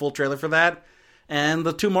wait for the full trailer for that. And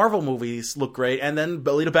the 2 Marvel movies look great. And then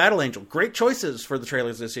Billy the Battle Angel. Great choices for the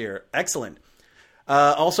trailers this year. Excellent.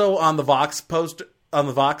 Also on the Vox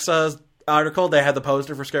article, they had the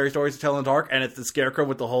poster for Scary Stories to Tell in the Dark, and it's the Scarecrow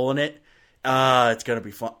with the hole in it. It's gonna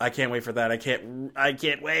be fun. I can't wait for that. I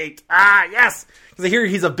can't wait. Yes, because I hear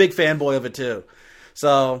he's a big fanboy of it too.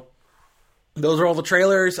 So those are all the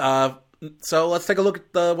trailers. So let's take a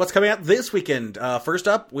look at what's coming out this weekend. First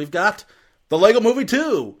up, we've got the Lego Movie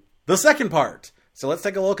 2, the second part. So let's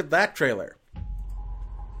take a look at that trailer.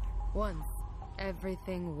 Once,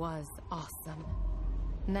 everything was awesome.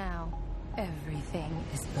 Now, everything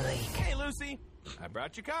is bleak. Hey, Lucy, I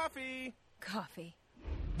brought you coffee. Coffee.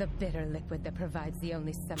 The bitter liquid that provides the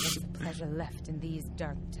only semblance of pleasure left in these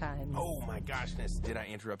dark times. Oh my goshness, did I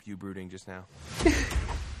interrupt you brooding just now?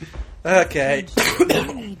 Okay.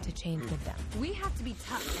 We need to change with them. We have to be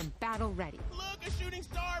tough and battle ready. Look, a shooting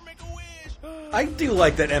star, make a wish. I do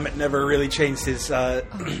like that Emmett never really changed his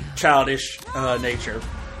childish nature.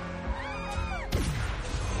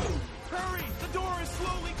 Hurry, the door is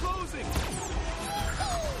slowly closing.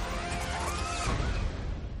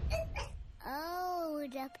 Oh,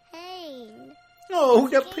 the pain. Oh,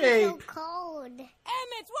 the It's pain. so cold. Emmett,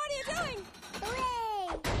 what are you doing?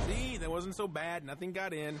 Hooray! See, that wasn't so bad. Nothing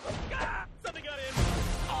got in. Ah, something got in.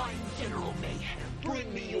 I'm General Mayhem.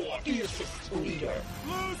 Bring me your innocent leader.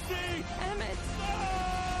 Lucy! Emmett.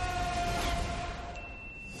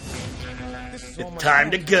 This is It's all my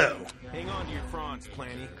time to fault. go. Hang on to your fronds,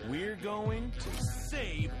 Planny. We're going to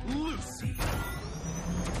save Lucy.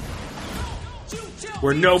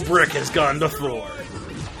 Where no brick has gone before.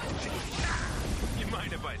 You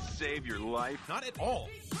mind if I save your life? Not at all.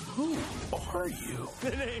 Who are you?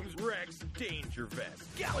 The name's Rex Dangervest.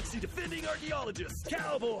 Galaxy defending archaeologist,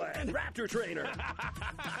 cowboy, and raptor trainer.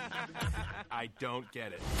 I don't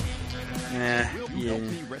get it. Will you help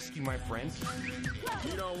me rescue my friends?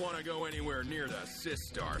 You don't want to go anywhere near the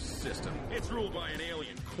Sistar system. It's ruled by an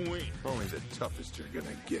alien queen. Only the toughest are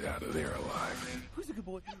gonna get out of there alive. Who's a good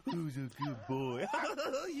boy? Who's a good boy?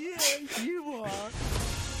 Yeah, you are.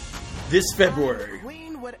 This February.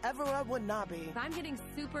 Queen, whatever I would not be. I'm getting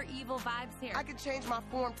super evil vibes here. I could change my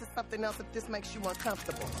form to something else if this makes you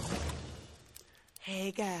uncomfortable.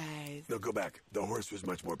 Hey, guys. No, go back. The horse was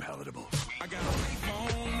much more palatable. I got a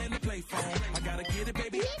phone and a play phone. I gotta get it,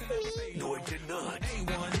 baby. No, it did not.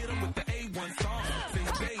 A1, hit him with the A1 song. Say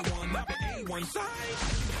J1, not the A1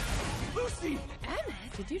 side. Lucy! Emmett,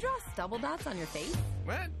 did you draw stubble dots on your face?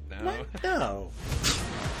 What? No. No.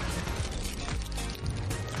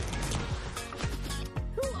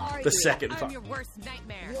 Who are The you? second I'm part. your worst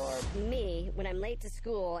nightmare. You're me when I'm late to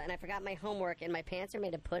school and I forgot my homework and my pants are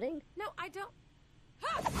made of pudding? No, I don't.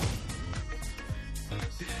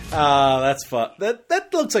 That's fun. That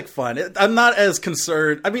looks like fun. I'm not as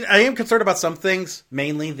concerned. I mean, I am concerned about some things,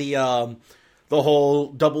 mainly the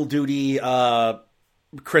whole double duty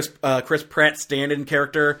Chris Pratt stand-in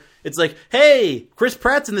character. It's like, hey, Chris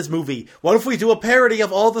Pratt's in this movie. What if we do a parody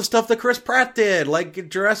of all the stuff that Chris Pratt did, like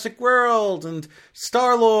Jurassic World and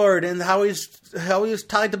Star-Lord, and how he's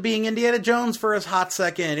tied to being Indiana Jones for a hot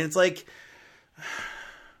second? And it's like,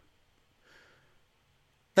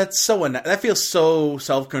 that's so that feels so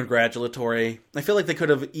self-congratulatory. I feel like they could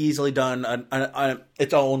have easily done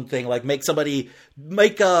its own thing, like make Alden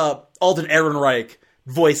Ehrenreich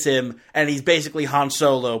voice him, and he's basically Han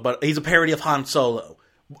Solo, but he's a parody of Han Solo.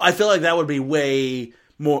 I feel like that would be way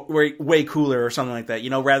cooler or something like that, you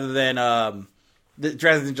know, rather than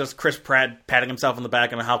just Chris Pratt patting himself on the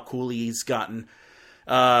back and how cool he's gotten.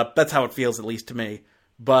 That's how it feels, at least to me.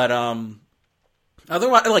 But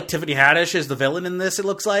otherwise, like Tiffany Haddish is the villain in this. It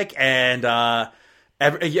looks like, and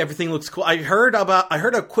everything looks cool. I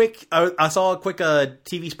saw a quick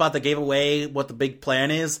TV spot that gave away what the big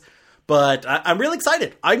plan is. But I'm really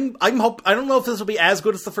excited. I don't know if this will be as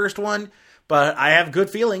good as the first one, but I have good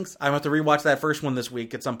feelings. I have to rewatch that first one this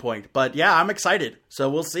week at some point. But yeah, I'm excited. So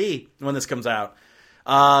we'll see when this comes out.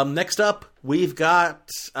 Next up, we've got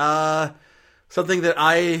something that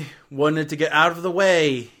I wanted to get out of the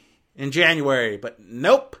way in January, but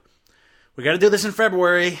nope. We got to do this in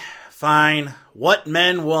February. Fine. What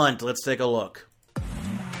Men Want. Let's take a look.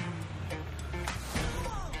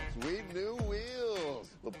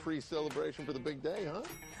 pre-celebration for the big day, huh?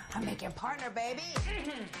 I'm making partner, baby.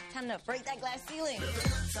 Time to break that glass ceiling.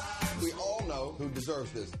 We all know who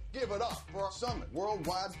deserves this. Give it up for our Summit,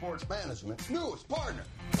 Worldwide Sports Management's newest partner.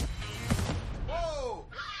 Whoa!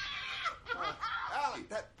 Allie,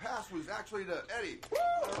 that pass was actually to Eddie.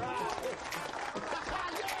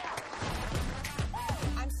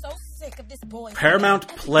 I'm so sick of this boy. Paramount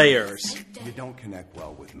Players. You don't connect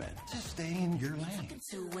well with men. Just stay in your lane.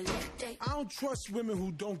 I don't trust women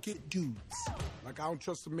who don't get dudes. Like I don't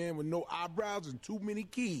trust a man with no eyebrows and too many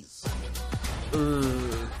keys.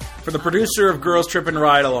 For the producer of Girls Trip and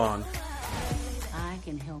Ride Along. I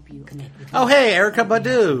can help you connect with Oh, hey, Erykah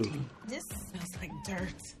Badu. This smells like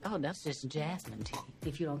dirt. Oh, that's just jasmine tea.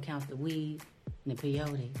 If you don't count the weed, and the peyote,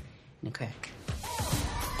 and the crack.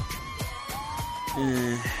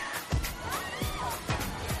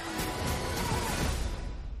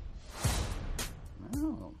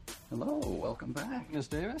 Oh, hello. Welcome back, Miss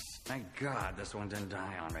Davis. Thank God this one didn't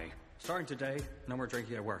die on me. Starting today, no more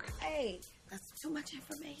drinking at work. Hey, that's too much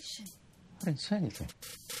information. I didn't say anything.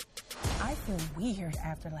 I feel weird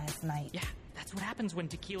after last night. Yeah, that's what happens when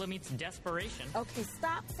tequila meets desperation. Okay,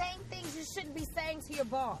 stop saying things you shouldn't be saying to your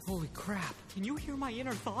boss. Holy crap. Can you hear my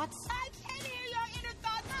inner thoughts? I can hear your inner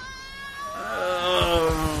thoughts.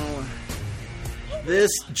 Oh.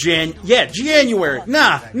 This January.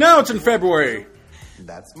 No, it's in February.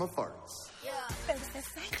 That's my farts. There was this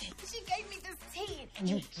psychic. She gave me this tea. And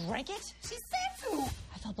you drank it? She said to.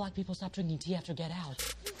 I thought black people stopped drinking tea after Get Out.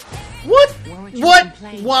 What?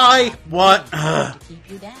 Why? What? To keep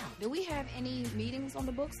you down. Do we have any meetings on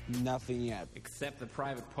the books? Nothing yet, except the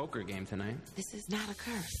private poker game tonight. This is not a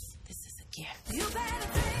curse. This is a gift.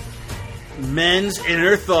 Men's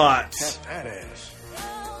inner thoughts That ass.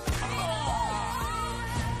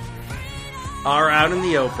 are out in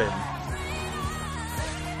the open.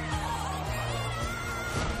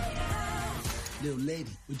 Little lady,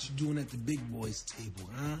 what you doing at the big boys table,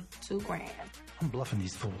 huh? $2,000. I'm bluffing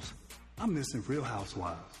these fools. I'm missing Real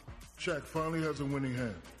Housewives. Shaq finally has a winning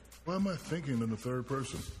hand. Why am I thinking in the third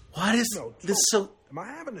person? What is this so... Am I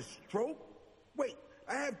having a stroke? Wait,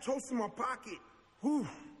 I have toast in my pocket. Whew.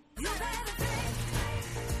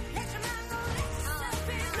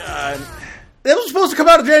 God. That was supposed to come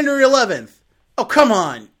out on January 11th. Oh, come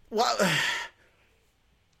on. What? I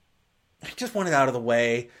just want it out of the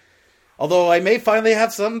way. Although I may finally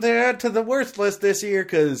have something to add to the worst list this year,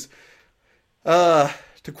 because, to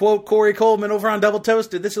quote Corey Coleman over on Double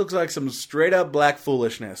Toasted, this looks like some straight up black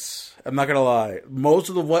foolishness. I'm not gonna lie. Most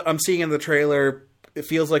of what I'm seeing in the trailer, it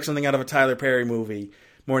feels like something out of a Tyler Perry movie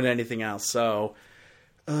more than anything else. So,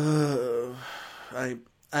 I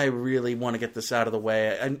really want to get this out of the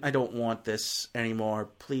way. I don't want this anymore.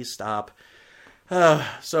 Please stop.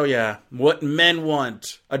 So yeah, what men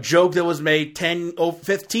want. A joke that was made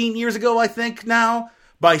 15 years ago, I think now,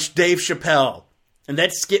 by Dave Chappelle. And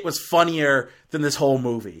that skit was funnier than this whole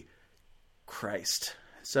movie. Christ.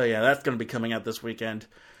 So yeah, that's going to be coming out this weekend.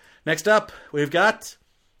 Next up, we've got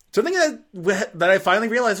something that I finally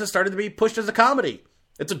realized has started to be pushed as a comedy.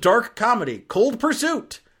 It's a dark comedy, Cold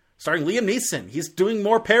Pursuit, starring Liam Neeson. He's doing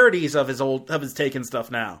more parodies of his Taken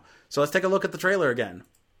stuff now. So let's take a look at the trailer again.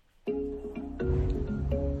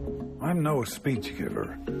 I'm no speech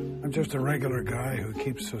giver. I'm just a regular guy who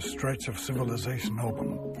keeps a stretch of civilization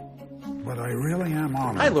open. But I really am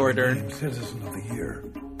honored. Hi, Laura Dern. to be named Citizen of the Year.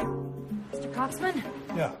 Mr. Coxman?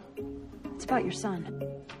 Yeah. It's about your son.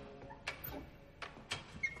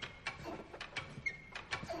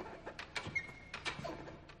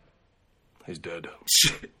 He's dead.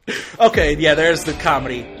 Okay, yeah, there's the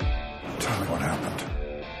comedy. Tell me what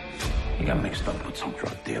happened. He got mixed up with some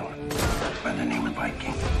drug dealer by the name of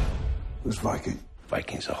Viking. Who's Viking?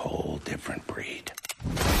 Viking's a whole different breed.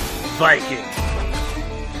 Viking.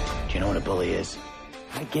 Do you know what a bully is?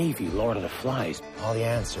 I gave you Lord of the Flies. All the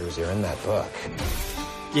answers are in that book.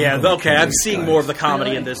 Yeah, okay, I'm seeing more of the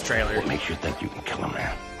comedy in this trailer. What makes you think you can kill a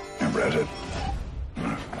man? I read it.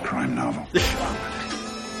 A crime novel.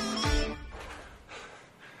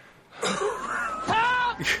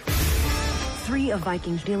 Three of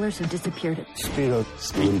Viking's dealers have disappeared. Speedo,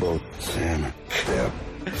 Steamboat, Sam, Deb.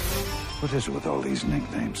 What is it with all these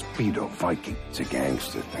nicknames? Speedo, Viking. It's a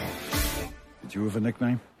gangster thing. Did you have a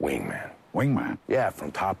nickname? Wingman. Wingman? Yeah,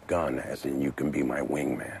 from Top Gun, as in you can be my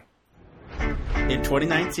wingman. In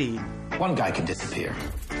 2019. One guy can disappear.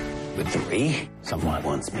 But three? Someone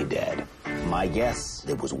wants me dead. My guess,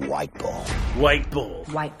 it was White Bull. White Bull.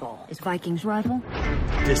 White Bull is Viking's rival.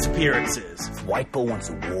 Disappearances. If White Bull wants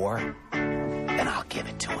a war, then I'll give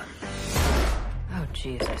it to him. Oh,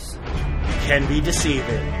 Jesus. Can be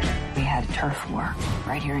deceiving. We had turf war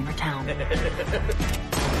right here in your town.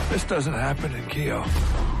 This doesn't happen in Keo.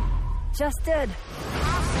 Just did.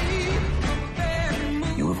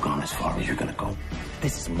 You have gone as far as you're gonna go.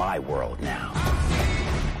 This is my world now.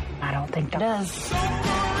 I don't think it is.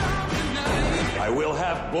 I will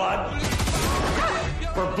have blood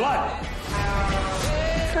for blood.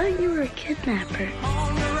 I thought you were a kidnapper.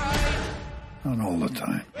 Not all the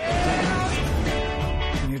time.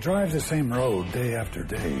 When you drive the same road day after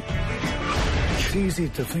day, it's easy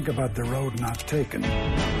to think about the road not taken.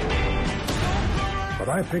 But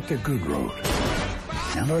I picked a good road,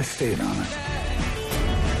 and I stayed on it.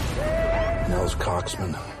 Nels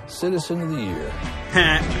Coxman, Citizen of the Year.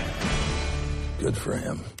 Good for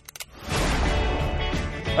him.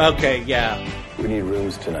 Okay, yeah. We need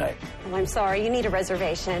rooms tonight. Oh, I'm sorry, you need a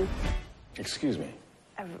reservation. Excuse me.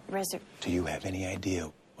 A Do you have any idea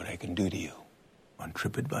what I can do to you on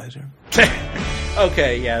TripAdvisor?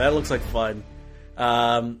 Okay, yeah, that looks like fun.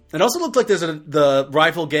 It also looked like the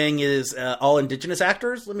rifle gang is all indigenous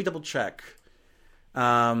actors. Let me double check.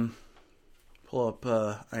 Pull up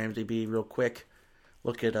IMDb real quick.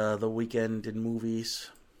 Look at the weekend in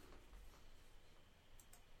movies.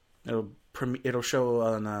 It'll show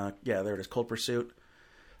on there it is, Cold Pursuit.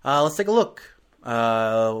 Let's take a look.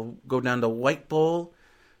 Go down to White Bull.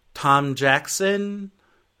 Tom Jackson,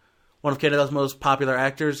 one of Canada's most popular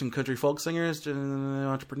actors and country folk singers, an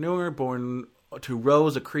entrepreneur, born to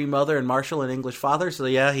Rose, a Cree mother, and Marshall, an English father. So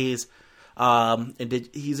yeah, he's an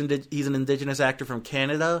indigenous actor from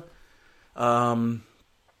Canada. Raul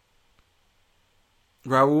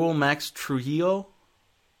Max Trujillo,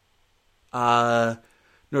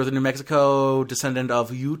 northern New Mexico, descendant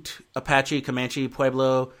of Ute, Apache, Comanche,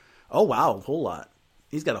 Pueblo. Oh wow, a whole lot.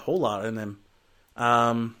 He's got a whole lot in him.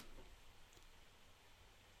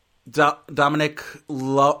 Dominic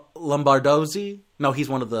Lombardozzi. No, he's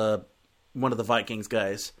one of the Vikings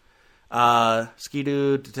guys.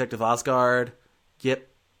 Skidoo, Detective Osgard,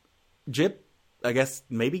 Jip, I guess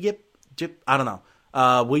maybe Jip. I don't know.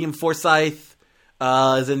 William Forsythe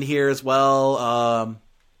is in here as well.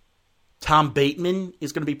 Tom Bateman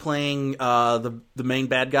is going to be playing the main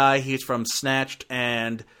bad guy. He's from Snatched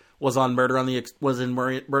and was in Murder on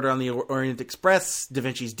the Orient Express, Da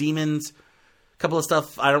Vinci's Demons. Couple of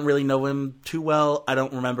stuff. I don't really know him too well. I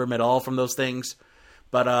don't remember him at all from those things.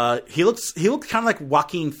 But he looks kind of like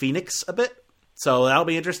Joaquin Phoenix a bit. So that'll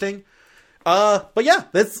be interesting. But yeah,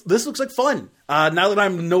 this looks like fun. Now that I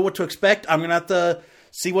know what to expect, I'm gonna have to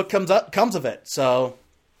see what comes of it. So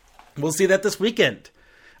we'll see that this weekend.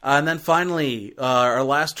 And then finally, our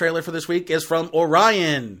last trailer for this week is from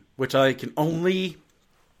Orion, which I can only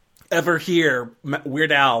ever hear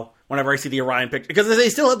Weird Al whenever I see the Orion picture, because they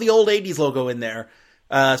still have the old '80s logo in there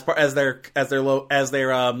as their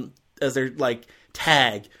like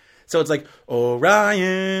tag. So it's like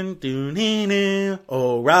Orion,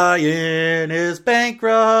 Orion is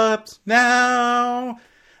bankrupt now.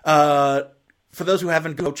 For those who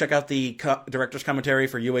haven't, go check out the director's commentary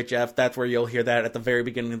for UHF. That's where you'll hear that at the very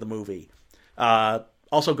beginning of the movie.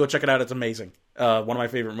 Also, go check it out. It's amazing. One of my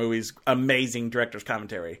favorite movies. Amazing director's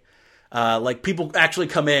commentary. Like, people actually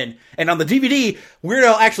come in, and on the DVD, Weird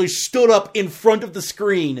Al actually stood up in front of the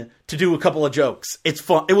screen to do a couple of jokes. It's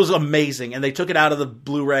fun. It was amazing, and they took it out of the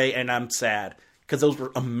Blu-ray, and I'm sad because those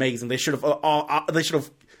were amazing. They should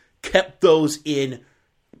have kept those in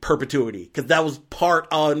perpetuity, because that was part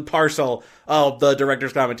and parcel of the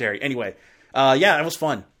director's commentary. Anyway, yeah, it was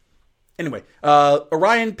fun. Anyway,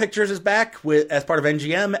 Orion Pictures is back as part of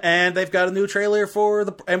MGM, and they've got a new trailer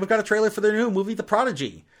we've got a trailer for their new movie, The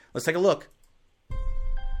Prodigy. Let's take a look.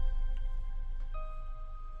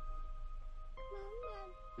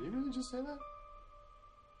 Did you really just say that?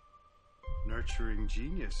 Nurturing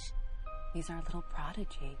genius. He's our little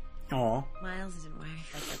prodigy. Aw. Miles isn't wired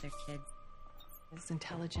like other kids. His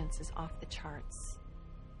intelligence is off the charts.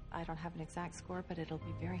 I don't have an exact score, but it'll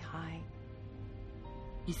be very high.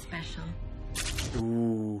 He's special.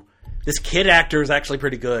 Ooh. This kid actor is actually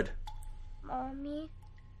pretty good. Mommy,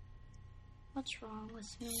 what's wrong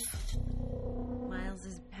with me? Miles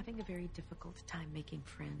is having a very difficult time making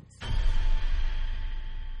friends.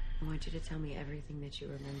 I want you to tell me everything that you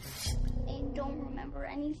remember. I don't remember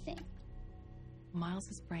anything.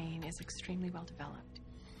 Miles's brain is extremely well developed.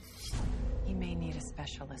 He may need a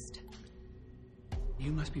specialist.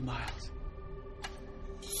 You must be Miles.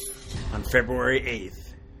 On February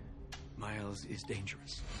 8th. Miles is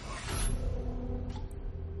dangerous.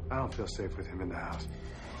 I don't feel safe with him in the house.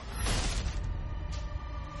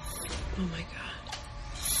 Oh my God.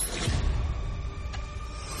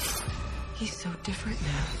 He's so different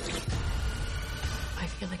now. I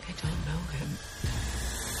feel like I don't know him.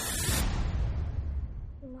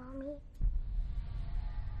 Mommy,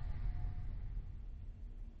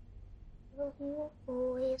 Will you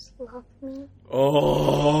always love me?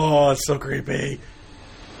 Oh, it's so creepy.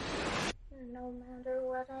 No matter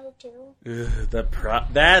what I do?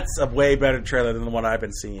 That's a way better trailer than the one I've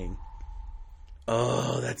been seeing.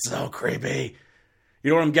 Oh, that's so creepy. You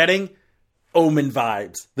know what I'm getting? Omen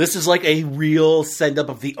vibes. This is like a real send-up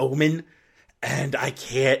of the Omen, and I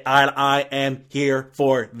am here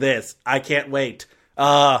for this. I can't wait.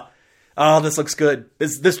 This looks good.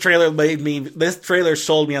 This trailer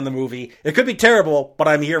sold me on the movie. It could be terrible, but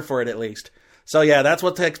I'm here for it at least. So yeah, that's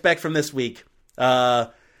what to expect from this week.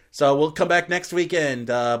 So we'll come back next weekend.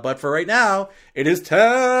 But for right now, it is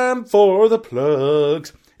time for the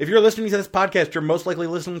plugs. If you're listening to this podcast, you're most likely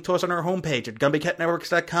listening to us on our homepage at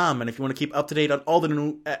GumbyCatNetworks.com. And if you want to keep up to date on all the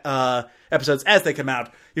new episodes as they come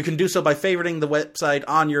out, you can do so by favoriting the website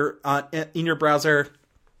in your browser,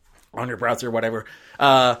 whatever.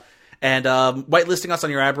 And whitelisting us on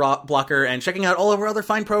your ad blocker and checking out all of our other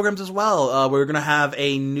fine programs as well. We're going to have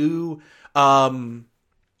a new Living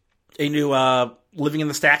in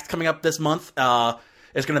the Stacks coming up this month.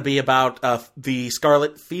 It's going to be about the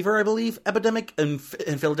Scarlet Fever, I believe, epidemic in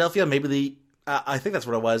Philadelphia. Maybe I think that's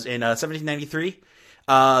what it was, in 1793.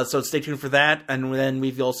 So stay tuned for that. And then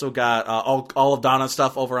we've also got all of Donna's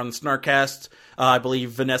stuff over on the Snarkcast. I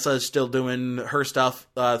believe Vanessa is still doing her stuff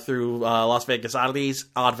through Las Vegas Oddities,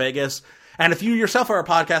 Odd Vegas. And if you yourself are a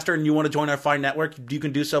podcaster and you want to join our fine network, you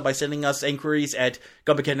can do so by sending us inquiries at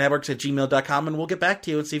GumbyCatNetworks@gmail.com, and we'll get back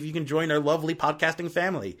to you and see if you can join our lovely podcasting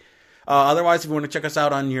family. Otherwise, if you want to check us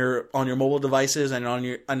out on your mobile devices and on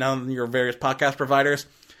your various podcast providers,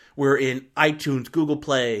 we're in iTunes, Google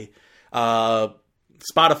Play, Spotify,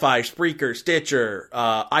 Spreaker, Stitcher,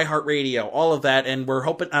 iHeartRadio, all of that, and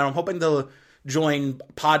I'm hoping to join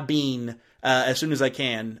Podbean as soon as I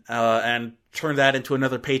can, and turn that into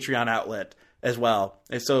another Patreon outlet as well.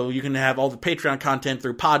 And so you can have all the Patreon content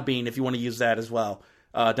through Podbean if you want to use that as well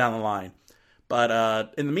down the line.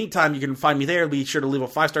 But in the meantime, you can find me there. Be sure to leave a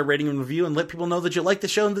 5-star rating and review and let people know that you like the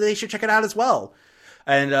show and that they should check it out as well.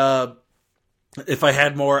 And if I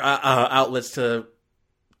had more outlets to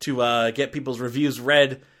get people's reviews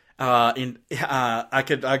read, I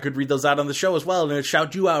could read those out on the show as well, and I'd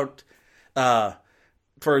shout you out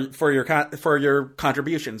for your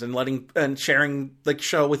contributions and sharing the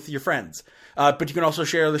show with your friends. But you can also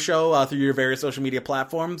share the show through your various social media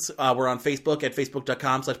platforms. We're on Facebook at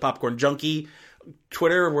facebook.com/popcornjunkie.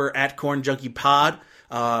 Twitter, we're at cornjunkiepod.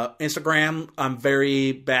 Instagram, I'm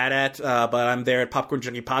very bad at, but I'm there at Popcorn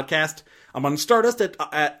Junkie Podcast. I'm on Stardust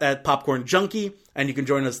at Popcorn Junkie, and you can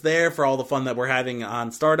join us there for all the fun that we're having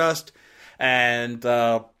on Stardust. And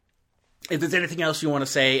if there's anything else you want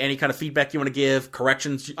to say, any kind of feedback you want to give,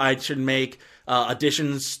 corrections I should make,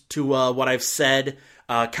 additions to what I've said,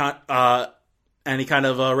 any kind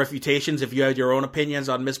of refutations, if you had your own opinions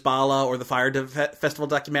on Miss Bala or the Fire Festival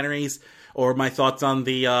documentaries, or my thoughts on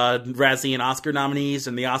the Razzie and Oscar nominees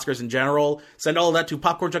and the Oscars in general, send all of that to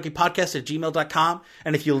popcornjunkiepodcast@gmail.com.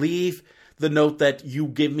 And if you leave the note that you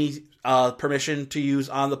give me permission to use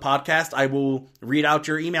on the podcast, I will read out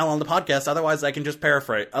your email on the podcast. Otherwise, I'll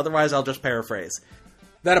just paraphrase.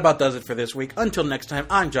 That about does it for this week. Until next time,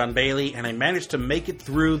 I'm John Bailey, and I managed to make it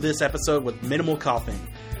through this episode with minimal coughing.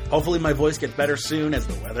 Hopefully my voice gets better soon as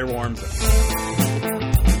the weather warms up.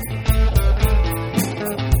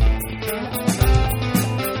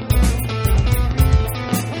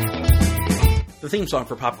 The theme song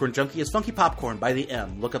for Popcorn Junkie is Funky Popcorn by the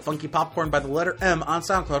M. Look up Funky Popcorn by the letter M on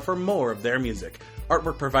SoundCloud for more of their music.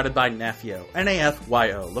 Artwork provided by Nafyo,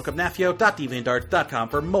 N-A-F-Y-O. Look up nafyo.deviantart.com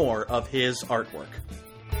for more of his artwork.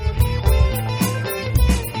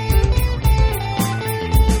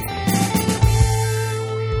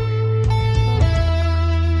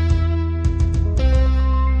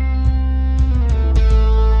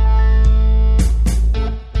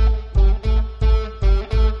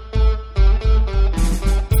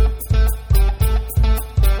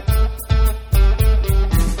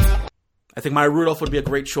 I think Maya Rudolph would be a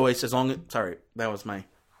great choice as long as... Sorry, that was my...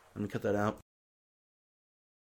 Let me cut that out.